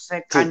বিয়ে করছে,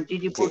 কান্ট্রি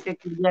রিপোর্টে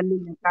ক্লিয়ারলি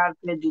লেখা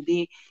আছে যদি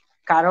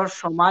কারোর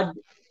সমাজ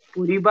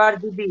পরিবার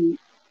যদি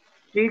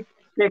স্ট্রিক্ট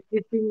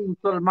প্র্যাকটিসিং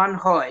মুসলমান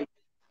হয়,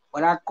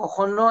 ওরা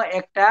কখনো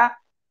একটা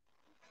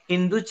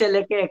হিন্দু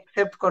ছেলেকে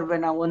অ্যাকসেপ্ট করবে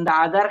না। অন দা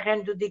আদার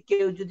হ্যান্ড, যদি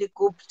কেউ যদি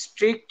খুব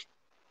স্ট্রিক্ট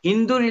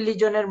হিন্দু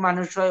রিলিজনের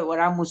মানুষ হয়,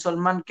 ওরা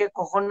মুসলমানকে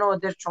কখনো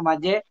ওদের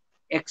সমাজে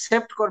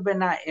অ্যাকসেপ্ট করবে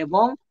না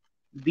এবং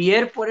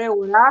বিয়ের পরে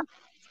ওরা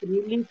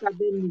ফ্রিলি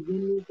তাদের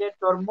নিজের নিজের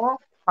ধর্ম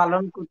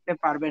পালন করতে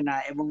পারবে না।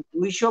 এবং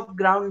ওইসব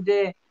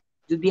গ্রাউন্ডে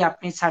যদি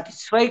আপনি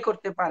স্যাটিসফাই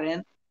করতে পারেন,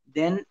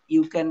 দেন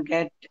you can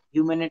get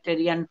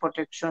humanitarian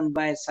protection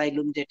বা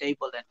অ্যাসাইলুম, যেটাই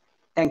বলেন।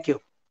 Thank you.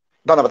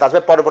 ধন্যবাদ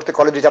আসবে। পরবর্তী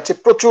কলেজে যাচ্ছি।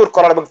 প্রচুর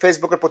কলার এবং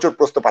ফেসবুকে প্রচুর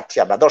প্রশ্ন পাচ্ছি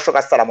আমরা। দর্শক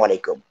আসসালামু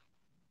আলাইকুম।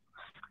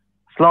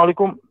 আসসালামু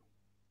আলাইকুম।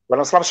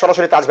 ওয়ালাইকুম আসসালাম।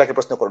 সরাসরি তাজ ভাইকে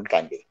প্রশ্ন করুন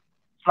কাইন্ডলি।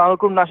 আসসালামু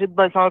আলাইকুম নাশিদ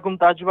ভাই। আসসালামু আলাইকুম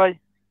তাজ ভাই।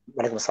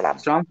 ওয়ালাইকুম আসসালাম।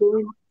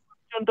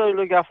 কোয়েশ্চনটা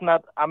হইল কি আপনার,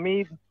 আমি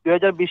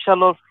 2020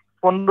 সালের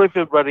 15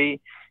 ফেব্রুয়ারি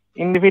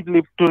ইনডিফিনিট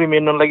লিভ টু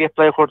রিমেইন লাগে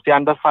অ্যাপ্লাই করছি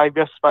আন্ডার 5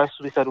 ইয়ার্স পাস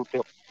ভিসা রুটে।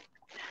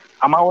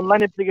 আমার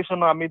অনলাইন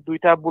অ্যাপ্লিকেশনে আমি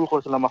দুইটা ভুল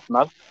করছিলাম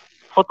আপনার।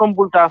 প্রথম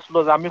ভুলটা আসলো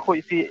যে আমি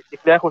কইছি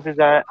ডিক্লেয়ার করছি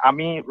যে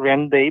আমি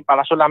রেন্ট দেই, আর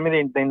আসলে আমি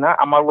রেন্ট দেই না,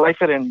 আমার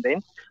ওয়াইফে রেন্ট দেন।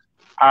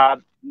 আর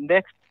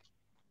নেক্সট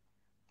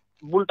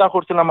ভুলটা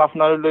করছিলাম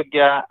আপনার হইল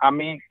গিয়া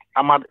আমি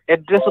আমার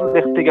অ্যাড্রেস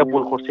দেখতে গিয়ে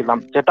ভুল করছিলাম,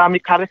 যেটা আমি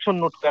কারেকশন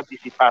নোট করে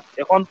দিছি।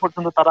 এখন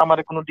পর্যন্ত তারা আমার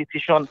কোনো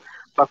ডিসিশন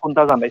বা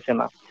কোনটা জানাইছে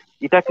না।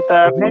 এটা কি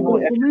তার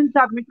ডকুমেন্ট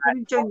সাবমিট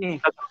করেছেন নি?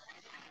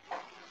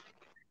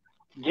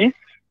 জি,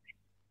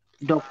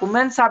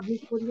 ডকুমেন্ট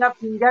সাবমিট করিয়া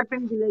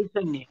ফিঙ্গারপ্রিন্ট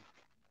দিলাইছেন নি?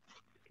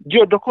 জি,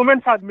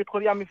 ডকুমেন্ট সাবমিট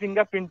করি আমি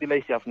ফিঙ্গারপ্রিন্ট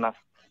দিলাইছি আপনার।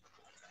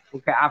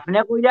 ওকে, আপনি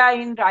কইরা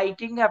ইন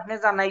রাইটিং আপনি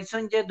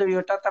জানাইছেন যে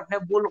দুইটাতে আপনি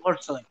ভুল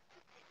করছেন?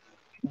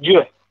 জি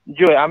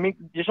জি, আমি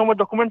যে সময়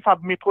ডকুমেন্ট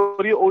সাবমিট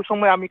করি ওই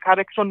সময় আমি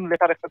কারেকশন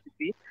লেটার একটা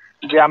দিছি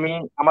যে আমি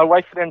আমার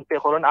ওয়াইফ রেন্ট পে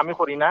করেন, আমি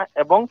করি না,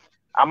 এবং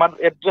আমার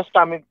অ্যাড্রেসটা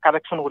আমি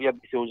কারেকশন করিয়া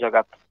দিছি ওই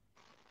জায়গা।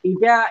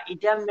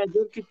 এটা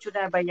মেজর কিছু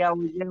না ভাইয়া।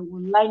 ওই যে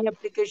অনলাইন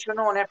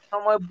অ্যাপ্লিকেশনে অনেক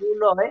সময় ভুল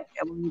হয়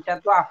এবং এটা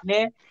তো আপনি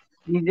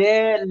নিজে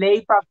লেই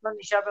পার্সন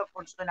হিসাবে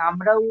করছেন।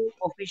 আমরাও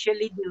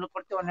অফিসিয়ালি ডিল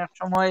করতে অনেক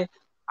সময়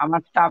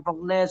আমার স্টাফ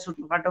হলে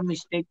ছোটখাটো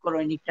মিস্টেক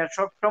করেন। এটা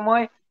সব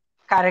সময়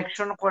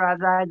কারেকশন করা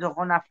যায়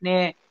যখন আপনি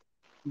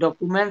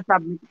ডকুমেন্ট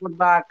সাবমিট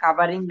করবা,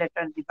 কাভারিং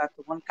লেটার দিবা,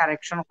 তখন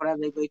কারেকশন করা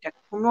যাবে। এটা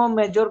কোনো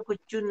মেজর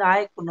কিছু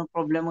নাই, কোনো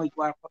প্রবলেম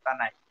হইবার কথা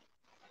নাই।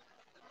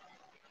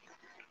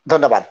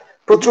 ধন্যবাদ।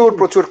 প্রচুর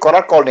প্রচুর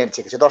করার কল নিয়েছে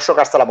কিছু দর্শক।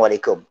 আসসালামু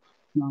আলাইকুম।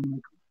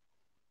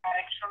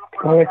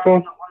 ওয়ালাইকুম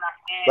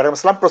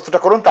আসসালাম। প্রশ্নটা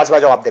করুন, তাজ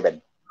ভাই জবাব দেবেন।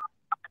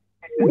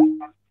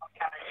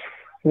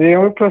 জি,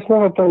 আমার প্রশ্ন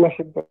হতো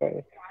নাশিদ ভাই,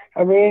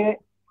 আমি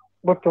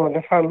বর্তমানে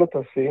ফার্লোতে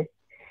আছি।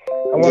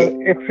 আমার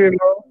এপ্রিল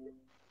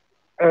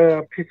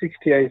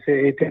 360 আইছে,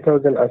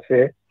 80,000 আছে।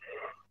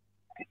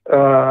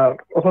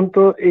 এখন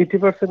তো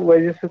 80%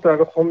 ওয়াইজেস তো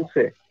আরো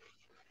কমছে।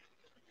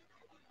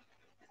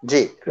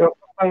 জি,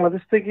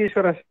 বাংলাদেশ থেকে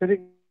সরাসরি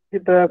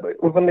এটা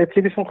ওখানে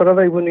অ্যাপ্লিকেশন করা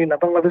যাইব না?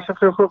 বাংলাদেশে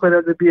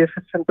যে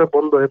বিএসএস সেন্টার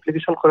বন্ধ,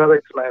 অ্যাপ্লিকেশন করা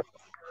যাইতো না এখন।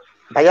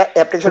 ভাইয়া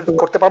অ্যাপ্লিকেশন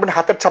করতে পারবেন,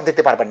 হাতের ছাপ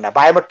দিতে পারবেন না,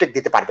 বায়োমেট্রিক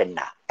দিতে পারবেন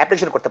না,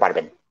 অ্যাপ্লিকেশন করতে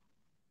পারবেন।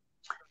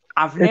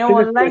 আপনি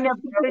অনলাইন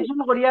অ্যাপ্লিকেশন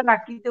করিয়া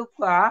রাখিতে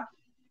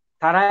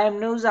তারা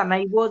এমনিও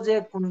জানাইবো যে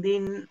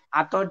কোনদিন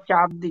হাতর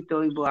চাপ দিতে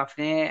হইব।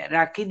 আপনি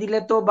রাখি দিলে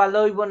তো ভালো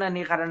হইব না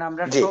নি, কারণ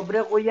আমরা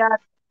সবরে কইয়া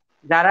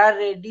যারা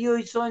রেডি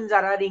হইছেন,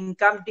 যারা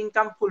ইনকাম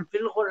টিনকাম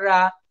ফুলফিল করা,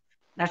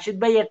 নাশিদ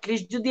ভাই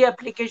এটলিস্ট যদি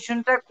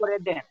অ্যাপ্লিকেশনটা করে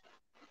দেন,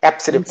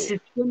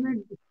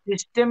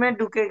 সিস্টেমে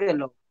ঢুকে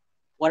গেল,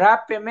 ওরা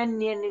পেমেন্ট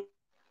নিয়ে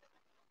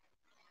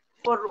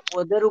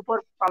ওদের উপর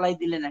পালাই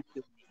দিলে নাকি?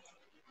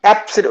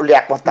 অ্যাবসলিউটলি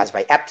একমত তাজ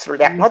ভাই,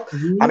 অ্যাবসলিউটলি একমত।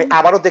 আমি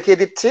আবারও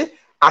দেখিয়ে দিচ্ছি,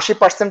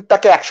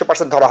 80%টাকে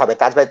 100% ধরা হবে।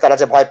 তাজ ভাই, তারা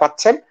যে ভয়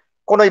পাচ্ছেন,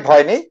 কোনোই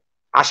ভয় নেই।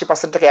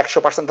 80%টাকে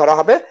 100% ধরা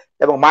হবে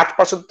এবং মার্চ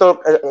পর্যন্ত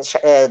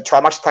 6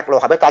 মাস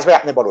থাকলেও হবে। তাজ ভাই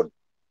আপনি বলুন।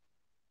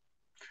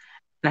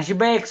 নাসিব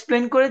ভাই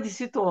এক্সপ্লেন করে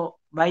দিছি তো।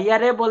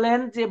 ভাইয়ারে বলেন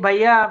যে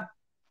ভাইয়া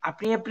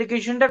আপনি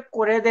অ্যাপ্লিকেশনটা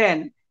করে দেন,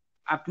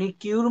 আপনি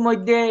কিউর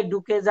মধ্যে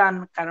ঢুকে যান,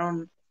 কারণ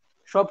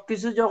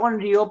সবকিছু যখন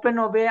রিওপেন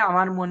হবে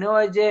আমার মনে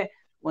হয় যে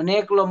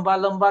অনেক লম্বা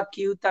লম্বা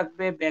কিউ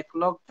থাকবে,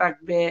 ব্যাকলগ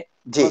থাকবে,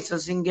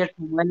 প্রসেসিং এর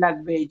সময়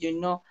লাগবে। এই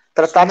জন্য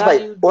তাজ ভাই,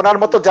 ওনার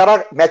মতো যারা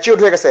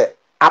ম্যাচিউরড হয়ে গেছে,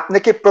 আপনি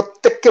কি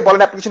প্রত্যেককে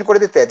বলেন অ্যাপ্লিকেশন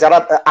করে দিতে, যারা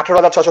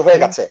 18,600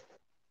 হয়ে গেছে?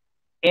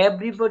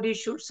 Everybody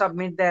should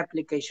submit the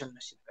application.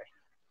 নাসিব ভাই,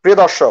 প্রিয়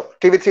দর্শক,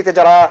 টিভি3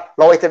 যারা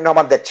লওয়াইতের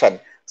রহমান দেখছেন,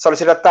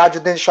 সলিসিটর তাজ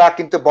উদ্দিন শাহ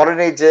কিন্তু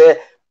বলেননি যে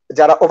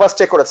যারা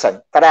ওভারস্টে করেছেন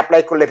তারা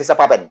অ্যাপ্লাই করলে ভিসা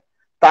পাবেন।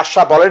 তাজ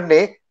শাহ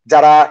বলেননি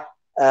যারা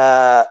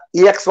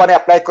EX1 এ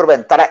অ্যাপ্লাই করবেন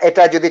তারা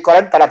এটা যদি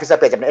করেন তারা ভিসা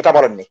পেয়ে যাবেন, এটা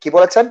বলেননি, কি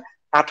বলেছেন?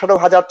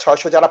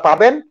 18,600 যারা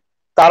পাবেন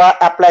তারা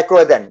অ্যাপ্লাই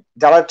করে দেন,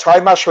 যারা 6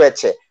 মাস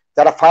হয়েছে,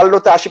 যারা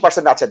ফার্লোতে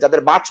 80% আছে,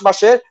 যাদের মার্চ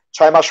মাসে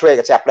 6 মাস হয়ে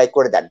গেছে অ্যাপ্লাই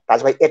করে দেন। তাজ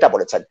ভাই এটা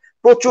বলেছেন,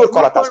 প্রচুর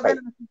করা তাজ ভাই।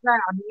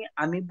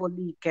 আমি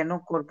বলি কেন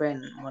করবেন,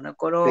 মনে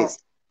করো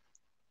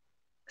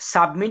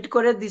সাবমিট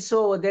করে দিছো,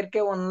 ওদেরকে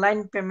অনলাইন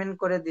পেমেন্ট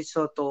করে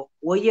দিছো, তো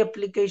ওই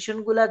অ্যাপ্লিকেশন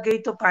গুলাকেই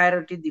তো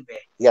প্রায়োরিটি দিবে।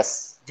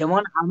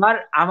 যেমন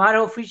আমার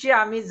অফিসে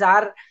আমি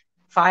যার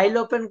ফাইল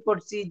ওপেন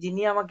করছি,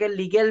 যিনি আমাকে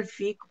লিগ্যাল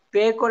ফি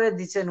পে করে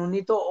দিচ্ছেন, উনি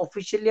তো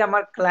অফিসিয়ালি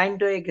আমার ক্লায়েন্ট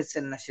হয়ে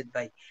গেছেন নাশিদ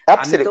ভাই।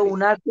 আমি তো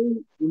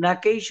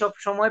উনাকেই সব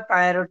সময়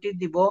প্রায়োরিটি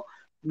দিব।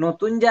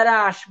 নতুন যারা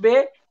আসবে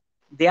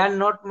দে আর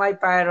নট মাই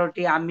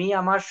প্রায়োরিটি, আমি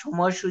আমার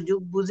সময় সুযোগ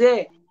বুঝে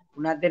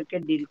উনাদেরকে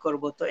ডিল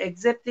করব। তো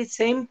exactly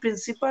same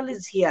principal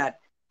is here.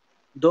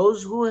 Those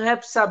who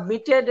have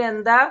submitted and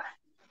the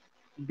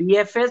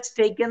BFS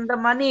taken the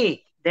money,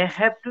 they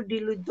have to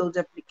deal with those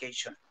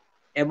application.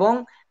 এবং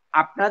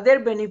আপনাদের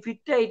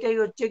বেনিফিটটা এটাই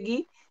হচ্ছে কি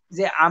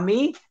যে আমি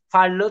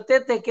ফার্লোতে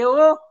থেকেও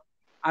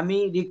আমি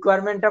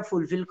রিকোয়ারমেন্টটা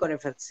ফুলফিল করে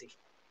ফেলছি।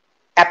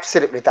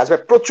 অ্যাবসলিউটলি তাজ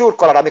ভাই, প্রচুর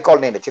কলার, আমি কল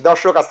নিয়ে নিচ্ছি।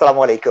 দর্শক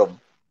আসসালামু আলাইকুম।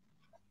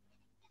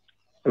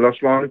 হ্যালো,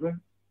 আসসালামু আলাইকুম।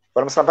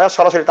 ওয়ালাইকুম আসসালাম ভাই,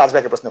 সরাসরি তাজ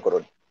ভাইকে প্রশ্ন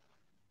করুন।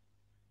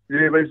 জি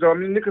ভাই,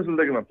 আমি নিউক্যাসল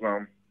থেকে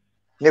মাত্রাম।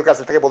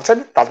 নিউক্যাসল থেকে বলছেন,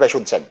 তাজ ভাই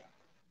শুনছেন।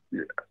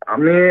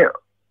 আমি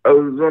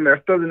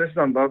একটা জিনিস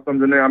জানতে চাচ্ছিলাম,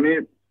 যে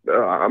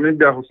আমি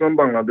বিয়া করছিলাম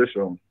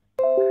বাংলাদেশও,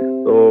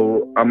 তো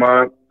আমার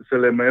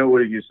ছেলে মেয়ে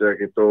হয়ে গেছে আর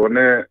কি, তো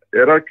মানে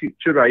এরা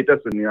কিছু রাইট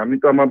আছে নি? আমি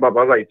তো আমার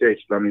বাবার রাইটে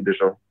আসলাম এই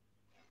দেশও।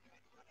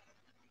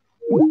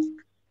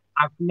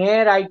 আপনি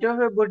রাইট অফ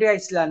এবডি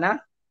আইছলা না?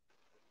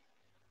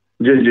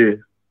 জি জি।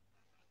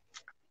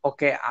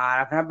 ওকে, আর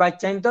আপনার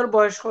বাচ্চাইন্তর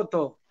বয়স কত?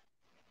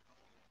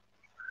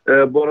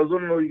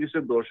 বড়জন হয়ে গেছে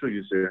 10 হয়ে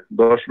গেছে,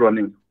 10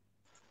 রানিং।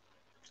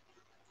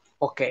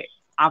 ওকে,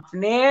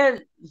 আপনি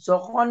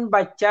যখন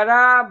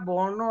বাচ্চারা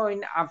বর্ণ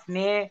হইন,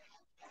 আপনি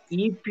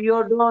ই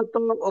পিরিয়ড তো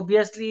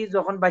অবভিয়াসলি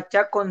যখন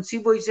বাচ্চা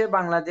কনসিভ হইছে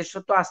বাংলাদেশে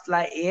তো আসলা,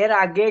 এর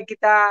আগে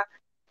কিতা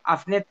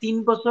আপনি 3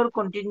 বছর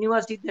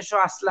কন্টিনিউয়াসলি দেশে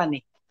আসলা নি?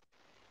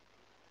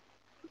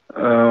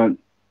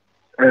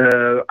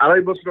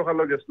 2.5 বছর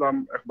কালো গেছিলাম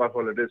একবার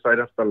হলিডে 4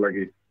 হপ্তাহ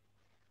লাগি।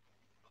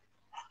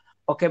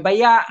 ওকে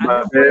ভাইয়া, আমি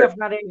কই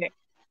আপনারে,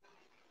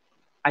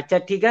 আচ্ছা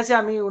ঠিক আছে,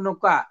 আমি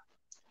উনকা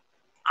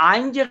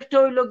আইন যেটা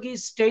হইল কি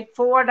স্ট্রেট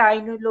ফরওয়ার্ড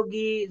আইন হইল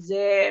কি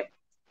যে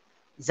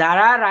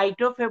যারা রাইট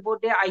অফ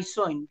এবডে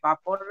আইসইন,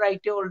 বাপর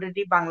রাইটে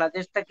অলরেডি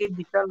বাংলাদেশ থেকে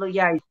ভিসা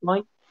লইয়া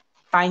আইসইন,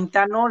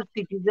 তাইনতানোর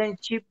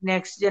সিটিজেনশিপ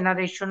নেক্সট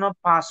জেনারেশনও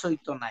পাস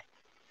হইতো নাই,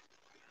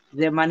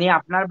 যে মানে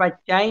আপনার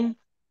বাচ্চাইন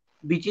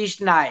ব্রিটিশ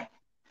নাই।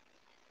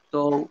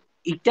 তো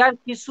এটার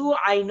কিছু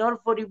আইনের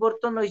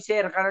পরিবর্তন হয়েছে,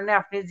 এর কারণে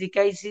আপনি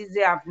জিজ্ঞাসি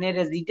যে আপনি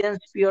রেজিডেন্স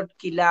পিরিয়ড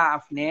কিলা,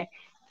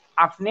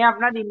 আপনি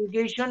আপনার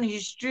ইমিগ্রেশন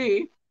হিস্ট্রি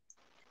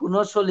কোন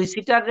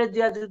সলিসিটারে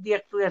যদি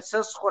একটু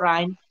অ্যাসেস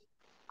করাইন,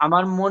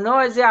 আমার মনে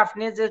হয় যে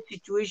আপনি যে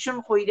সিচুয়েশন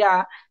কইরা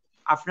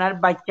আপনার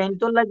বাচ্চাইন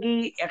তো লাগি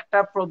একটা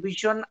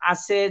প্রভিশন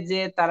আছে, যে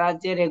তারা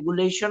যে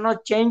রেগুলেশনও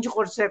চেঞ্জ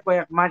করছে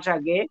কয়েক মাস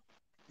আগে,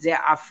 যে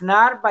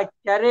আপনার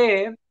বাচ্চারে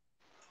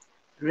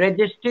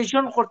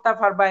রেজিস্ট্রেশন করতে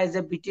পারবা এজ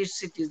এ ব্রিটিশ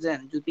সিটিজেন।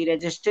 যদি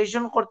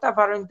রেজিস্ট্রেশন করতে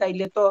পারেন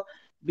তাইলে তো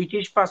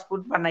ব্রিটিশ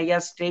পাসপোর্ট বানাইয়া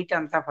স্ট্রেট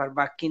আনতে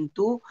পারবা,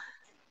 কিন্তু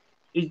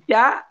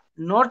এটা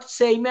নট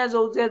সেম এজ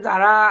যে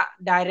যারা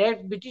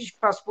ডাইরেক্ট ব্রিটিশ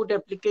পাসপোর্ট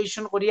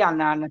অ্যাপ্লিকেশন করি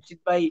আনা। নাসিদ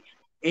ভাই,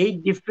 এই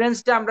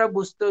ডিফারেন্সটা আমরা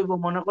বুঝতে হইব।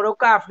 মনে করো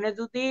আপনি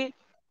যদি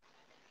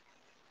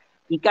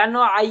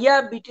ইকানো আইয়া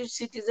ব্রিটিশ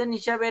সিটিজেন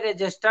হিসাবে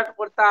রেজিস্টার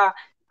করতা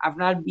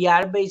আপনার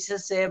বিআর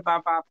বেসিসে বা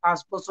 5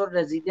 বছর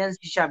রেসিডেন্স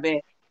হিসাবে,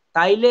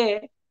 তাইলে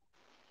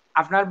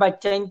আপনার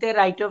বাচ্চাইনতে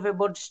right of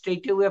এবর্ড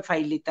straight way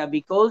file দিতা,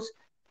 বিকজ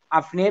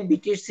আপনি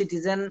ব্রিটিশ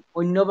সিটিজেন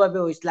অন্যভাবে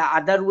হইছলা,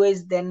 আদারওয়াইজ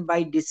দেন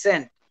বাই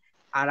ডিসেন্ট।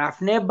 আর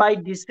আপনি বাই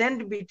ডিসেন্ট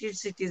ব্রিটিশ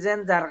সিটিজেন,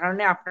 যার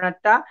কারণে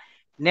আপনারটা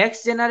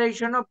নেক্সট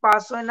জেনারেশনও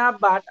পাস হয় না,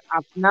 বাট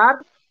আপনার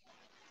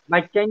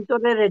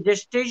বাচ্চাইনতরে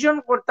রেজিস্ট্রেশন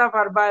করতে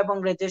পারবা এবং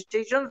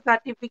রেজিস্ট্রেশন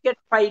সার্টিফিকেট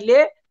পাইলে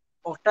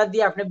ওটা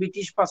দিয়ে আপনি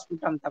ব্রিটিশ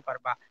পাসপোর্ট আনতে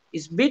পারবা।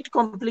 It's bit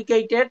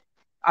complicated.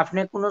 আপনি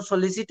কোনো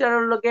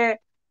সলিসিটারের লগে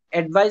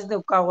অ্যাডভাইস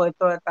দেওয়া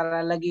হয়তো তারা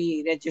লাগি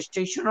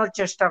রেজিস্ট্রেশনের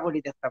চেষ্টা করি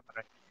দেখতে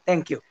পারেন।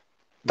 Thank you.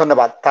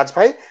 ধন্যবাদ তাজ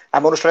ভাই।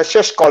 আমি অনুষ্ঠানের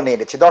শেষ কল নিয়ে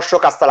নিচ্ছি।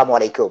 দর্শক আসসালামু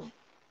আলাইকুম।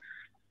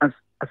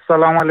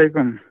 আসসালামু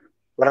আলাইকুম।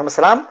 ওয়ালাইকুম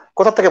আসসালাম।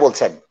 কোথা থেকে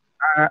বলছেন?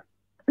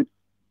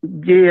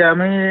 জি,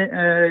 আমি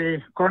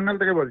কর্নেল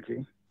থেকে বলছি।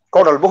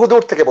 কর্নেল, বহু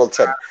দূর থেকে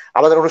বলছেন।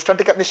 আমাদের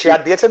অনুষ্ঠানটিকে আপনি শেয়ার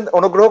দিয়েছেন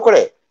অনুগ্রহ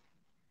করে?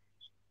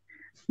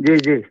 জি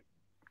জি,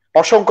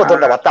 অসংখ্য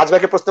ধন্যবাদ। তাজ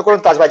ভাইকে প্রশ্ন করুন,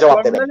 তাজ ভাই জবাব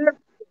দেবেন।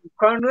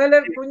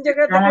 কর্নেলের কোন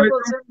জায়গা থেকে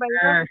বলছেন ভাই?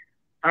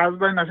 তাজ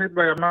ভাই, নাশিদ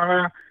ভাই, আপনারা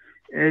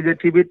এই যে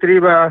TV3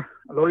 বা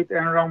লোহিত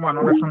রহমান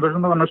অনেক সুন্দর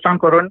সুন্দর অনুষ্ঠান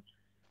করেন,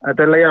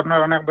 তার লাগি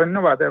আপনার অনেক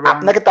ধন্যবাদ। এবং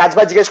আপনাকে তাজ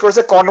ভাই জিজ্ঞেস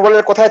করেছে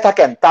কর্নওয়ালের কোথায়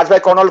থাকেন। তাজ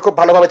ভাই কর্নওয়াল খুব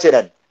ভালোভাবে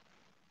চেনেন।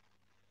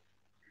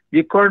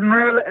 জি,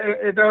 কর্নওয়াল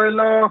এটা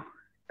হইলো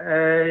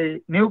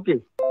নিউকি।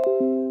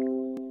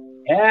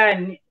 হ্যাঁ,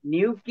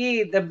 নিউকি,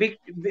 দ্য বিগ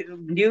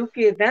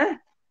নিউকি, হ্যাঁ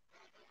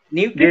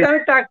নিউকিট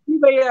আমি থাকছি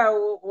ভাইয়া,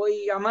 ওই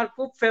আমার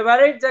খুব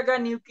ফেভারিট জায়গা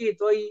নিউকিট,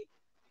 ওই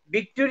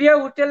ভিক্টোরিয়া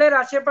হোটেলের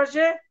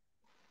আশেপাশে।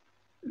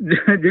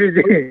 জি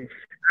জি,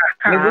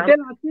 হোটেল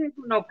আছে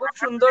কোনো, খুব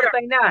সুন্দর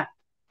তাই না?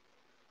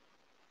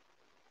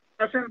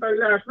 আসেন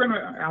তাহলে, আসবেন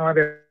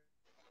আমাদের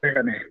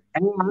এখানে।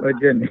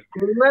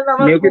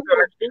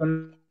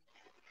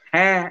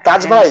 হ্যাঁ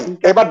তাজ ভাই,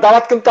 এবার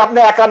দাওয়াত কিন্তু আপনি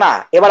একা না,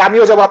 এবার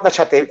আমিও যাবো আপনার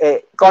সাথে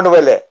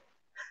কর্নওয়েলে।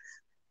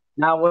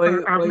 না ওই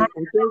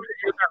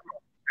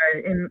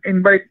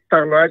ইনভাইট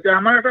থাকলো। আচ্ছা,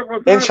 আমার একটা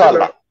প্রশ্ন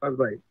ইনশাআল্লাহ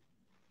ভাই,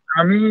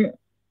 আমি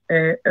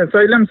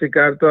অ্যাসাইলাম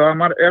সিকার, তো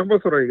আমার 1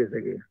 বছর হয়ে গেছে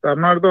কি, তো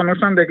আপনার তো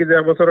অনুষ্ঠান দেখি যে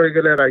 1 বছর হয়ে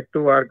গেলে রাইট টু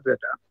ওয়ার্ক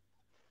যেটা,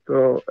 তো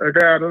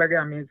এটা আর লাগে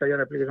আমি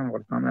চাইয়ার অ্যাপ্লিকেশন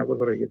করতাম, 1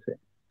 বছর হয়ে গেছে,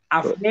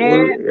 আপনি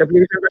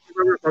অ্যাপ্লিকেশনটা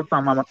কিভাবে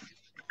করতাম আমার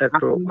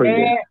একটু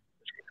কইলে।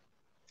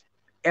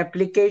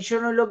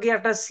 অ্যাপ্লিকেশন হলো কি,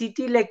 একটা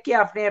সিটি লেখকে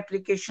আপনি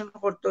অ্যাপ্লিকেশন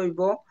করতে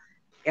হইব।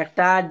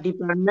 একটা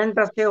ডিপার্টমেন্ট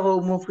আছে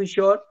হোম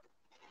অফিসর,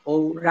 ও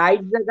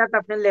রাইট জায়গাতে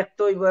আপনি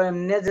লিখতে হইব।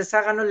 এমনি যে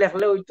সাকানো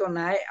লেখলে হইতো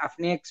না,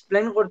 আপনি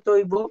এক্সপ্লেন করতে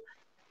হইব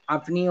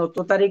আপনি অত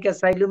তারিখ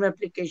অ্যাসাইলুম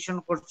অ্যাপ্লিকেশন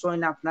করছেন,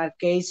 আপনার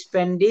কেস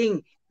পেন্ডিং,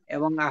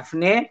 এবং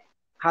আপনি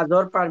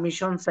খাজর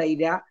পারমিশন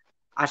চাইরা।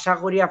 আশা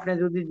করি আপনি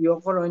যদি দিও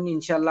করেন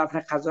ইনশাআল্লাহ আপনি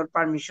খাজর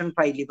পারমিশন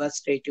পাইলি বা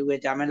স্ট্রেট ওয়ে,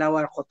 ঝামেলা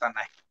হওয়ার কথা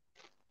নাই।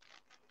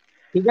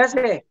 ঠিক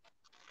আছে,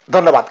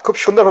 ধন্যবাদ, খুব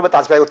সুন্দরভাবে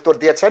তাজ ভাই উত্তর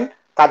দিয়েছেন।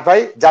 তাজ ভাই,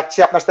 যাচ্ছি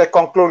আপনার সাথে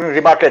কনক্লুডিং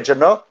রিমার্কের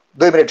জন্য,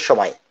 2 মিনিট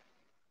সময়।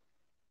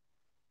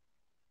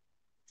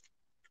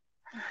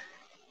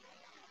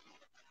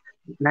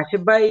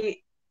 নাসিব ভাই,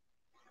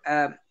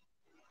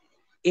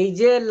 এই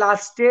যে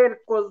লাস্টের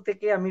কল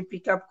থেকে আমি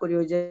পিক আপ করি,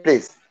 ওই যে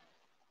প্লিজ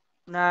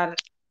আপনার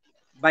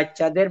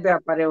বাচ্চাদের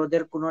ব্যাপারে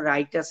ওদের কোনো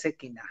রাইট আছে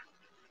কিনা,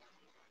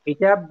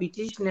 এটা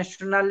ব্রিটিশ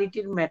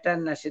ন্যাশনালিটির ম্যাটার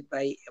নাসিদ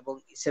ভাই, এবং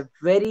it's a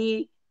very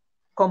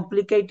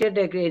complicated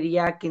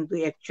area, কিন্তু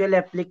অ্যাকচুয়াল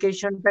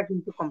অ্যাপ্লিকেশনটা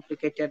কিন্তু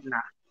কমপ্লিকেটেড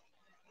না।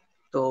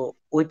 তো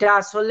ওইটা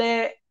আসলে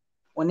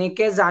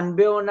অনেকে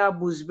জানবেও না,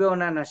 বুঝবেও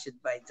না নাসিদ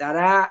ভাই।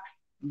 যারা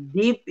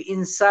ডিপ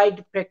ইনসাইড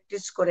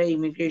প্র্যাকটিস করে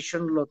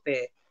immigration লতে,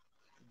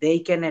 they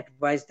can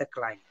advise the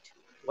client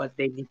what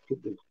they need to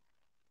do.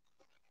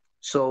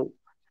 So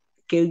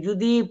কেউ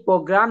যদি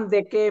প্রোগ্রাম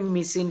দেখে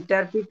মিস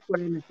ইন্টারপ্রিট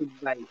করে নাসিদ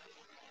ভাই,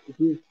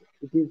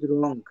 it is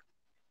wrong.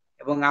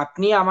 এবং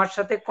আপনি আমার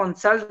সাথে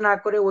কনসাল্ট না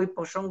করে ওই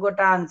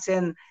প্রসঙ্গটা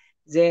আনছেন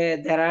যে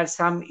there are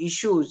some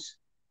issues।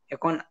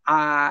 এখন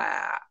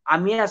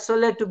আমি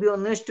আসলে টু বি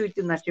অনেস্ট উইথ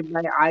নাসিব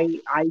ভাই,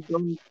 I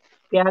don't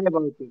care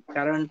about it।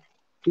 কারণ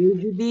কেউ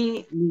যদি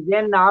নিজে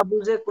না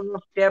বুঝে কোনো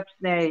স্টেপস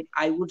নেয়,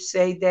 I would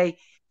say that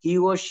he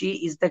or she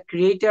is the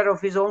creator of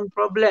his own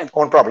problem।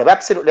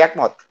 Absolutely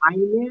একমত।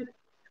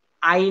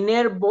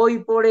 আইনের বই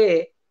পড়ে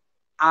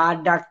আর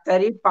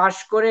ডাক্তারি পাশ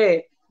করে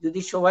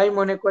যদি সবাই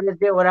মনে করে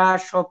যে ওরা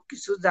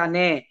সবকিছু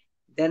জানে,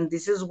 then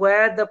this is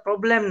where the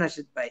problem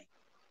Nasid ভাই।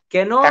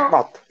 কেন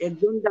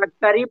একজন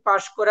ডাক্তারি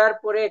পাশ করার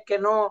পরে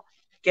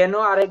কেন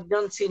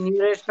আরেকজন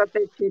সিনিয়রের সাথে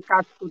সে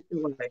কাজ করতে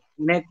বলে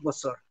অনেক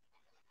বছর?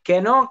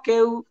 কেন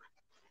কেউ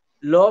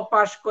ল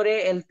পাশ করে,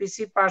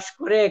 এলপিসি পাশ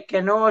করে,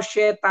 কেন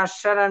সে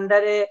তার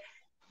আন্ডারে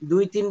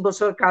 2-3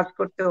 বছর কাজ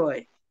করতে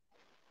হয়?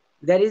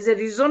 there is a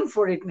reason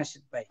for it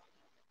Nasid ভাই।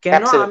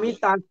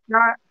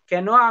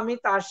 কেন আমি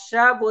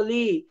তাসা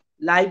বলি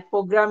লাইভ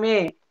প্রোগ্রামে,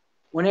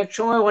 অনেক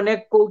সময় অনেক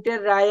কোর্টের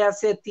রায়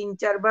আছে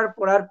 3-4 বার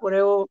পড়ার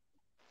পরেও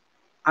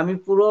আমি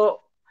পুরো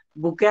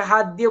বুকে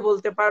হাত দিয়ে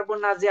বলতে পারবো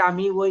না যে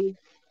আমি ওই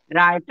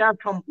রায়টা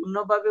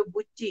সম্পূর্ণভাবে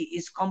বুঝছি।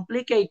 Is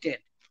complicated.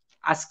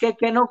 আজকে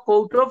কেন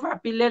কোর্ট অফ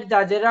আপিলের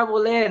জাজেরা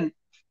বলেন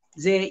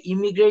যে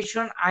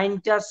ইমিগ্রেশন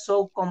আইনটা সো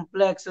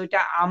কমপ্লেক্স, ওইটা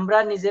আমরা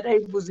নিজেরাই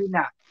বুঝি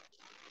না,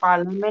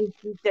 পার্লামেন্ট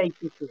কি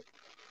চাইতেছে।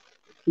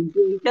 কিন্তু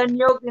এটা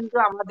নিয়েও কিন্তু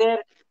আমাদের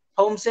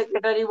হোম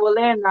সেক্রেটারি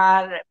বলেন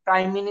আর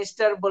প্রাইম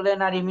মিনিস্টার বলেন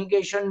আর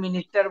ইমিগ্রেশন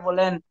মিনিস্টার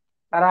বলেন,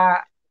 তারা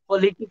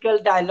পলিটিক্যাল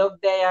ডায়লগ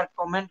দেয় আর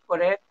কমেন্ট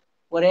করে,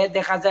 পরে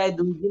দেখা যায়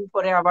 2 দিন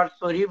পরে আবার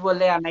সরি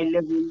বলে আনাইলে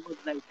বিল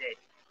বদলাই দেয়।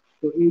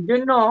 তো এই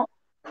জন্য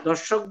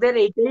দর্শকদের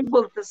এইটাই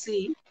বলতেছি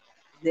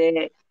যে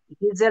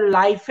it is a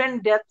life and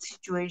death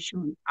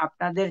situation.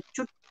 আপনাদের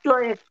ছোট্ট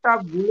একটা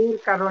ভুলের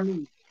কারণে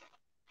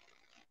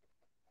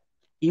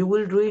you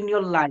will ruin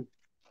your life.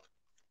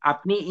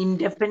 আপনি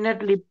ইনডেফিনিট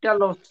লিভটা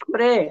লস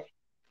করে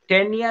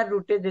 10 ইয়ার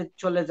রুটে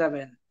চলে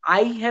যাবেন।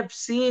 I have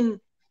seen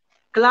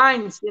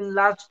clients in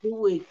last 2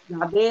 week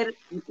যাদের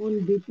এখন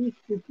ব্রিটিশ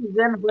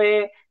সিটিজেন হয়ে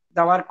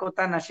যাওয়ার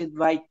কথা নাসিদ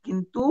ভাই,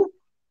 কিন্তু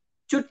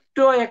ছোট্ট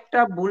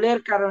একটা ভুলের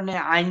কারণে,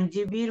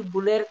 আইনজীবীর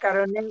ভুলের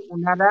কারণে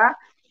ওনারা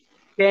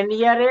 10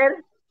 ইয়ারের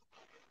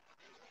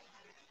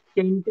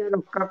চেইনটা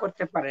রক্ষা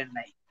করতে পারেন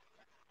নাই।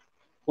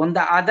 অন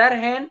দ্য আদার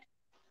হ্যান্ড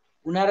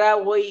ওনারা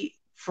ওই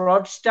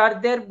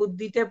ফ্রডস্টারদের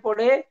বুদ্ধিতে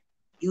পড়ে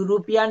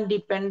ইউরোপিয়ান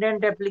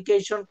ডিপেন্ডেন্ট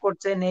অ্যাপ্লিকেশন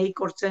করছেন, এই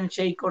করছেন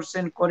সেই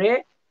করছেন করে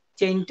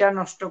চেইনটা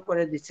নষ্ট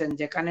করে দিচ্ছেন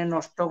যেখানে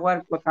নষ্ট হওয়ার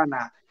কথা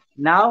না।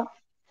 নাও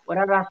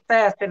ওরা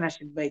রাস্তায় আছে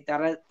নাসিদ ভাই,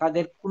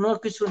 তাদের কোনো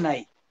কিছু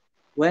নাই,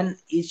 when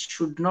it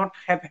should not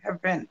have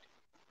happened।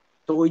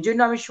 তো ওই জন্য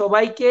আমি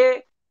সবাইকে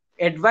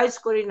অ্যাডভাইস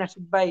করি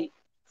নাসিদ ভাই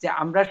যে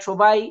আমরা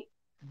সবাই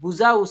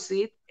বোঝা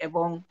উচিত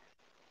এবং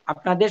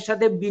আপনাদের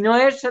সাথে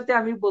বিনয়ের সাথে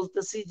আমি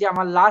বলতেছি যে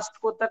আমার লাস্ট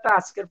কথাটা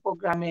আজকের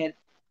প্রোগ্রামের,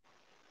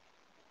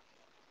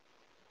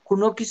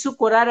 কোনো কিছু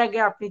করার আগে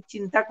আপনি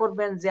চিন্তা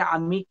করবেন যে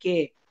আমি কে,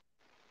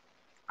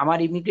 আমার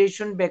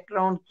ইমিগ্রেশন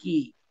ব্যাকগ্রাউন্ড কি,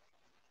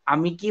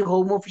 আমি কি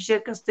হোম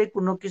অফিসের কাছ থেকে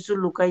কোনো কিছু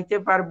লুকাইতে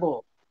পারবো।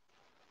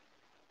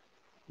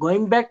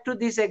 Going back to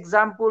this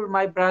example,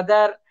 my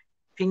brother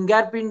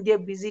fingerprint দিয়ে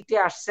ভিজিটে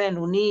আসছেন,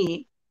 উনি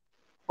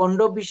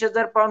 15-20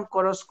 হাজার পাউন্ড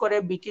খরচ করে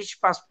ব্রিটিশ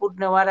পাসপোর্ট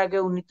নেওয়ার আগে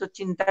উনি তো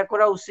চিন্তা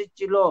করা উচিত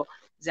ছিল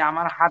যে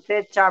আমার হাতে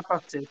চাপ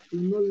আছে,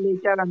 সুনার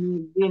লেটার আমি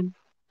একদিন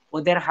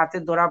ওদের হাতে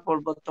ধরা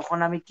পড়বো, তখন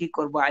আমি কি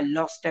করব, আই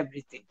লস্ট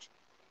এভরিথিং।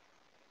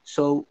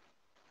 সো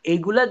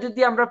এইগুলা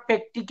যদি আমরা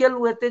প্র্যাকটিক্যাল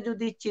ওয়েতে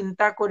যদি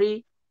চিন্তা করি,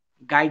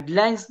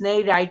 গাইডলাইন্স নেই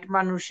রাইট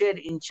মানুষের,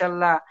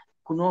 ইনশাল্লাহ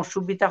কোনো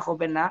অসুবিধা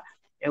হবে না।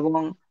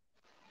 এবং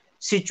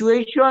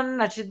সিচুয়েশন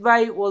নাশিদ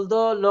ভাই,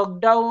 অলদো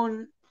লকডাউন,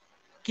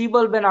 কি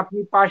বলবেন আপনি,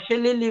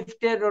 partially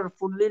lifted or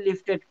fully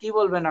lifted, কি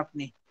বলবেন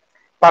আপনি?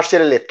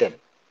 Partially lifted.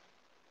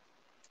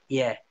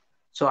 ইয়ে,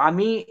 সো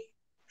আমি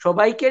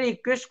সবাইকে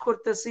রিকোয়েস্ট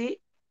করতেছি,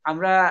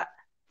 আমরা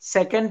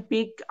সেকেন্ড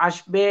পিক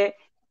আসবে,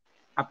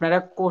 আপনারা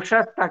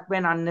কোশাস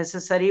থাকবেন,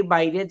 আননেসেসারি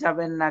বাইরে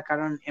যাবেন না,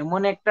 কারণ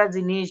এমন একটা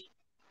জিনিস,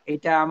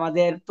 এটা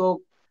আমাদের তো,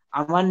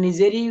 আমার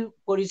নিজেরই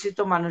পরিচিত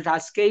মানুষ,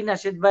 আজকেই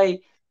নাশিদ ভাই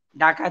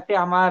ঢাকাতে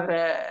আমার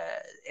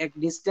এক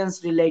distance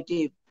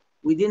relative,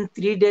 within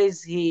 3 days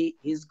he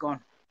is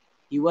gone,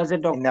 he was a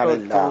doctor।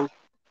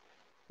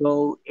 তো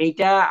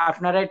এইটা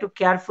আপনারা একটু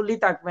কেয়ারফুলি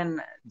থাকবেন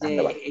যে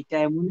এটা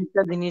এমন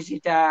একটা জিনিস,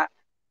 এটা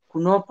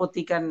কোনো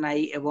প্রতিকার নাই,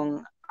 এবং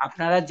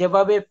আপনারা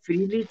যেভাবে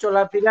ফ্রিলি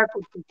চলাফেরা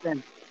করতেছেন,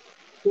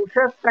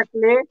 কোশাস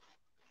থাকলে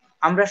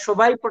আমরা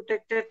সবাই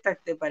প্রোটেক্টেড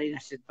থাকতে পারি।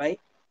 নাশিদ ভাই,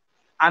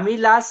 আমি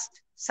last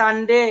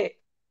Sunday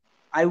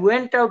I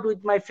went out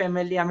with my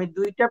family, আমি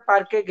 2টা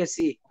পার্কে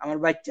গেছি আমার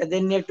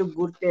বাচ্চাদের নিয়ে একটু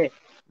ঘুরতে,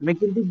 আমি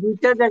কিন্তু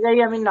 2টা জায়গায়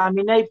আমি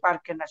নামি নাই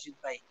পার্কে নাশিদ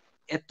ভাই,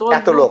 এত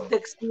লোক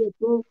দেখছি,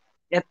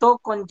 এত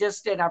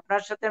কনজেস্টেড,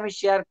 আপনার সাথে আমি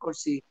শেয়ার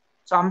করছি।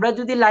 তো আমরা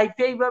যদি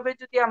লাইফে এইভাবে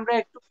যদি আমরা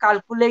একটু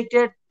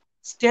ক্যালকুলেটেড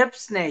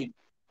স্টেপস নেই,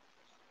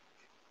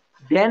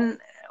 দেন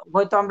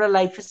হয়তো আমরা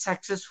লাইফে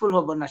সাকসেসফুল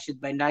হব। নাশিদ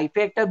ভাই, লাইফে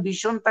একটা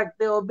ভিশন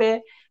থাকতে হবে,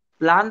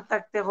 প্ল্যান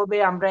থাকতে হবে,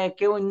 আমরা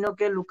একে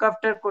অন্যকে লুক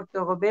আফটার করতে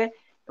হবে,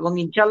 এবং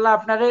ইনশাল্লাহ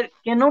আপনারা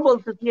কেন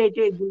বলতেছি এই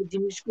যে এইগুলো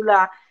জিনিসগুলা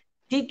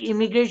ঠিক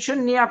ইমিগ্রেশন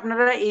নিয়ে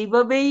আপনারা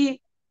এইভাবেই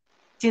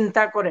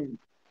চিন্তা করেন।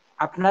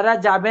 আপনারা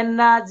যাবেন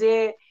না যে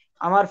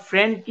আমার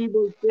ফ্রেন্ড কি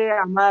বলছে,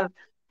 আমার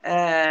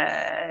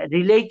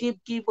রিলেটিভ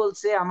কি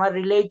বলছে, আমার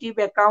রিলেটিভ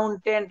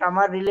অ্যাকাউন্টেন্ট,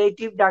 আমার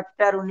রিলেটিভ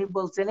ডাক্তার, উনি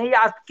বলছেন। এই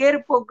আজকের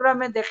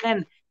প্রোগ্রামে দেখেন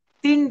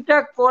 3টা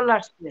কল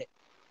আসছে,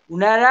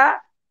 উনারা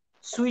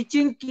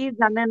সুইচিং কি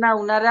জানে না,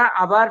 উনারা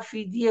আবার ফি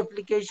দিয়ে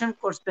অ্যাপ্লিকেশন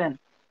করছেন।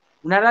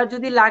 উনারা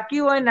যদি লাকি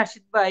হয়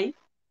নাশিদ ভাই,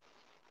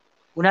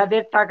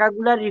 উনাদের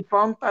টাকাগুলা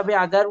রিফান্ড পাবে,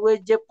 আদারওয়াইজ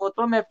যে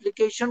প্রথম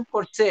অ্যাপ্লিকেশন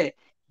করছে,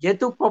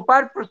 যেহেতু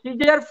প্রপার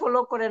প্রসিজার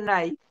ফলো করে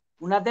নাই,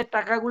 উনাদের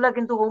টাকাগুলা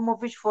কিন্তু হোম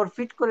অফিস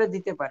ফরফিট করে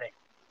দিতে পারে।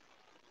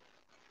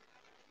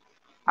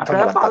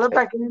 আপনারা ভালো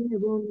থাকেন,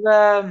 এবং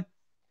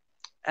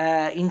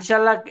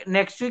ইনশাআল্লাহ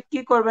নেক্সট উইক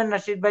কি করবেন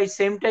নাশিদ ভাই,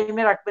 সেম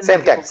টাইমে রাখবেন?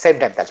 সেম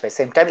টাইম তাজ ভাই,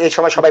 সেম টাইম। এই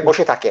সময় সবাই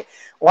বসে থাকে,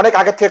 অনেক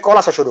আগে থেকে কল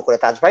আসা শুরু করে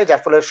তাজ ভাই,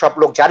 যার ফলে সব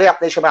লোক জানে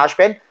আপনি এই সময়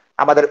আসবেন,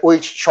 আমাদের ওই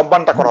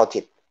সম্মানটা করা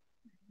উচিত।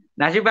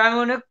 নাশিদ ভাই, আমি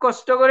অনেক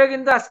কষ্ট করে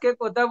কিন্তু আজকে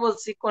কথা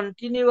বলছি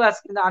কন্টিনিউয়াস,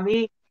 কিন্তু আমি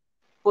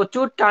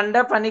প্রচুর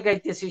ঠান্ডা পানি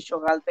খাইতেছি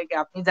সকাল থেকে,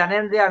 আপনি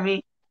জানেন যে আমি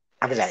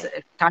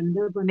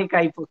ঠান্ডা পানি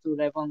খাই প্রচুর,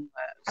 এবং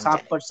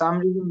for some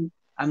reason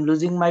I am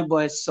losing my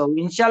voice. So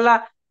ইনশাআল্লাহ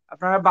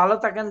আপনারা ভালো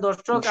থাকেন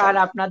দর্শক, আর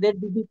আপনাদের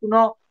যদি কোনো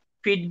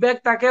ফিডব্যাক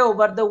থাকে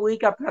ওভার দ্য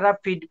উইক, আপনারা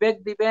ফিডব্যাক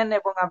দিবেন,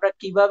 এবং আমরা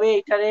কিভাবে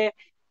এটারে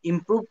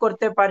ইমপ্রুভ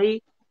করতে পারি,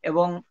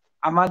 এবং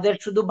আমাদের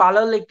শুধু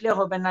ভালো লিখলে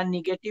হবে না,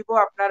 নেগেটিভও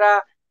আপনারা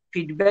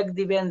ফিডব্যাক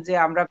দিবেন যে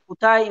আমরা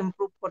কোথায়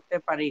ইমপ্রুভ করতে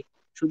পারি।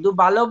 শুধু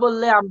ভালো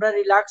বললে আমরা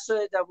রিল্যাক্স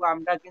হয়ে যাব,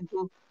 আমরা কিন্তু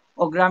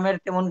প্রোগ্রামের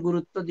তেমন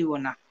গুরুত্ব দিব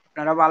না।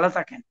 আপনারা ভালো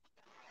থাকেন।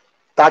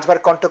 তাজবার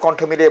কণ্ঠ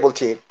মিলিয়ে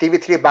বলছি,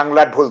 টিভি3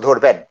 বাংলার ভুল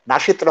ধরবেন,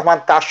 নাশিত রহমান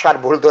তাজ শাহর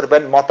ভুল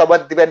ধরবেন,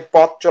 মতামত দিবেন,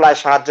 পথ চলায়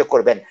সাহায্য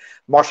করবেন,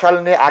 মশাল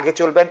নিয়ে আগে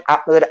চলবেন,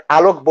 আপনাদের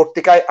আলোক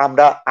বর্তিকায়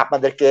আমরা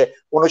আপনাদেরকে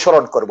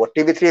অনুসরণ করব।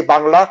 টিভি3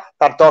 বাংলা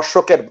তার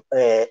দর্শকের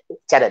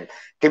চ্যানেল,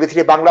 টিভি3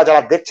 বাংলা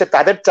যারা দেখছে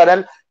তাদের চ্যানেল,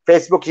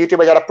 ফেসবুক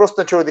ইউটিউবে যারা প্রশ্ন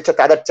ছড়িয়ে দিচ্ছে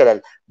তাদের চ্যানেল,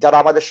 যারা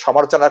আমাদের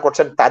সমালোচনা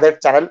করছেন তাদের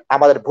চ্যানেল,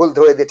 আমাদের ভুল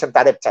ধরে দিচ্ছেন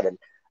তাদের চ্যানেল।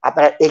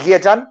 আপনারা এগিয়ে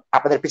যান,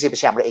 আপনাদের পিছিয়ে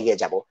পিছিয়ে আমরা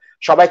এগিয়ে যাব।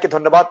 সবাইকে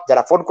ধন্যবাদ,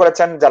 যারা ফোন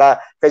করেছেন, যারা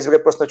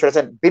ফেসবুকে প্রশ্ন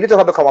ছড়েছেন,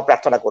 বিনীতভাবে ক্ষমা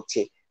প্রার্থনা করছি।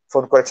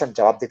 ফোন করেছেন,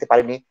 জবাব দিতে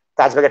পারিনি।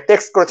 তাজ ভাইকে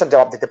টেক্সট করেছেন,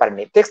 জবাব দিতে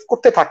পারিনি। টেক্সট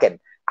করতে থাকেন,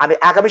 আমি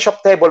আগামী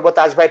সপ্তাহে বলবো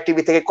তাজ ভাই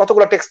টিভি থেকে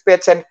কতগুলো টেক্সট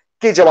পেয়েছেন,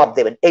 কি জবাব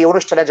দেবেন, এই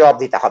অনুষ্ঠানে জবাব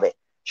দিতে হবে।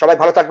 সবাই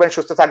ভালো থাকবেন,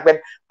 সুস্থ থাকবেন।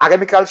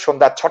 আগামীকাল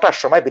সন্ধ্যা 6টার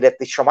সময়,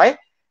 বিলেতির সময়,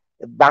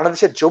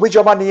 বাংলাদেশের জমি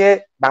জমা নিয়ে,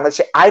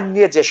 বাংলাদেশের আইন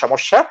নিয়ে যে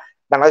সমস্যা,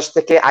 বাংলাদেশ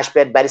থেকে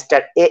আসবেন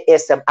ব্যারিস্টার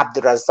ASM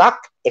আব্দুর রাজ্জাক,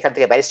 এখান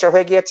থেকে ব্যারিস্টার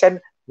হয়ে গিয়েছেন,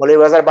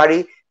 মৌলভীবাজার বাড়ি,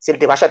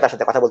 সিলেটি ভাষায় তার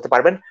সাথে কথা বলতে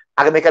পারবেন।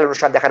 আগামীকাল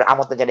অনুষ্ঠান দেখার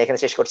আমন্ত্রণ জানিয়ে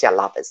এখানে শেষ করছি।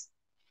 আল্লাহ হাফেজ।